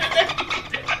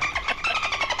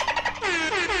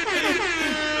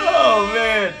 Oh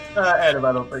man. Adam,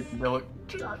 I don't think you know what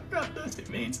crop dusting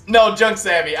means. No, Junk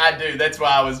Savvy, I do. That's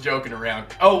why I was joking around.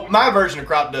 Oh, my version of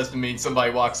crop dusting means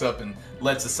somebody walks up and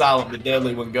lets the silent but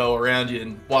deadly one go around you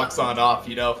and walks on off,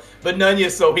 you know. But Nunya,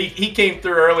 so he came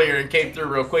through earlier and came through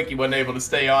real quick. He wasn't able to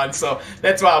stay on, so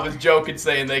that's why I was joking,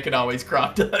 saying they can always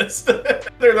crop dust. They're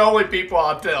the only people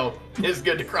I'll tell it's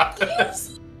good to crop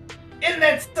dust. Isn't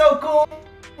that so cool?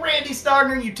 Randy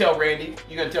Stogner, you tell Randy.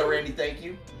 You gonna tell Randy thank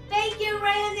you? Thank you,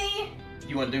 Randy.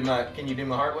 You wanna do my? Can you do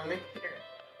my heart with me? Here.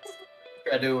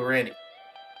 Try to do it with Randy.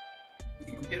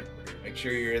 Make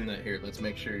sure you're in the here. Let's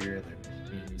make sure you're in there.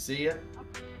 Can you see ya?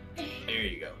 There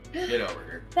you go. Get over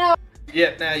here. No.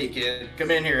 Yep, now you can. Come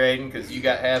in here, Aiden, because you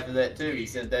got half of that too. He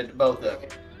sent that to both of you.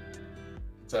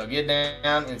 So get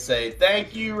down and say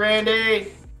thank you,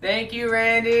 Randy. Thank you,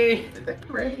 Randy. Thank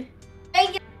you, Randy.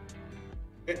 Thank you.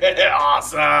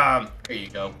 Awesome. Here you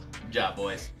go. Good job,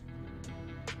 boys.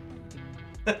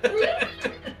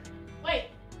 Wait.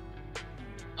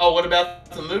 Oh, what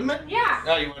about the movement? Yeah.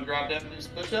 Oh, you want to drop down and do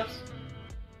some push-ups?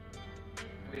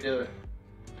 We do it.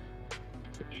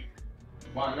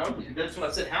 Well, no, that's what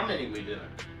I said. How many we doing?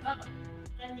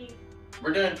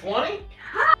 We're doing 20?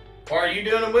 Or are you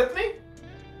doing them with me?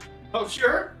 Oh,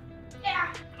 sure.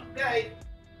 Yeah. Okay.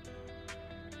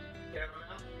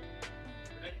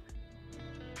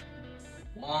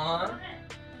 One,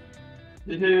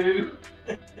 2,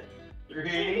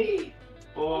 3,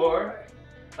 4,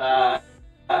 5,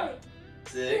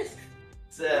 6,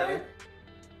 7,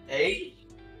 8,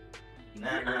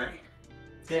 9,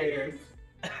 10,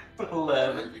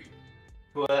 11,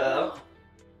 12,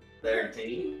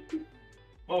 13,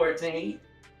 14,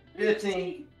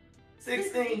 15,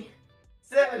 16,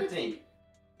 17,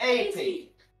 18,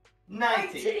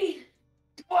 19,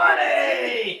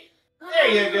 20! There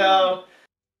you go.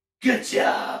 Good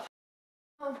job.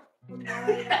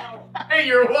 Hey,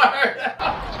 you're wired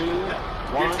out. 2,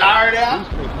 1. You're tired out?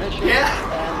 Ignition Yeah.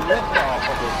 and liftoff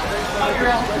of the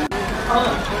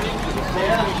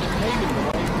Yeah.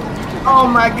 Oh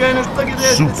my goodness, look at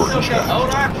this. Superchat.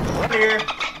 Hold on. Over here.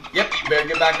 Yep, you better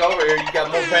get back over here. You got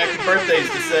more happy birthdays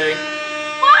to say.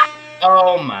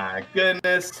 Oh my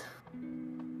goodness.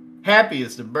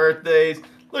 Happiest of birthdays.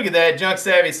 Look at that, Junk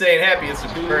Savvy saying happiest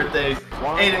of birthdays.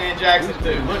 Aiden and Jaxon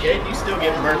too. Look, Aiden, you still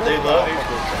getting birthday love.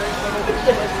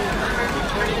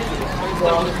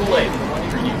 Well, the Kool-Aid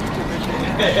for you.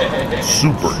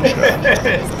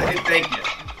 Superchat. Say thank you.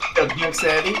 So, Junk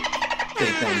Savvy,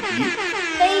 say thank you.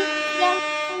 Thank you.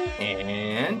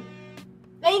 And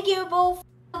Thank you, Bull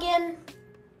again.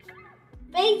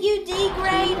 Thank you,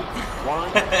 D-Grade. 1.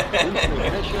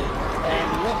 Ignition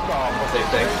and liftoff of say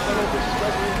thanks.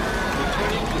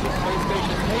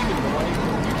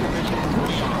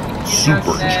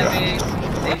 Superchat.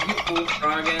 Thank you,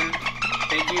 Bullfroggin.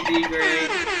 Thank you, D-Grade.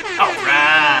 All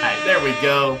right, there we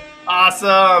go.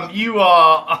 Awesome, you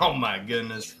all. Oh my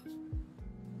goodness.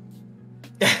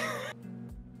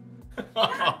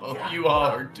 Oh, you all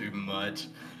are too much.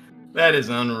 That is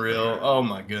unreal. Oh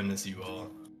my goodness, you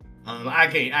all. I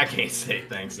can't say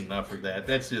thanks enough for that.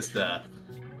 That's just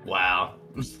wow.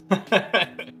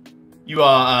 You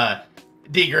all,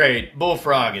 D-Grade,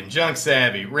 Bullfroggin, Junk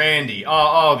Savvy, Randy,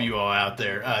 all of you all out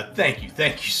there, thank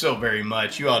you so very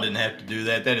much. You all didn't have to do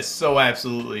that. That is so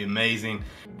absolutely amazing,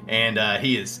 and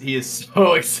he is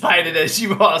so excited, as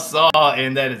you all saw,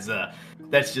 and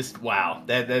that's just wow.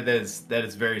 That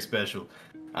is very special.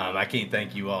 I can't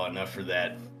thank you all enough for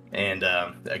that. And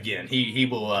again, he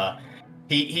will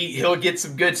he'll get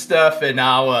some good stuff, and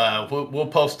we'll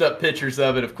post up pictures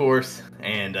of it, of course,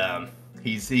 and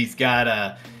he's got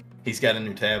a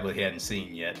new tablet he hadn't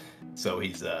seen yet, so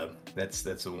he's that's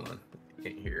the one you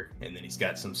can't hear, and then he's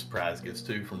got some surprise gifts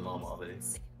too from Mom already.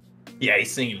 Yeah,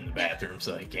 he's singing in the bathroom,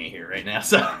 so he can't hear right now.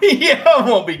 So yeah, I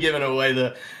won't be giving away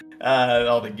the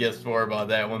all the gifts for him on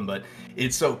that one, but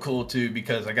it's so cool too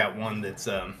because I got one that's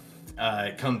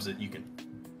it comes that you can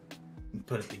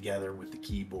put it together with the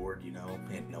keyboard, you know,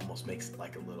 and it almost makes it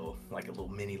like a little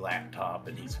mini laptop,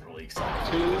 and he's really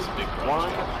excited. 2,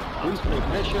 1. Boost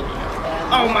ignition.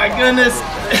 Oh my goodness!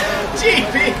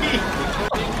 GB!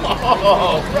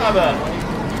 Oh, brother!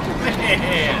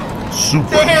 Man!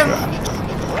 Damn!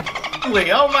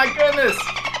 Oh my goodness!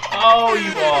 Oh,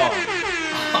 you all!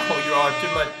 Oh, you all are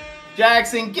too much.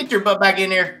 Jaxon, get your butt back in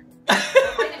here.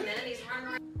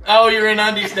 Oh, you're in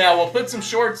undies now. Well, put some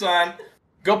shorts on.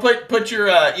 Go put your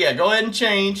yeah. Go ahead and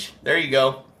change. There you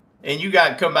go. And you got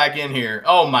to come back in here.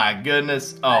 Oh my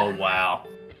goodness. Oh wow.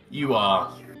 You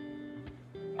all.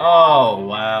 Oh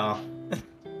wow.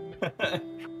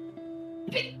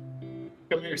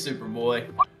 Come here, Superboy.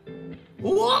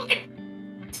 Look at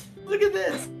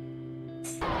this.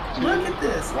 Look at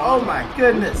this. Oh my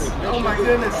goodness. Oh my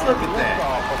goodness. Look at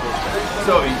that.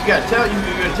 So you gotta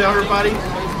tell everybody.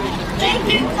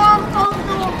 Thank you, Uncle.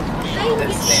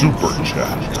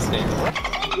 Superchat.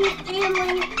 Thank you,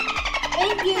 Stanley.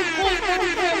 Thank you,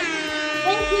 Caitlin.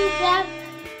 Thank you, Jeff.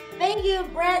 Thank you,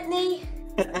 Brittany.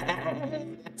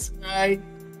 That's right.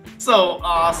 So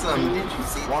awesome. Did you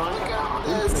see that? Look at all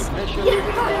this.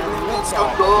 That's so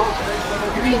cool.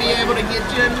 You're going to be able to get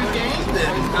you every game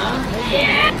then, huh?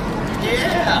 Yeah.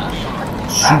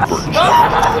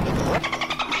 Superchat.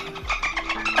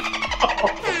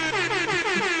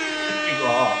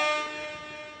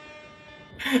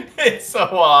 It's so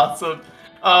awesome.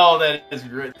 Oh, that is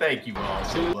great. Thank you all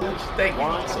so much. Thank you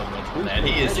all so much for that.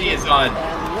 He is just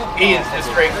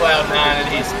straight cloud nine.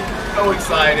 He's so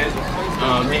excited.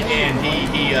 And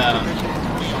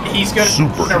he's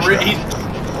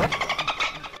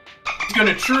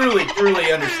gonna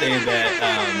truly understand that.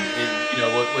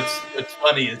 What's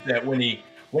funny is that when he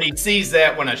sees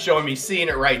that, when I show him he's seeing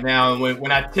it right now, and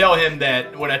when I tell him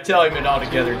it all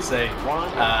together and say,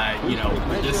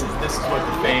 this is what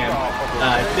the fam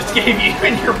just gave you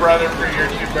and your brother for your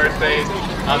 2 birthdays.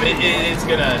 It's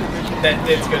gonna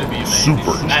be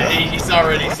amazing. He's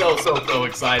already so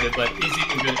excited, but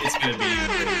it's gonna be.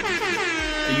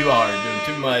 You all are doing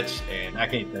too much, and I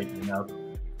can't thank you enough.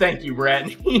 Thank you,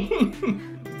 Bradley.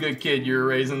 Good kid you're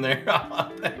raising there.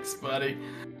 Thanks, buddy.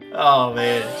 Oh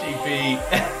man, GP.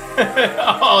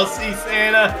 Oh, see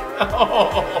Santa.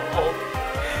 Oh,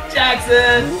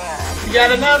 Jaxon, you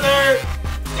got another.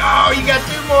 Oh, you got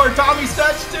 2 more. Tommy's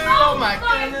touch too. Oh my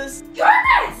goodness.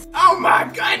 Oh my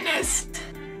goodness.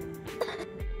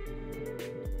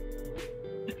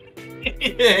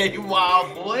 Hey,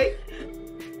 wild boy.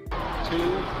 2,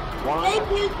 1. Thank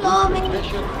you, Tommy.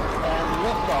 Mission and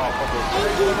liftoff of the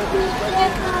Thank you,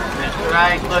 That's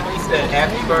right. Look, he said,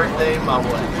 "Happy birthday, my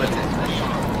what? What's it say?"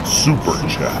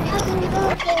 Superchat. Happy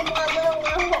birthday,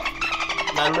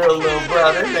 My little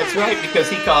brother. That's right, because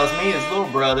he calls me his little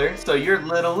brother. So you're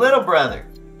little brother.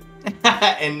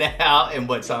 And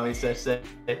what Tommy says? Say,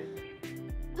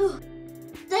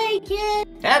 kid.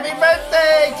 Happy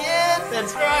birthday, kid!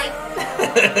 That's right.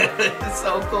 It's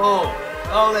so cool.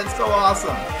 Oh, that's so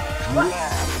awesome.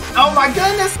 Oh my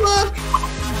goodness! Look,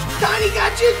 Tiny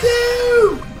got you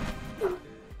too.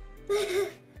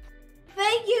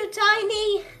 Thank you,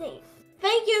 Tiny.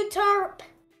 Thank you, Tarp.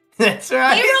 That's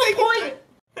right.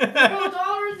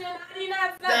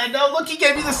 $0.99. No, look, he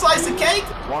gave you the slice of cake.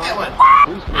 That one.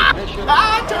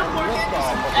 Turp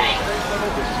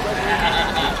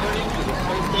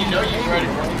you know you're ready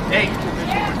for the cake.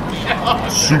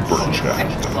 Superchat.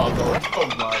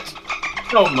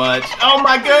 So much. Oh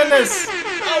my goodness.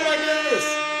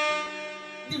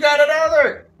 You got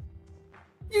another.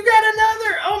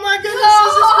 Oh my goodness.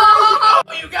 This is crazy.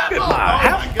 Oh, you got more. Oh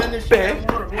my goodness.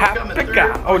 Happy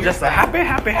guy. Oh, just a happy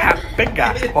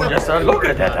guy. Oh, just a look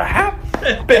at that.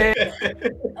 Happy.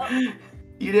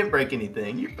 You didn't break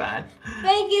anything. You're fine.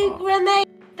 Thank you, Grenade.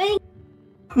 Thank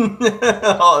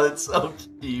Oh, that's so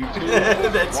cute.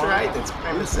 That's right. That's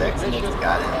Grandma Sex and it's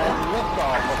got it.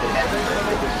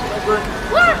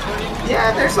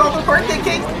 Yeah, there's all the birthday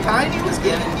cake Tiny was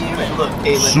giving you. And look,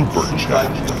 Caitlin. Superchat.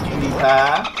 Cutie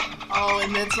pie. Oh,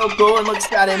 and that's so cool. And look,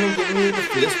 Scott Emmons giving you the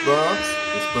fist bumps.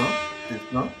 Fist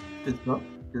bump.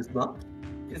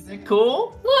 Is that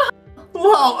cool? Whoa!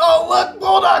 Oh, look,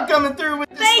 Bulldog coming through with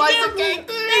this slice of cake.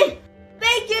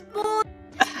 Thank you, boy.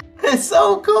 It's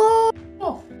so cool.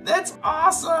 That's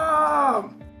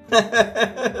awesome.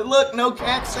 Look, no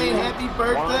cap saying happy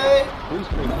birthday.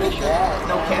 Look at that.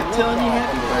 No cap telling you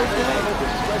happy birthday.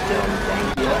 Telling you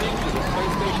thank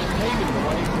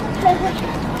you.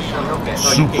 No cap.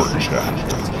 Superchat.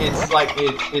 It's like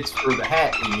it's for the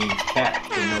hat. It means cap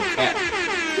for no cap.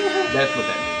 That's what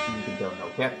that means. You can tell no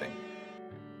cap thing.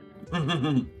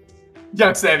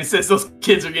 Young Savvy says those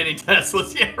kids are getting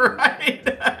Teslas. Yeah, right.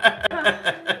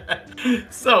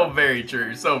 So very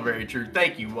true.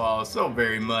 Thank you all so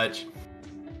very much.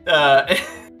 Oh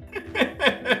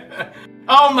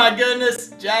my goodness,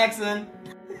 Jaxon.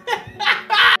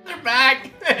 They're back.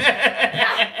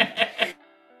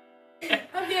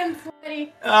 I'm getting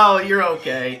sweaty. Oh, you're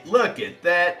okay. Look at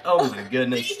that. Oh my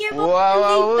goodness.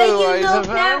 Wow, it's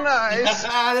very nice.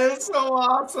 That's so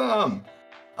awesome.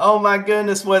 Oh my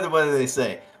goodness. What do they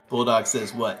say? Bulldog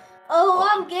says what? Oh,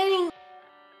 I'm getting.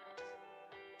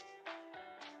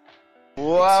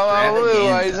 Wow,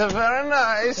 it's very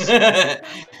nice.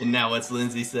 And now what's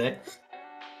Lindsay say?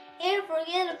 Can't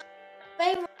forget a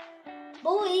favorite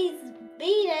boy's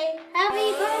B-Day.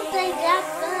 Happy birthday,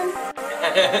 Jaxon.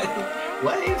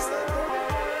 Waves.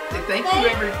 Say thank you,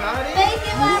 everybody. Thank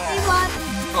you, everyone.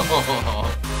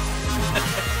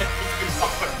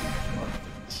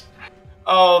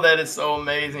 Oh, that is so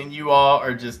amazing. You all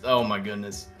are just, oh my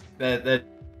goodness. That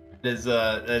is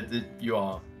you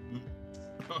all.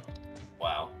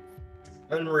 Wow.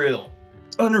 Unreal.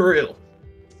 Unreal.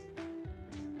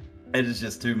 It is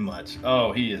just too much.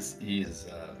 Oh, he is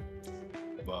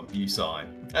well, you saw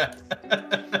him.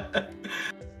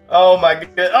 Oh my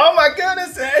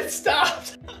goodness, Ed, stop.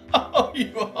 Oh,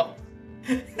 you all.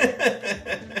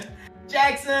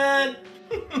 Jaxon.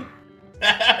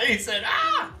 He said,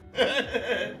 ah.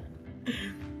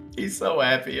 He's so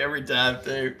happy every time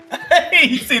too.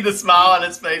 You see the smile on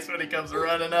his face when he comes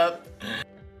running up.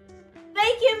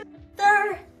 Thank you,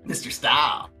 sir. Mr.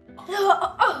 Style.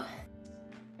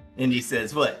 And he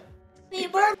says, what? Happy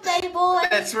birthday, boy.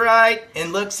 That's right.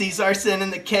 And look, Caesar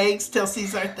sending the cakes. Tell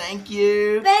Caesar thank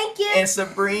you. Thank you. And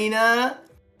Sabrina.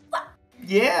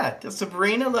 Yeah, tell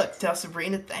Sabrina. Look, tell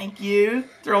Sabrina thank you.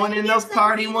 Throwing in those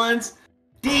party ones.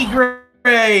 D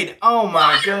grade. Oh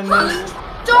my goodness.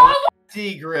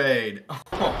 D grade. Oh.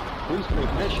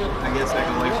 I guess I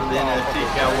can wait for the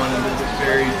NFT. Got one of those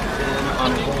very thin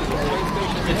on the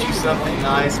get you something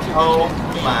nice. Oh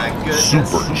my goodness.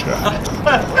 Super chat.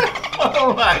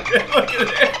 Oh my god, look at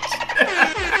that.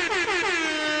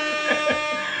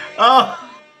 Oh,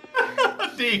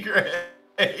 D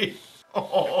grade.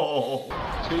 Oh,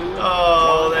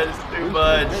 that is too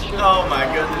much. Oh my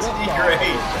goodness, D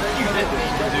grade. You didn't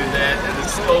need to do that. That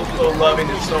is so loving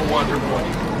and so wonderful.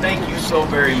 Thank you so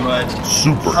very much.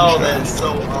 Super Oh, chat. that is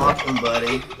so awesome,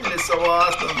 buddy. That is so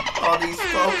awesome. All these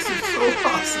folks are so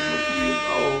awesome with you.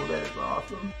 Oh, that is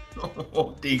awesome.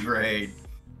 Oh, D grade.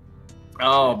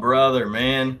 Oh, brother,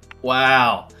 man.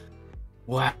 Wow.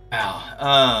 Wow.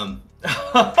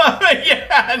 Yeah,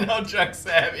 I know, Chuck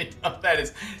Savvy. That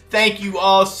is, thank you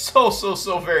all so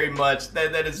very much.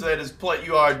 That is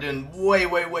you are doing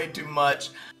way too much.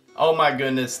 Oh my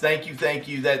goodness. Thank you.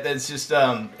 That's just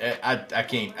I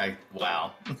can't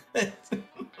wow.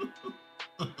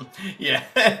 Yeah,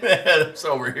 it's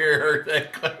over here.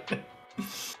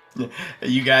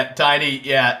 You got Tiny,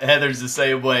 yeah, Heather's the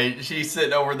same way. She's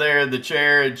sitting over there in the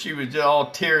chair and she was just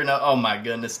all tearing up. Oh my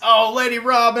goodness. Oh, Lady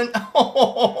Robin.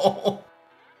 Oh.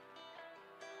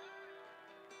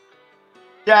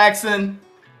 Jaxon.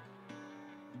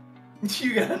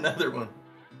 You got another one.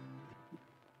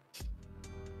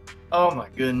 Oh my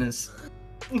goodness.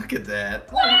 Look at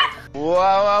that.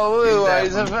 Wow,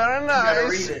 it's very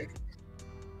nice.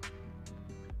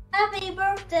 Happy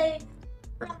birthday,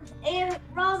 Aunt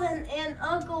Robin and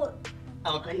Uncle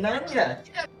Nunya.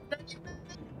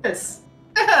 Yes.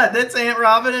 Yeah, that's Aunt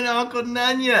Robin and Uncle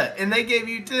Nunya. And they gave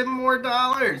you $10 more.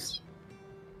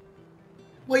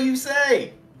 What do you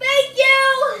say? Thank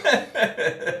you!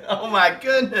 Oh my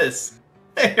goodness.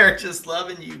 They're just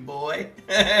loving you, boy.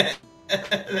 They're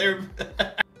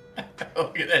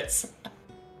look at that.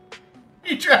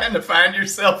 You trying to find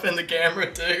yourself in the camera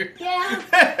too?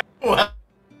 Yeah. Well,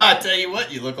 I tell you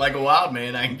what, you look like a wild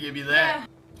man. I can give you that.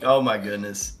 Yeah. Oh my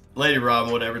goodness, Lady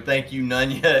Robin, whatever. Thank you,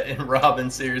 Nunya and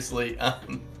Robin. Seriously,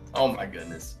 oh my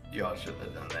goodness, you all should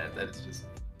have done that. That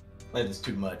is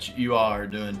too much. You all are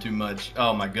doing too much.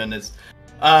 Oh my goodness.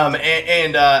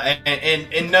 And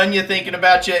Nunya, thinking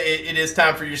about you. It is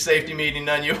time for your safety meeting,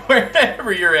 Nunya,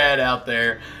 wherever you're at out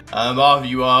there. All of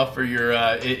you off for your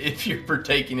if you're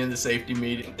partaking in the safety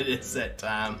meeting, it is that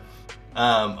time.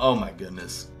 Oh my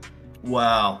goodness.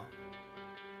 Wow.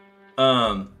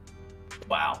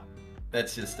 Wow.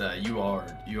 That's just you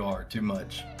are too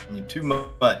much. I mean, too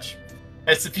much.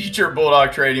 That's the future of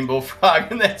Bulldog Trading,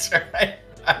 Bullfrog, and that's right.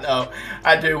 I know.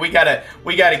 I do. We gotta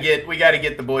get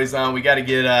the boys on. We gotta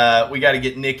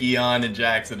get Nikki on and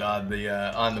Jaxon on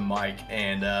the mic,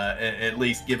 and at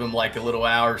least give them like a little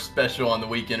hour special on the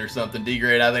weekend or something.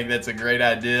 D-Grade, I think that's a great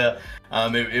idea.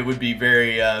 It would be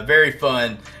very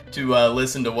fun to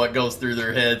listen to what goes through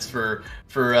their heads for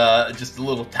just a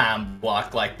little time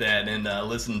block like that, and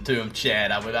listen to them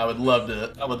chat. I would love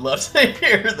to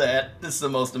hear that. This is the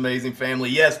most amazing family.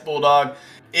 Yes, Bulldog.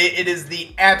 It is the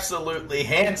absolutely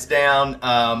hands down,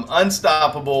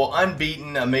 unstoppable,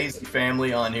 unbeaten, amazing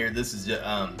family on here. This is the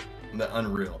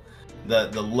unreal.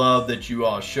 The love that you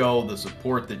all show, the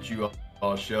support that you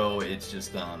all show. It's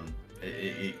just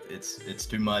it's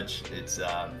too much. It's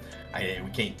we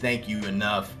can't thank you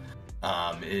enough.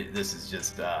 This is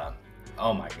just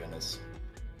oh my goodness,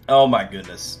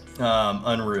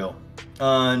 unreal,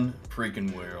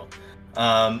 unfreaking real.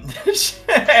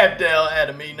 Abdel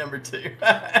had me number 2.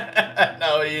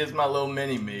 No, he is my little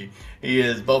mini me. He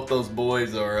is. Both those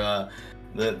boys are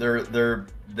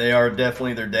they are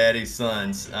definitely their daddy's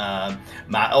sons.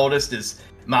 My oldest is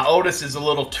a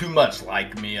little too much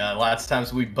like me. Lots of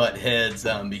times we butt heads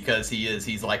because he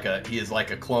is like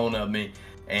a clone of me.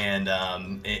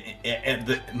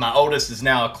 my oldest is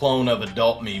now a clone of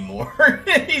adult me more.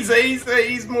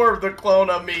 he's more of the clone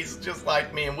of me. He's just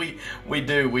like me, and we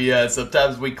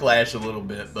sometimes we clash a little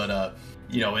bit, but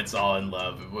you know, it's all in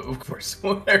love. Of course,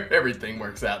 everything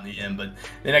works out in the end. But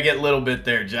then I get a little bit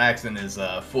there. Jaxon is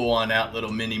full on out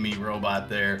little mini me robot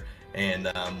there,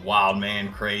 and wild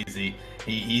man crazy.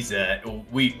 He's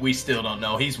we still don't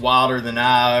know. He's wilder than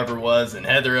I ever was and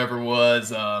Heather ever was.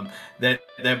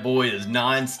 That boy is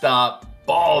nonstop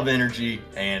ball of energy,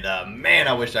 and man,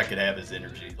 I wish I could have his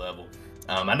energy level.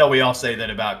 I know we all say that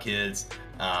about kids,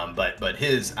 but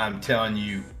his, I'm telling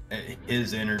you,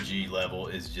 his energy level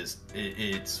is just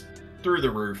it's through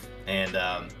the roof, and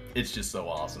it's just so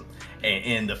awesome.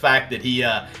 And the fact that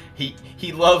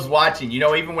he loves watching, you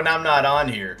know, even when I'm not on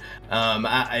here,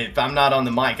 if I'm not on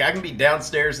the mic, I can be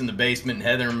downstairs in the basement, and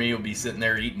Heather and me will be sitting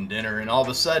there eating dinner, and all of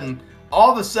a sudden,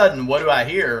 what do I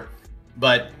hear?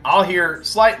 But I'll hear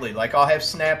slightly, like I'll have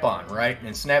Snap on, right?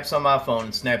 And Snap's on my phone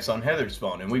and Snap's on Heather's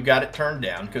phone, and we've got it turned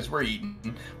down because we're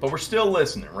eating, but we're still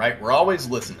listening, right? We're always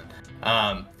listening.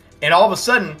 And all of a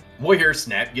sudden, we'll hear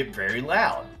Snap get very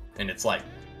loud, and it's like,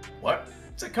 where's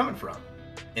it coming from?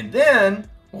 And then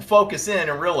we'll focus in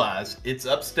and realize it's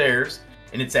upstairs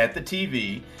and it's at the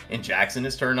TV, and Jaxon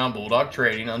has turned on Bulldog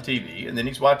Trading on TV, and then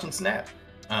he's watching Snap.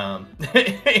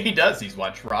 He does. He's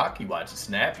watched Rock, he watches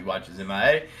Snap, he watches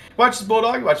MIA, he watches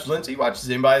Bulldog, he watches Lindsay, he watches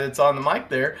anybody that's on the mic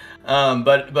there.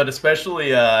 But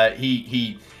especially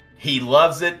he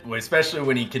loves it, especially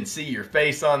when he can see your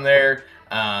face on there.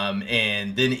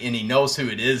 And he knows who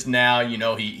it is now. You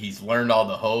know, he's learned all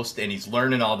the hosts, and he's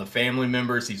learning all the family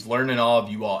members. He's learning all of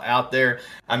you all out there.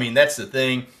 I mean, that's the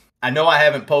thing. I know I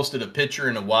haven't posted a picture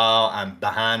in a while. I'm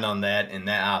behind on that, and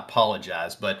that I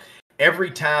apologize. But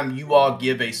every time you all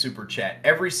give a super chat,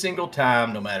 every single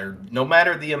time, no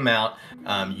matter the amount,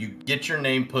 you get your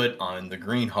name put on the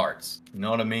green hearts. You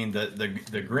know what I mean?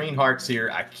 The green hearts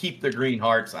here. I keep the green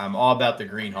hearts. I'm all about the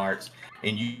green hearts,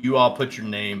 and you all put your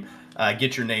name.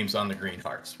 Get your names on the green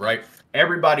hearts, right?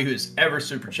 Everybody who's ever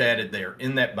super chatted, they are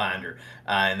in that binder,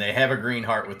 and they have a green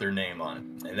heart with their name on it.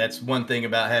 And that's one thing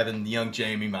about having young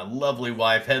Jamie, my lovely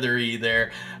wife, Heather E.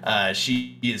 there.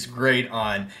 She is great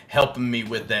on helping me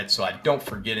with that, so I don't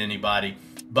forget anybody.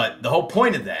 But the whole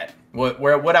point of that,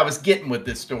 what I was getting with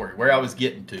this story, where I was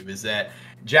getting to, is that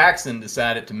Jaxon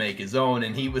decided to make his own,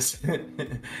 and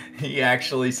he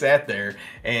actually sat there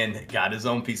and got his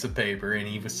own piece of paper, and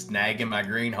he was snagging my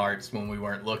green hearts when we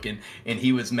weren't looking, and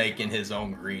he was making his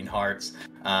own green hearts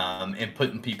and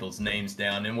putting people's names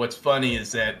down. And what's funny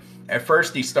is that at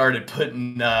first he started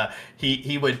putting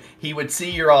he would see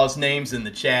your all's names in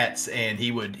the chats, and he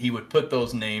would put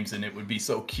those names, and it would be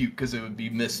so cute because it would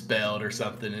be misspelled or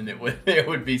something, and it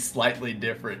would be slightly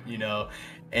different, you know.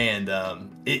 And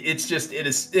it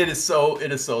is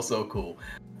so cool,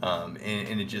 and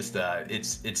it just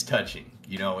it's touching,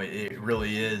 you know. It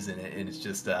really is, and it's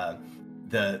just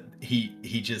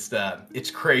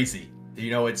it's crazy,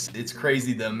 you know. It's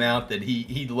crazy the amount that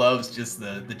he loves just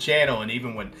the channel, and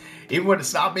even when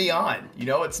it's not me on, you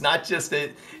know, it's not just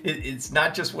it's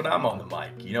not just when I'm on the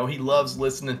mic, you know. He loves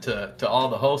listening to all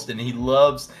the hosts, and he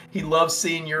loves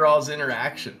seeing your all's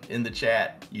interaction in the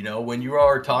chat, you know, when you all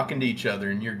are talking to each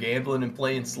other and you're gambling and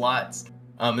playing slots.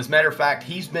 As a matter of fact,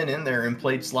 he's been in there and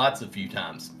played slots a few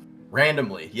times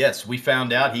randomly. Yes, we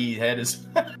found out he had his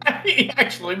he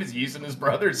actually was using his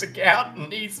brother's account,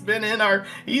 and he's been in our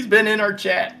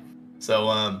chat.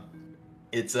 So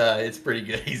it's pretty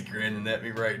good. He's grinning at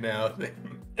me right now.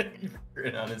 He's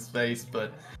grin on his face.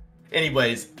 But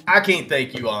anyways, I can't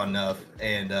thank you all enough,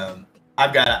 and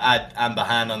I'm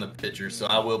behind on the picture, so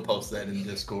I will post that in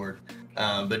Discord.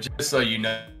 But just so you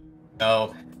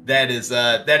know, that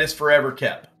is forever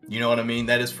kept. You know what I mean?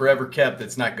 That is forever kept.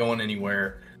 That's not going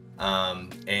anywhere.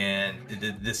 And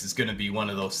this is going to be one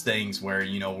of those things where,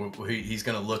 you know, he's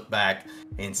going to look back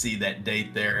and see that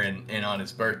date there and on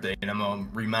his birthday, and I'm going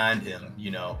to remind him,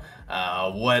 you know,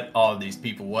 what all these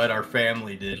people, what our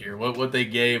family did here, what they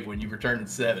gave when you were turning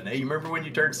 7. Hey, you remember when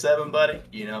you turned 7, buddy?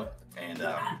 You know, and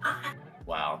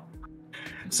wow.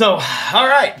 So, all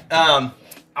right.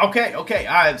 Okay.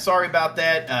 I'm sorry about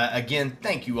that. Again,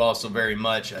 thank you all so very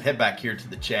much. Head back here to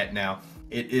the chat now.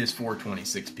 It is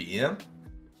 4:26 p.m.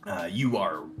 You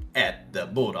are at the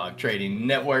Bulldog Trading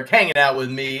Network, hanging out with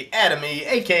me, Adam E,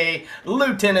 aka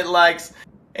Lieutenant Likes,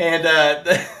 and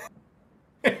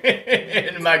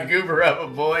and my goober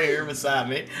of a boy here beside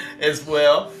me as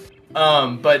well.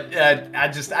 But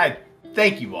I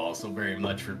thank you all so very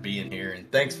much for being here, and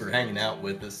thanks for hanging out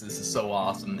with us. This is so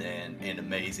awesome and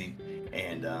amazing.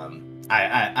 And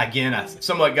I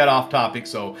somewhat got off topic,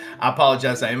 so I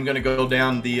apologize. I am going to go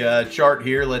down the chart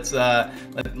here. Let's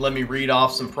let me read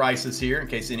off some prices here in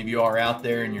case any of you are out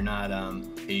there and you're not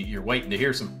you're waiting to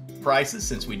hear some prices,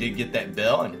 since we did get that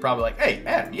bell, and you're probably like, hey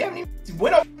Adam, you haven't even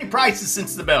went over any prices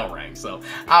since the bell rang. So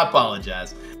I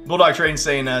apologize. Bulldog Trading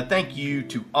saying thank you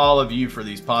to all of you for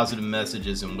these positive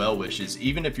messages and well wishes.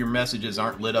 Even if your messages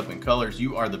aren't lit up in colors,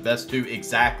 you are the best too.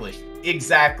 Exactly.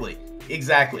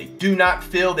 Do not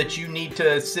feel that you need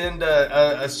to send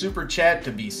a super chat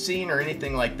to be seen or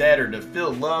anything like that, or to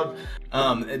feel love.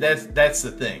 That's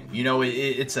the thing. You know,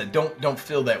 it's a don't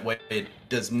feel that way. It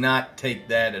does not take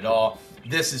that at all.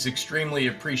 This is extremely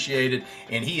appreciated,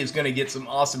 and he is going to get some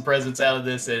awesome presents out of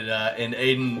this, and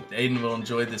Aiden will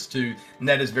enjoy this too, and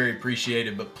that is very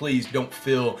appreciated. But please don't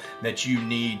feel that you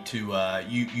need to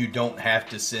you don't have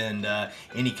to send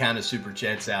any kind of super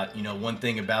chats out. You know, one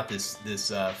thing about this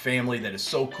family that is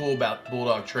so cool about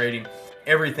Bulldog Trading,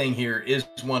 everything here is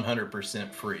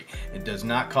 100% free. It does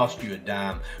not cost you a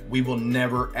dime. We will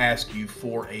never ask you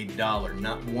for a dollar.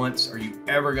 Not once are you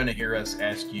ever going to hear us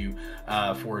ask you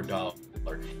for a dollar.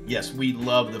 Yes, we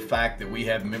love the fact that we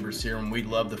have members here, and we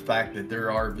love the fact that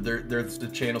they're the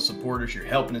channel supporters. You're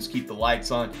helping us keep the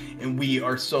lights on, and we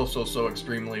are so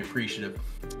extremely appreciative.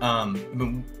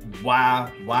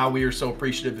 Why we are so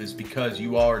appreciative is because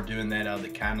you all are doing that out of the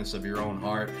kindness of your own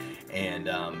heart. And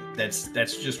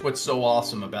that's just what's so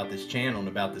awesome about this channel and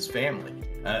about this family.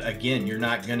 Again, you're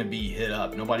not going to be hit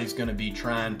up. Nobody's going to be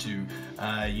trying to,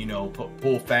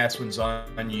 pull fast ones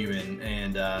on you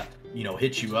and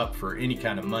hit you up for any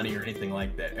kind of money or anything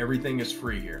like that. Everything is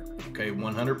free here. Okay,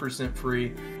 100%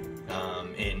 free.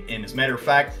 And as a matter of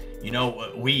fact, you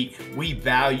know, we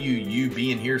value you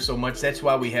being here so much. That's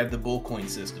why we have the bull coin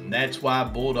system. That's why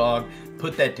Bulldog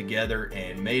put that together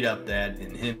and made up that,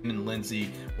 and him and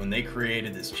Lindsay, when they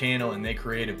created this channel and they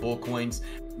created bull coins,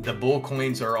 the bull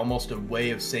coins are almost a way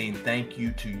of saying thank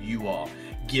you to you all.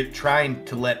 Trying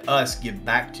to let us give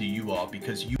back to you all,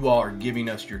 because you all are giving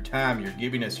us your time, you're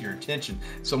giving us your attention.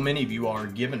 So many of you are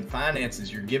giving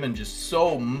finances, you're giving just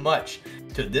so much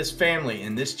to this family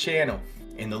and this channel.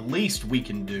 And the least we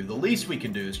can do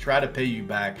is try to pay you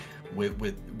back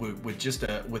with just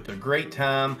a great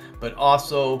time, but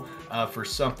also for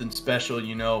something special.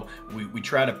 You know, we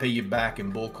try to pay you back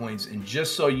in bull coins. And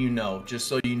just so you know,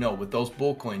 with those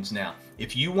bull coins now,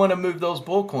 if you want to move those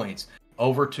bull coins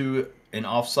over to an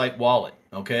offsite wallet,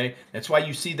 okay, that's why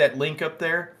you see that link up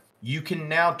there. You can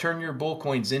now turn your bull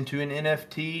coins into an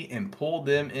NFT and pull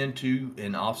them into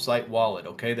an offsite wallet.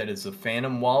 Okay, that is a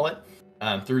Phantom wallet.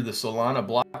 Through the Solana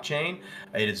blockchain.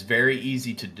 It is very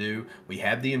easy to do. We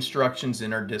have the instructions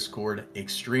in our Discord.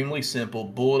 Extremely simple.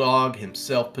 Bulldog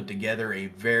himself put together a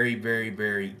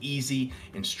very easy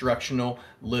instructional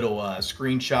little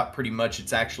screenshot. Pretty much,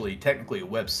 it's actually technically a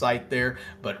website there,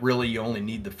 but really you only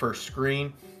need the first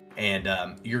screen. And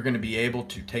you're going to be able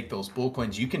to take those bull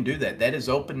coins. You can do that. That is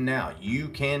open now. You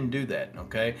can do that.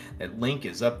 Okay, that link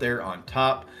is up there on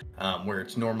top where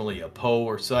it's normally a poll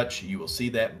or such. You will see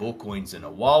that bull coins in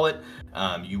a wallet.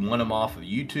 You want them off of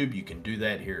YouTube, you can do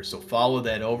that here. So follow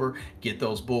that over, get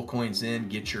those bull coins in,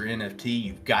 get your NFT.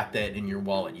 You've got that in your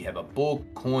wallet. You have a bull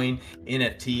coin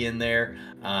NFT in there.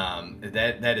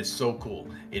 That is so cool.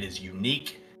 It is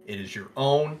unique. It is your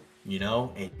own, you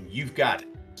know, and you've got it.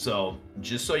 So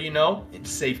just so you know, it's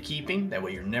safekeeping. That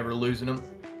way you're never losing them.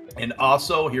 And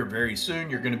also here very soon,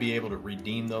 you're going to be able to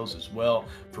redeem those as well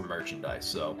for merchandise.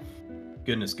 So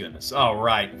goodness. All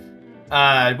right.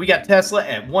 We got Tesla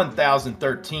at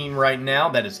 1,013 right now.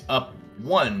 That is up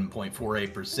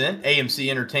 1.48%. AMC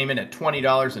Entertainment at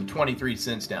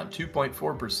 $20.23, down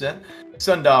 2.4%.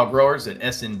 Sundial Growers at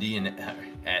S&D and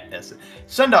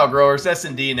Sundial Growers,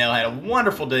 S&D now had a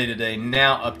wonderful day today,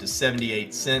 now up to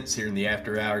 78 cents here in the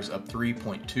after hours, up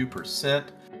 3.2%.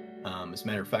 As a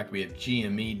matter of fact, we have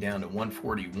GME down to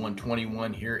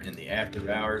 140.121 here in the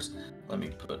after hours. Let me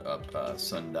put up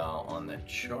Sundial on that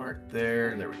chart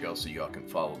there. There we go, so y'all can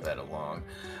follow that along.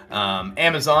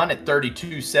 Amazon at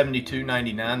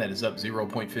 32.72.99, that is up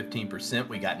 0.15%.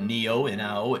 We got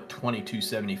NIO at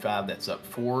 22.75, that's up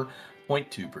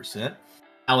 4.2%.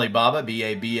 Alibaba,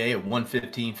 BABA at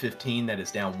 115.15, that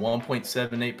is down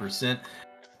 1.78%.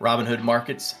 Robinhood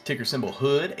Markets, ticker symbol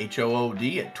HOOD,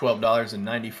 HOOD at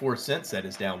 $12.94, that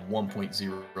is down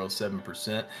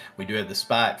 1.07%. We do have the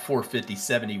SPY at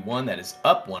 450.71, that is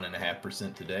up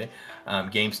 1.5% today.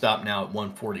 GameStop now at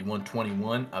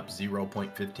 141.21, up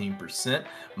 0.15%.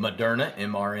 Moderna,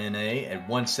 mRNA at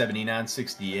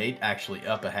 179.68, actually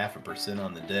up 0.5%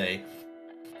 on the day.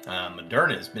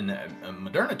 Moderna has been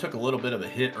Moderna took a little bit of a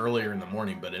hit earlier in the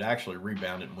morning, but it actually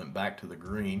rebounded and went back to the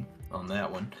green on that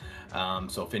one.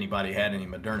 So if anybody had any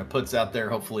Moderna puts out there,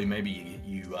 hopefully maybe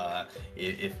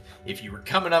if you were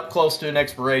coming up close to an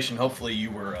expiration, hopefully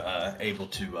you were able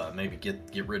to maybe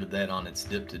get rid of that on its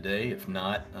dip today. If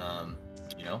not,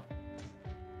 you know,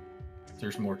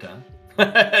 there's more time.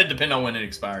 Depending on when it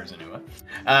expires anyway.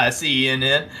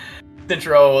 CENN.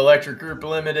 Centro Electric Group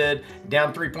Limited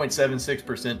down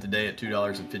 3.76% today at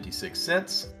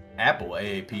 $2.56. Apple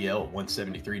AAPL at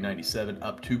 $173.97,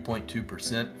 up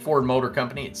 2.2%. Ford Motor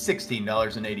Company at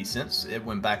 $16.80. It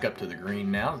went back up to the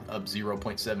green now, up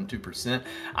 0.72%.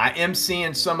 I am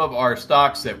seeing some of our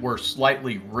stocks that were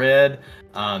slightly red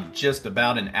just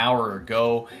about an hour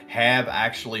ago have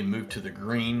actually moved to the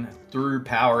green through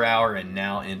power hour and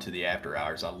now into the after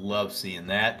hours. I love seeing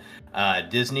that.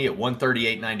 Disney at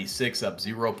 $138.96, up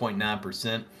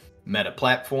 0.9%. Meta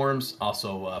Platforms,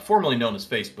 also formerly known as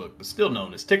Facebook, but still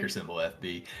known as ticker symbol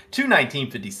FB,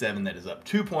 $219.57, that is up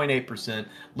 2.8%.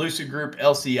 Lucid Group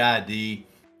LCID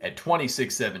at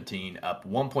 $26.17, up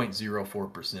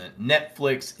 1.04%.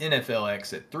 Netflix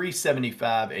NFLX at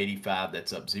 $375.85,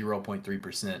 that's up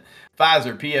 0.3%.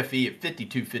 Pfizer PFE at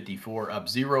 $52.54, up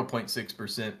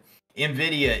 0.6%.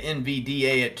 NVIDIA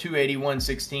NVDA at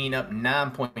 $281.16, up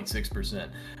 9.6%.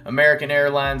 American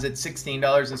Airlines at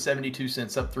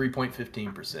 $16.72, up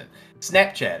 3.15%.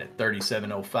 Snapchat at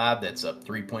 $37.05, that's up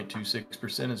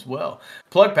 3.26% as well.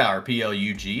 Plug Power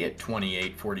PLUG at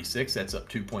 $28.46, that's up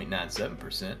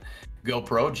 2.97%.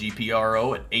 GoPro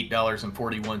GPRO at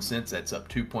 $8.41, that's up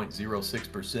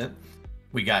 2.06%.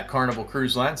 We got Carnival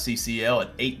Cruise Line, CCL,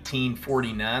 at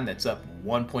 $18.49. That's up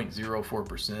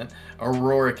 1.04%.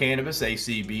 Aurora Cannabis,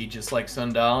 ACB, just like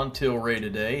Sundial and Tilray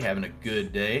today, having a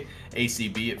good day.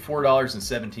 ACB at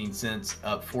 $4.17,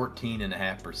 up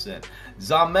 14.5%.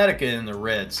 Zomedica in the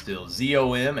red still.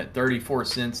 ZOM at 34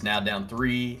 cents, now down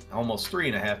almost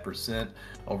 3.5%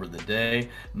 over the day.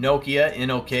 Nokia,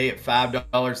 NOK at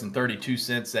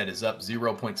 $5.32. That is up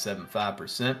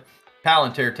 0.75%.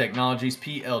 Palantir Technologies,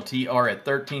 PLTR at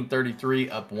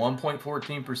 $13.33, up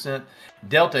 1.14%.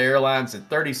 Delta Airlines at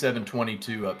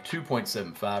 $37.22, up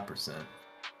 2.75%.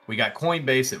 We got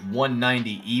Coinbase at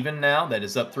 190 even now, that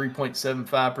is up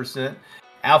 3.75%.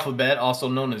 Alphabet, also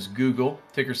known as Google,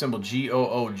 ticker symbol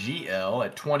GOOGL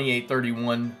at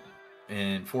 $28.31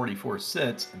 and 44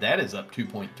 cents, that is up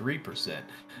 2.3%.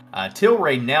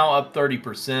 Tilray now up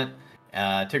 30%.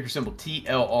 Ticker symbol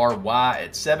TLRY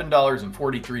at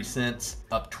 $7.43,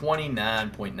 up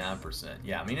 29.9%.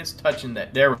 Yeah, I mean, it's touching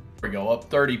that. There we go, up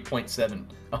 30.7.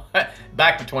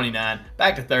 Back to 29,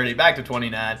 back to 30, back to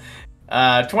 29.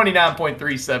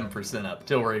 29.37% up.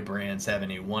 Tilray Brands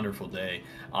having a wonderful day.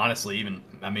 Honestly, even,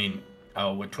 I mean,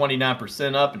 with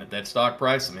 29% up and at that stock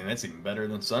price, I mean, that's even better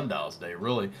than Sundial's day,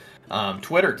 really.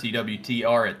 Twitter,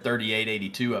 TWTR at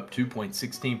 $38.82, up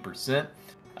 2.16%.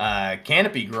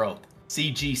 Canopy Growth,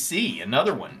 CGC,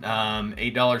 another one,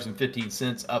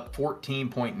 $8.15, up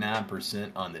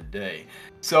 14.9% on the day.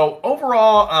 So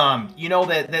overall, you know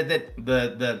that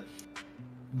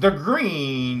the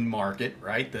green market,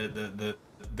 right? The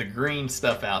green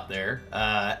stuff out there,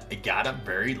 it got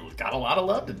a lot of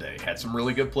love today. Had some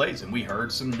really good plays, and we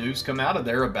heard some news come out of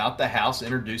there about the House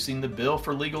introducing the bill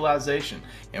for legalization,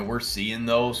 and we're seeing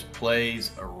those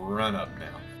plays run up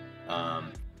now.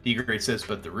 D-Grade says,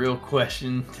 but the real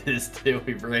question is, till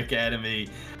we break out of me.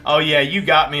 Oh, yeah, you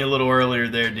got me a little earlier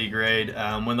there, D-Grade.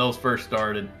 When those first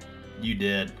started, you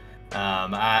did.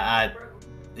 Yeah,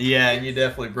 and you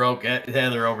definitely broke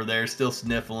Heather over there, still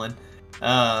sniffling.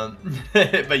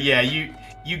 But yeah,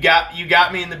 you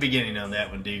got me in the beginning on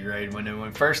that one, D-Grade. When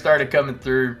it first started coming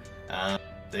through,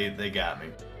 they got me.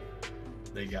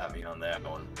 They got me on that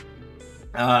one.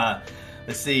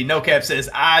 Let's see. No Cap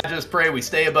says, I just pray we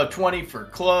stay above 20 for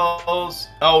close.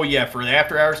 Oh, yeah, for the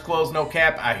after hours close, No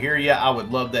Cap. I hear ya. I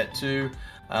would love that too.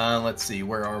 Let's see.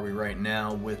 Where are we right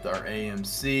now with our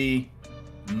AMC?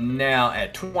 Now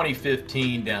at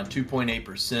 2015, down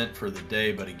 2.8% for the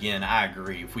day. But again, I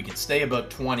agree. If we can stay above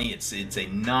 20, it's a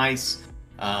nice,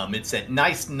 it's that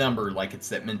nice number. Like it's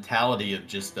that mentality of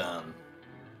just,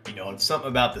 you know, it's something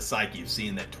about the psyche of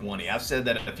seeing that 20. I've said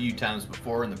that a few times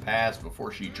before in the past,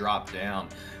 before she dropped down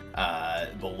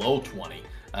below 20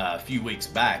 a few weeks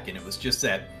back. And it was just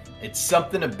that, it's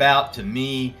something about, to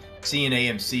me, seeing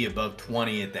AMC above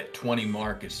 20 at that 20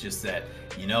 mark. It's just that,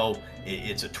 you know,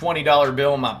 it's a $20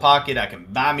 bill in my pocket. I can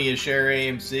buy me a share of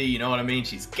AMC. You know what I mean?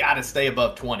 She's got to stay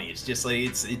above 20. It's just like,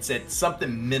 it's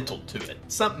something mental to it.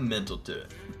 Something mental to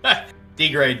it.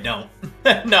 D-Grade, don't.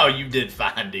 No, you did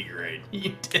fine, D-Grade.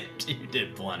 You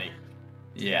did plenty.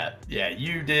 Yeah,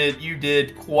 you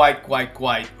did quite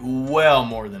well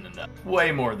more than enough.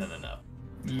 Way more than enough.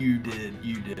 You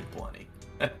did plenty.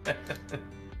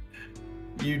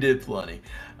 You did plenty.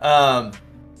 Let's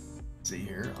see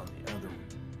here on the other one.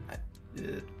 I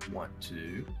did want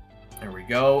to. There we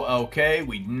go. Okay,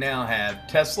 we now have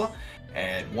Tesla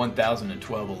at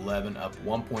 1,012.11, up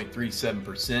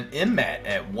 1.37%. MMAT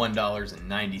at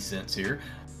 $1.90 here,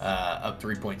 up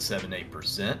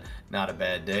 3.78%. Not a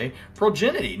bad day.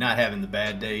 Progenity not having the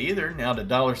bad day either. Now to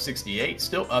 $1.68,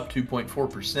 still up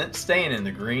 2.4%, staying in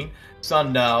the green.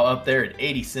 Sundial up there at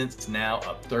 80 cents now,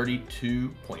 up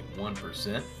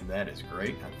 32.1%. That is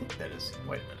great. I think that is.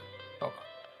 Wait a minute. Hold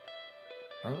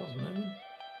on. Are those moving?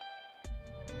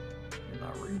 Am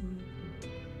I reading?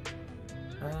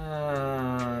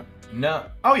 No.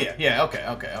 Oh yeah.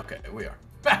 Okay. We are.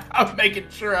 I'm making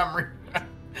sure I'm reading.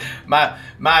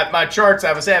 My charts,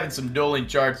 I was having some dueling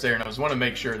charts there, and I was wanting to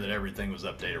make sure that everything was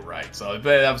updated right. So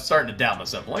I was starting to doubt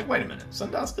myself. I'm like, wait a minute,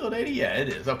 Sundial's still at 80? Yeah, it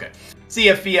is. Okay.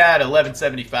 CFPI at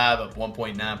 11.75, up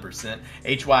 1.9%.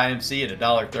 HYMC at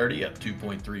 $1.30, up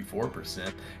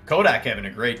 2.34%. Kodak having a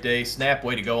great day. Snap,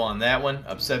 way to go on that one,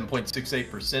 up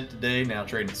 7.68% today. Now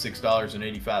trading at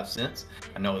 $6.85.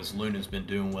 I know his Luna's been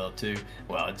doing well too.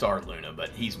 Well, it's our Luna,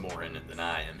 but he's more in it than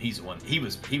I am. He's the one. He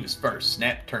was first.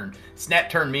 Snap turned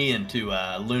me into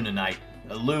Luna Knight.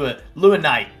 Lua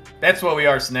Knight. That's what we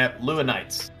are, Snap. Lua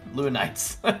Knights.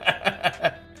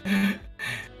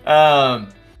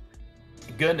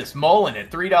 Goodness, Mullen at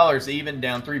 $3 even,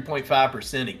 down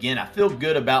 3.5% again. I feel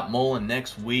good about Mullen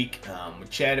next week. We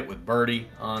chatted with Birdie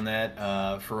on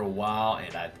that for a while,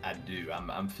 and I do.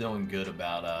 I'm feeling good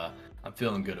about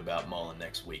Mullen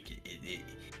next week.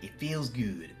 It feels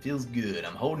good. It feels good.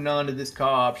 I'm holding on to this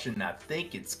call option. I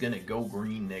think it's gonna go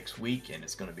green next week, and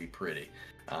it's gonna be pretty.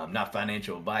 Not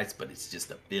financial advice, but it's just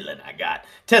a feeling I got.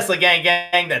 Tesla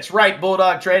gang. That's right,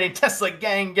 Bulldog Trading. Tesla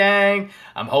gang.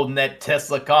 I'm holding that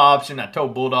Tesla call option. I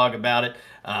told Bulldog about it.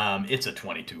 It's a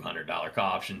 $2,200 call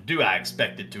option. Do I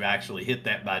expect it to actually hit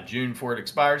that by June before it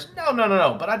expires?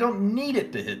 No. But I don't need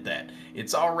it to hit that.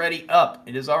 It's already up.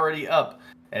 It is already up.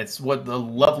 That's what the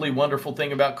lovely, wonderful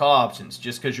thing about call options.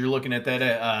 Just because you're looking at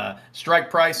that strike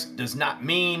price does not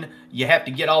mean you have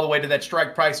to get all the way to that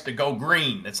strike price to go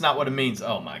green. That's not what it means.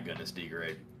 Oh my goodness,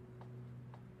 D-grade.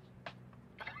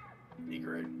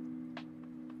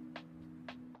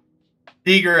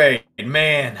 D-grade,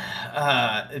 man.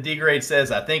 D-grade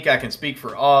says, I think I can speak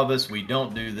for all of us. We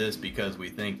don't do this because we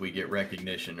think we get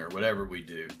recognition or whatever we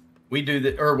do. We do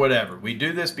that, or whatever. We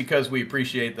do this because we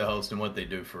appreciate the host and what they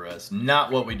do for us,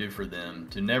 not what we do for them.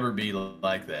 To never be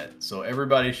like that. So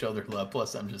everybody show their love.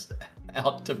 Plus, I'm just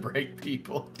out to break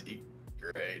people.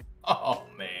 D-grade. Oh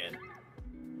man.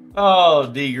 Oh,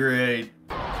 D-grade.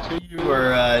 You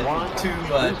are too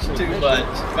much.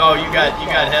 Oh, you got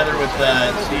Heather with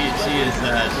she is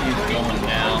going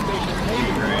down.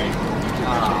 D-grade.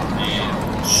 Oh man.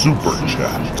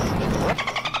 Superchat.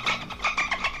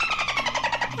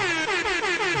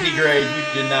 D-grade, you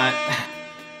did not.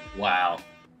 Wow.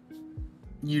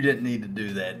 You didn't need to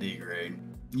do that, D-grade.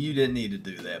 You didn't need to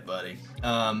do that, buddy.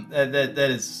 That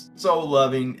is so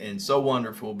loving and so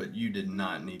wonderful, but you did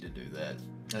not need to do that.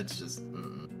 That's just.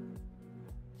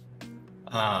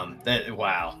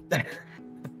 Wow.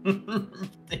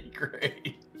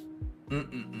 D-grade.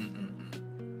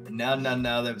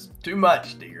 No. That was too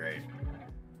much, D-grade.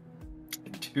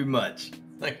 Too much.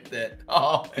 Like that.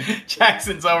 Oh,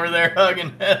 Jackson's over there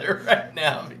hugging Heather right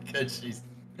now because she's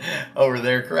over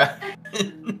there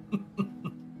crying.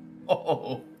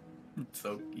 Oh, it's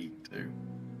so cute too.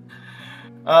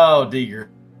 Oh,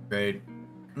 D-grade.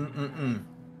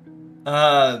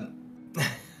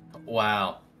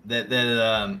 Wow. That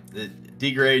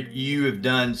D-grade, you have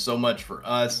done so much for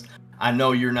us. I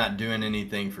know you're not doing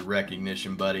anything for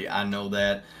recognition, buddy. I know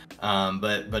that.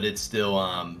 But it's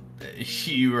still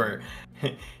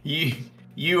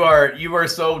you are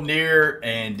so near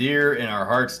and dear in our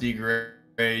hearts,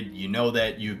 D-grade. You know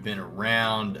that you've been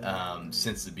around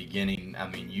since the beginning. I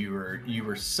mean, you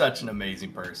were such an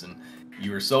amazing person.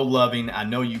 You were so loving. I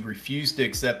know you refuse to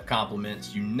accept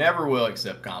compliments. You never will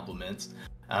accept compliments.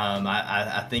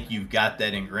 I think you've got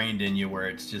that ingrained in you where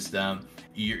it's just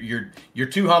you're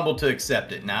too humble to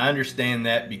accept it. Now I understand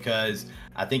that because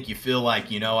I think you feel like,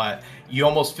 you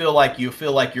almost feel like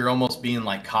you're almost being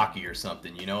like cocky or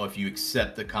something, if you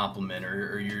accept the compliment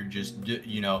or you're just,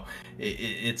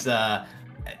 it's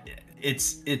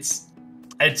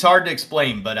hard to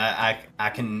explain, but I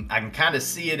can kind of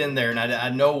see it in there, and I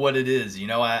know what it is.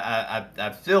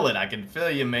 I feel it. I can feel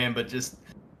you, man. But just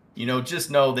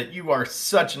know that you are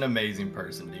such an amazing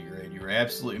person, D-grade. You are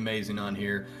absolutely amazing on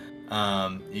here.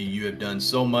 You have done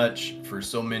so much for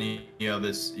so many of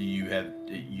us. You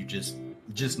just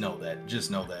know that.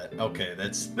 Just know that. Okay,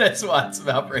 that's why it's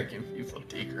about breaking people,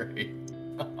 D-grade.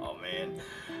 Oh man.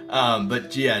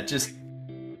 But yeah,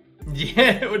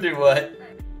 we'll do what?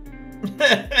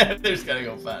 They're just gotta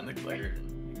go find the clear.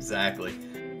 Exactly.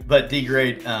 But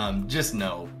D-grade, just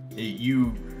know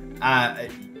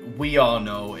we all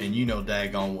know, and you know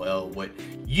daggone well what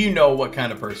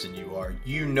kind of person you are.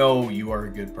 You know you are a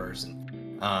good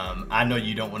person. I know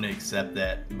you don't want to accept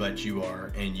that, but you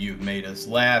are, and you've made us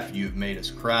laugh. You've made us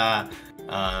cry.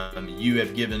 You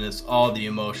have given us all the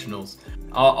emotionals,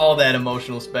 all that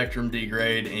emotional spectrum,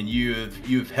 D-grade, and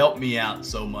you've helped me out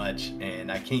so much,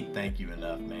 and I can't thank you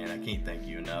enough, man. I can't thank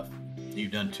you enough.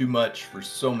 You've done too much for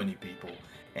so many people,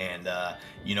 and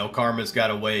karma's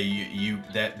got a way.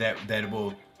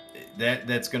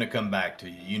 That's gonna come back to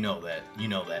you. You know that.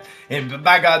 And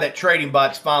by God, that trading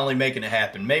bot's finally making it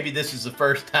happen. Maybe this is the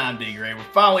first time, D-grade. We're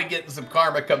finally getting some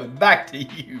karma coming back to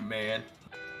you, man.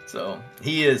 So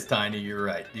he is tiny. You're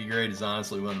right. D-grade is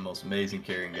honestly one of the most amazing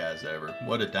carrying guys ever.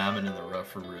 What a diamond in the rough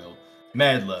for real.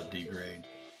 Mad love, D-grade.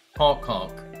 Honk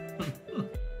honk.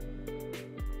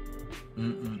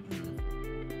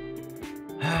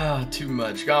 Too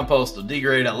much. Gone postal.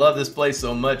 D-grade, I love this place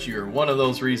so much. You're one of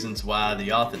those reasons why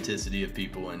the authenticity of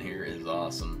people in here is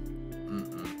awesome.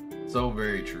 So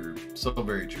very true. So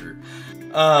very true.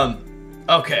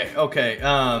 Okay.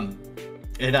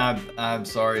 And I'm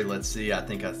sorry. Let's see. I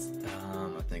think I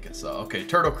saw. Okay.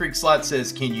 Turtle Creek Slot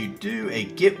says, can you do a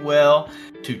get well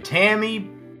to Tammy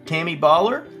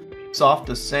Baller? Soft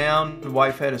to sound.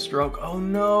 Wife had a stroke. Oh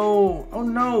no.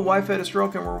 Wife had a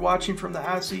stroke and we're watching from the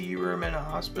ICU room in a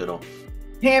hospital.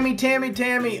 Tammy.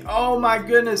 Oh my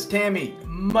goodness, Tammy.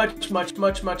 Much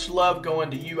love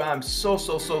going to you. I'm so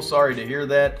sorry to hear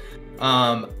that.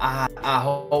 I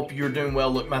hope you're doing well.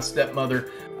 Look, my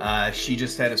stepmother, she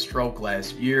just had a stroke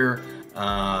last year.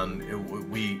 It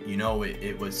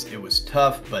was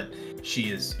tough, but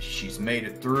she's made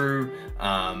it through.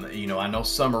 I know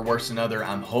some are worse than other.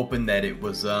 I'm hoping that it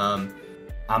was I'm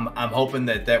hoping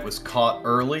that was caught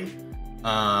early.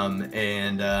 I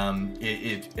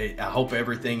hope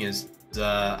everything is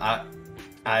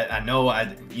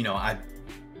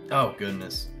oh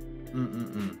goodness.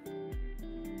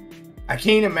 I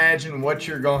can't imagine what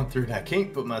you're going through. I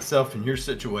can't put myself in your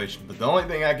situation, but the only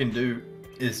thing I can do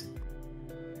is,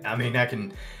 I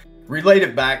can relate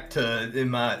it back to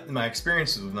my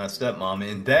experiences with my stepmom,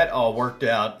 and that all worked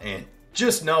out. And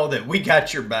just know that we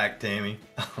got your back, Tammy,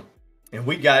 and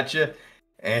we got you,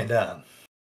 and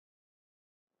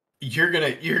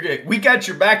we got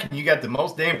your back, and you got the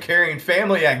most damn caring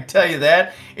family, I can tell you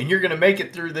that, and you're gonna make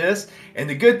it through this. And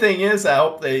the good thing is, I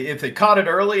hope if they caught it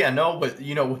early, I know, but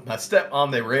with my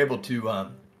stepmom, they were able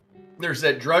to. There's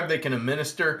that drug they can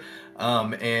administer,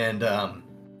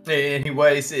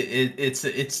 anyways,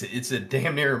 it's a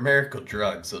damn near a miracle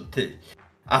drug. So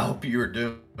I hope you are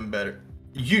doing better.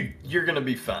 You're gonna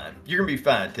be fine. You're gonna be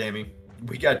fine, Tammy.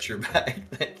 We got your back.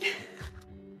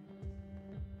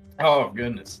 Oh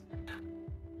goodness.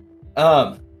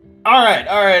 All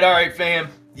right, fam.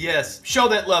 Yes, show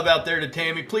that love out there to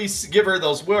Tammy. Please give her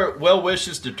those well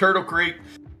wishes to Turtle Creek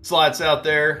Slots out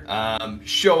there.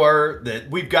 Show her that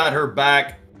we've got her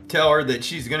back. Tell her that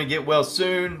she's going to get well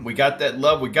soon. We got that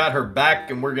love. We got her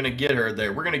back, and we're going to get her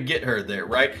there. We're going to get her there,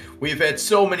 right? We've had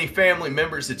so many family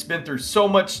members that's been through so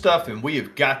much stuff, and we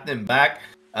have got them back.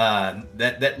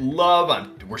 That love,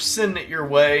 we're sending it your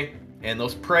way, and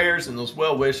those prayers and those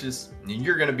well wishes, and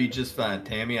you're going to be just fine,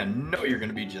 Tammy. I know you're going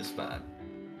to be just fine.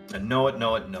 I know it.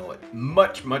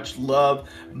 Much love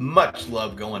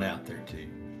going out there to you.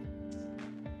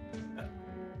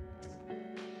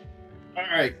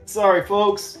 All right, sorry,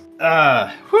 folks.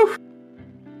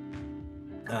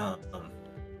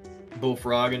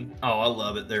 Bullfrogging. Oh, I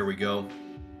love it. There we go.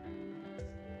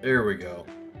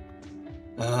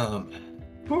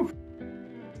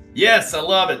 Yes, I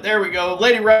love it. There we go.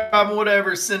 Lady Robin,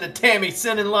 whatever, sending Tammy,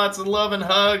 sending lots of love and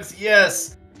hugs.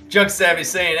 Yes. Junk Savvy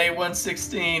saying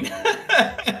 8116.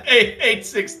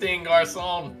 816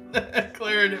 Garcon.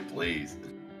 Clearing it, please.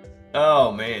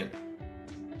 Oh man.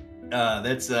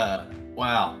 That's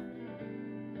wow.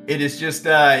 It is just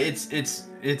it's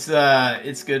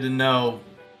good to know.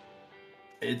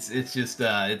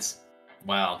 It's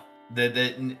wow.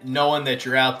 That knowing that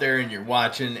you're out there and you're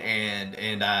watching, and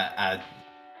goodness.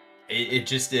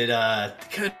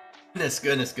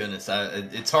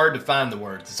 It's hard to find the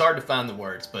words.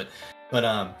 But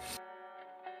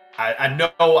I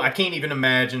know I can't even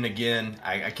imagine again.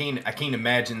 I can't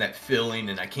imagine that feeling,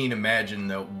 and I can't imagine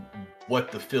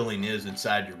what the feeling is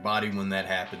inside your body when that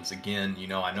happens. Again, you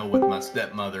know, I know with my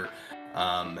stepmother,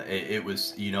 it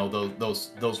was, you know,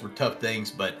 those were tough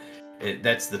things, but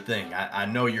that's the thing. I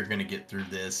know you're going to get through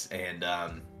this, and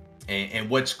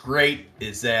what's great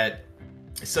is that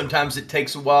sometimes it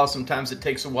takes a while,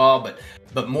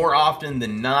 but more often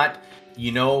than not,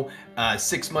 you know,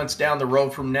 6 months down the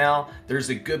road from now, there's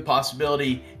a good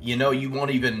possibility, you know, you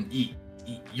won't even eat.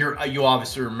 You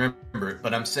obviously remember it,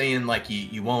 but I'm saying like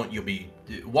you won't. You'll be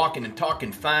walking and talking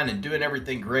fine and doing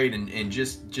everything great, and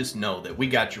just know that we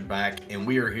got your back, and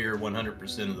we are here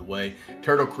 100% of the way.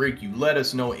 Turtle Creek, you let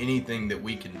us know anything that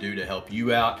we can do to help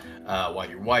you out while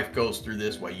your wife goes through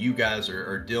this, while you guys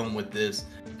are dealing with this.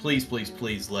 Please, please,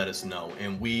 please let us know,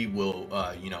 and we will.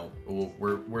 You know,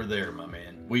 we're there, my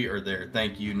man. We are there.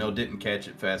 Thank you. No, didn't catch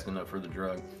it fast enough for the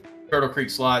drug. Turtle Creek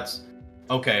slots.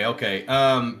 Okay.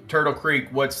 Turtle Creek,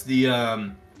 what's the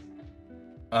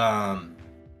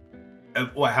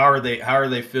well, how are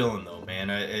they feeling though, man?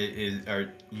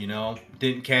 Are you know,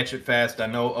 didn't catch it fast. I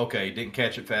know. Okay, didn't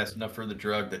catch it fast enough for the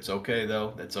drug. That's okay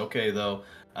though.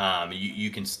 You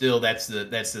can still. That's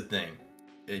the thing.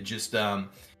 It just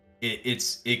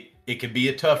it could be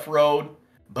a tough road,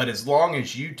 but as long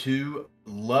as you two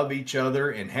love each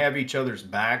other and have each other's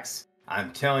backs,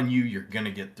 I'm telling you, you're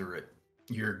gonna get through it.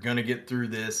 You're gonna get through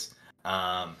this.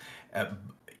 You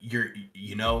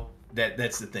know,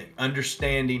 that's the thing.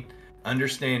 Understanding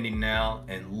now,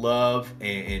 and love,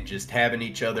 and just having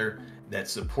each other, that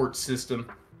support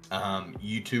system.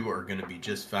 You two are gonna be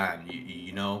just fine.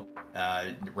 You know,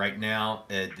 right now,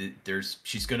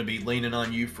 she's gonna be leaning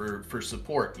on you for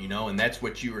support. You know, and that's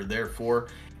what you are there for.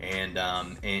 And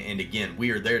again,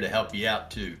 we are there to help you out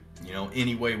too. You know,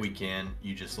 any way we can.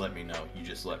 You just let me know.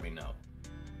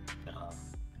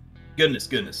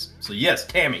 Goodness. So yes,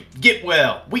 Tammy, get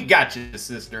well. We got you,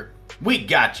 sister. We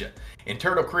got you. And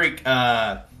Turtle Creek,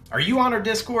 are you on our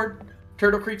Discord?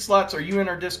 Turtle Creek Slots, are you in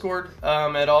our Discord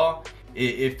at all?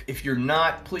 If you're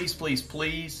not, please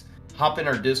hop in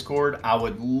our Discord. I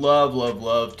would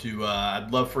love to. I'd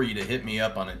love for you to hit me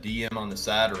up on a DM on the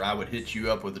side, or I would hit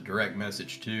you up with a direct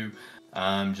message too,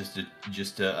 just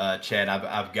to chat.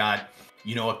 I've got,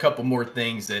 you know, a couple more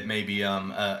things that maybe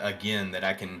again that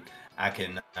I can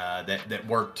that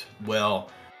worked well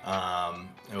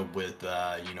with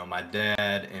you know, my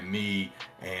dad and me,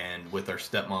 and with our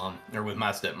stepmom, or with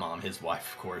my stepmom, his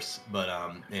wife, of course, but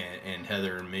and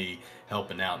Heather and me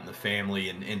helping out in the family,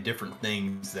 and different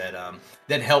things that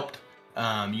that helped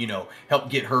you know, help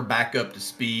get her back up to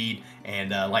speed. And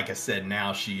like I said,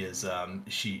 now she is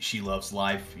she loves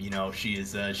life. You know,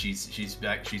 she's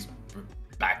back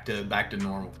to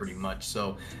normal pretty much.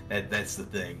 So that's the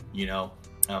thing, you know.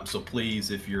 So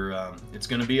please, if you're, it's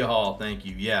going to be a haul. Thank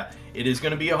you. Yeah, it is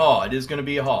going to be a haul.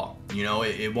 You know,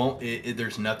 it won't,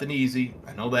 there's nothing easy.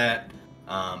 I know that.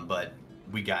 But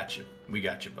we got you.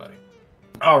 Buddy.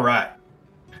 All right.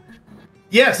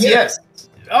 Yes.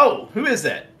 Oh, who is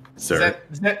that? Sir.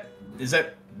 Is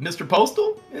that Mr.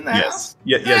 Postal in the house?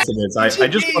 Yes, it is. I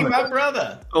just my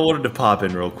brother. I wanted to pop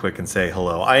in real quick and say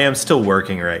hello. I am still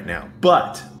working right now,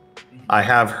 but I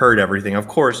have heard everything. Of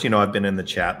course, you know, I've been in the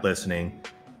chat listening.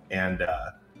 And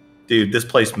dude, this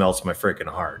place melts my freaking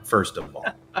heart, first of all.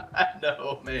 I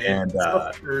know, man. And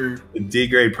so true.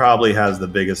 D-Grade probably has the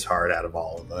biggest heart out of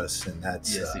all of us, and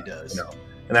that's yes, he does. You know,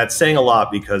 and that's saying a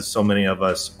lot, because so many of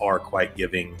us are quite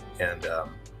giving, and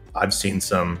I've seen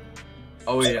some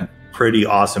pretty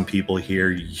awesome people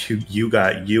here.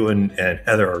 You and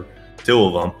Heather are two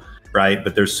of them, right?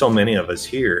 But there's so many of us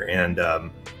here, and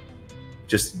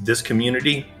just this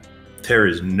community, there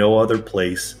is no other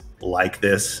place like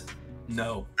this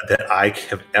that I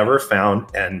have ever found,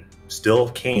 and still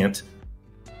can't.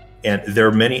 And there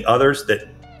are many others that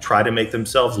try to make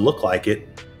themselves look like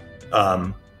it,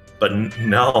 but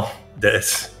no,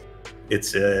 it's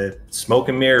smoke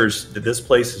and mirrors. This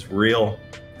place is real.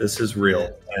 This is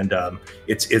real. And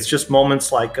it's just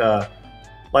moments like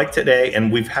today,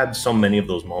 and we've had so many of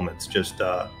those moments. Just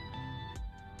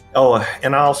oh,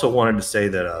 and I also wanted to say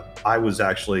that I was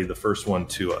actually the first one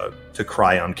to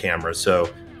cry on camera. So,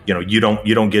 you know, you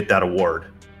don't get that award.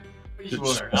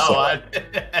 Sure.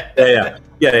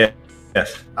 Yes.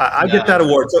 I get that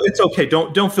award, so it's okay.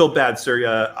 Don't feel bad,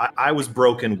 sir. I was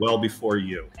broken well before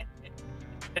you.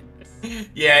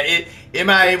 Yeah,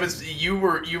 MIA was you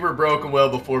were broken well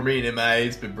before me, and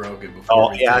MIA's been broken before.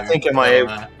 Oh yeah, I think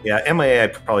MIA. MIA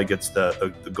probably gets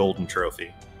the golden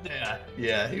trophy.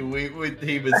 Yeah. He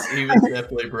was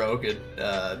definitely broken.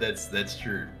 That's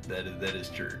true. That is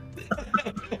true.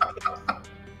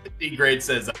 D-Grade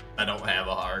says I don't have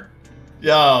a heart.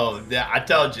 Yo, I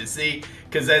told you. See,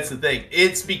 because that's the thing.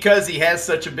 It's because he has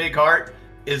such a big heart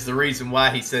is the reason why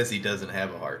he says he doesn't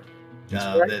have a heart.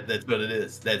 That's what it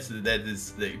is.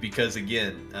 Because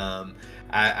again,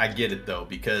 I get it though,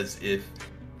 because if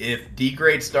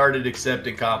D-Grade started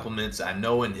accepting compliments, I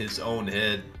know in his own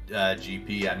head,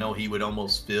 GP, I know he would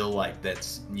almost feel like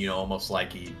that's, almost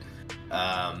like he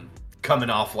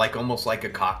coming off like almost like a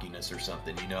cockiness or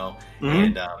something,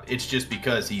 and it's just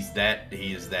because he is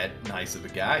that nice of a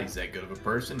guy, he's that good of a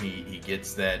person, he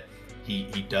gets that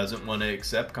he doesn't want to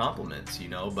accept compliments,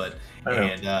 but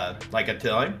like I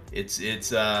tell him,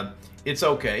 it's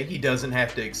okay, he doesn't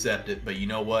have to accept it, but you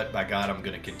know what, by God, I'm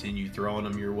going to continue throwing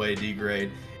them your way,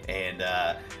 D-Grade, and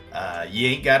you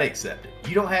ain't got to accept it,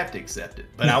 you don't have to accept it,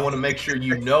 but I want to make sure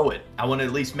you know it. I want to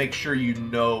at least make sure you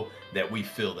know that we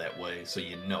feel that way, so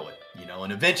you know it,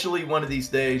 and eventually one of these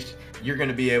days you're going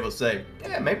to be able to say,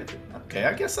 yeah, maybe, okay,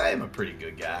 I guess I am a pretty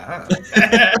good guy, huh?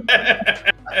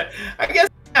 I guess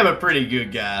I'm a pretty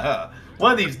good guy, huh?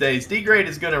 One of these days D-Grade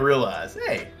is going to realize,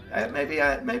 hey, maybe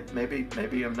I'm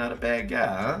not a bad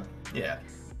guy, huh? Yeah,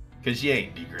 because you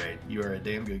ain't, D-Grade, you are a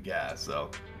damn good guy, so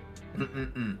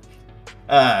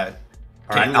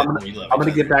all right, I'm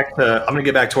gonna get back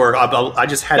to work. I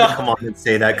just had to come on and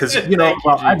say that because I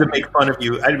had to make fun of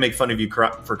you. I had to make fun of you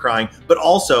for crying, but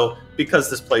also because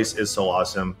this place is so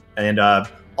awesome. And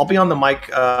I'll be on the mic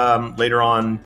later on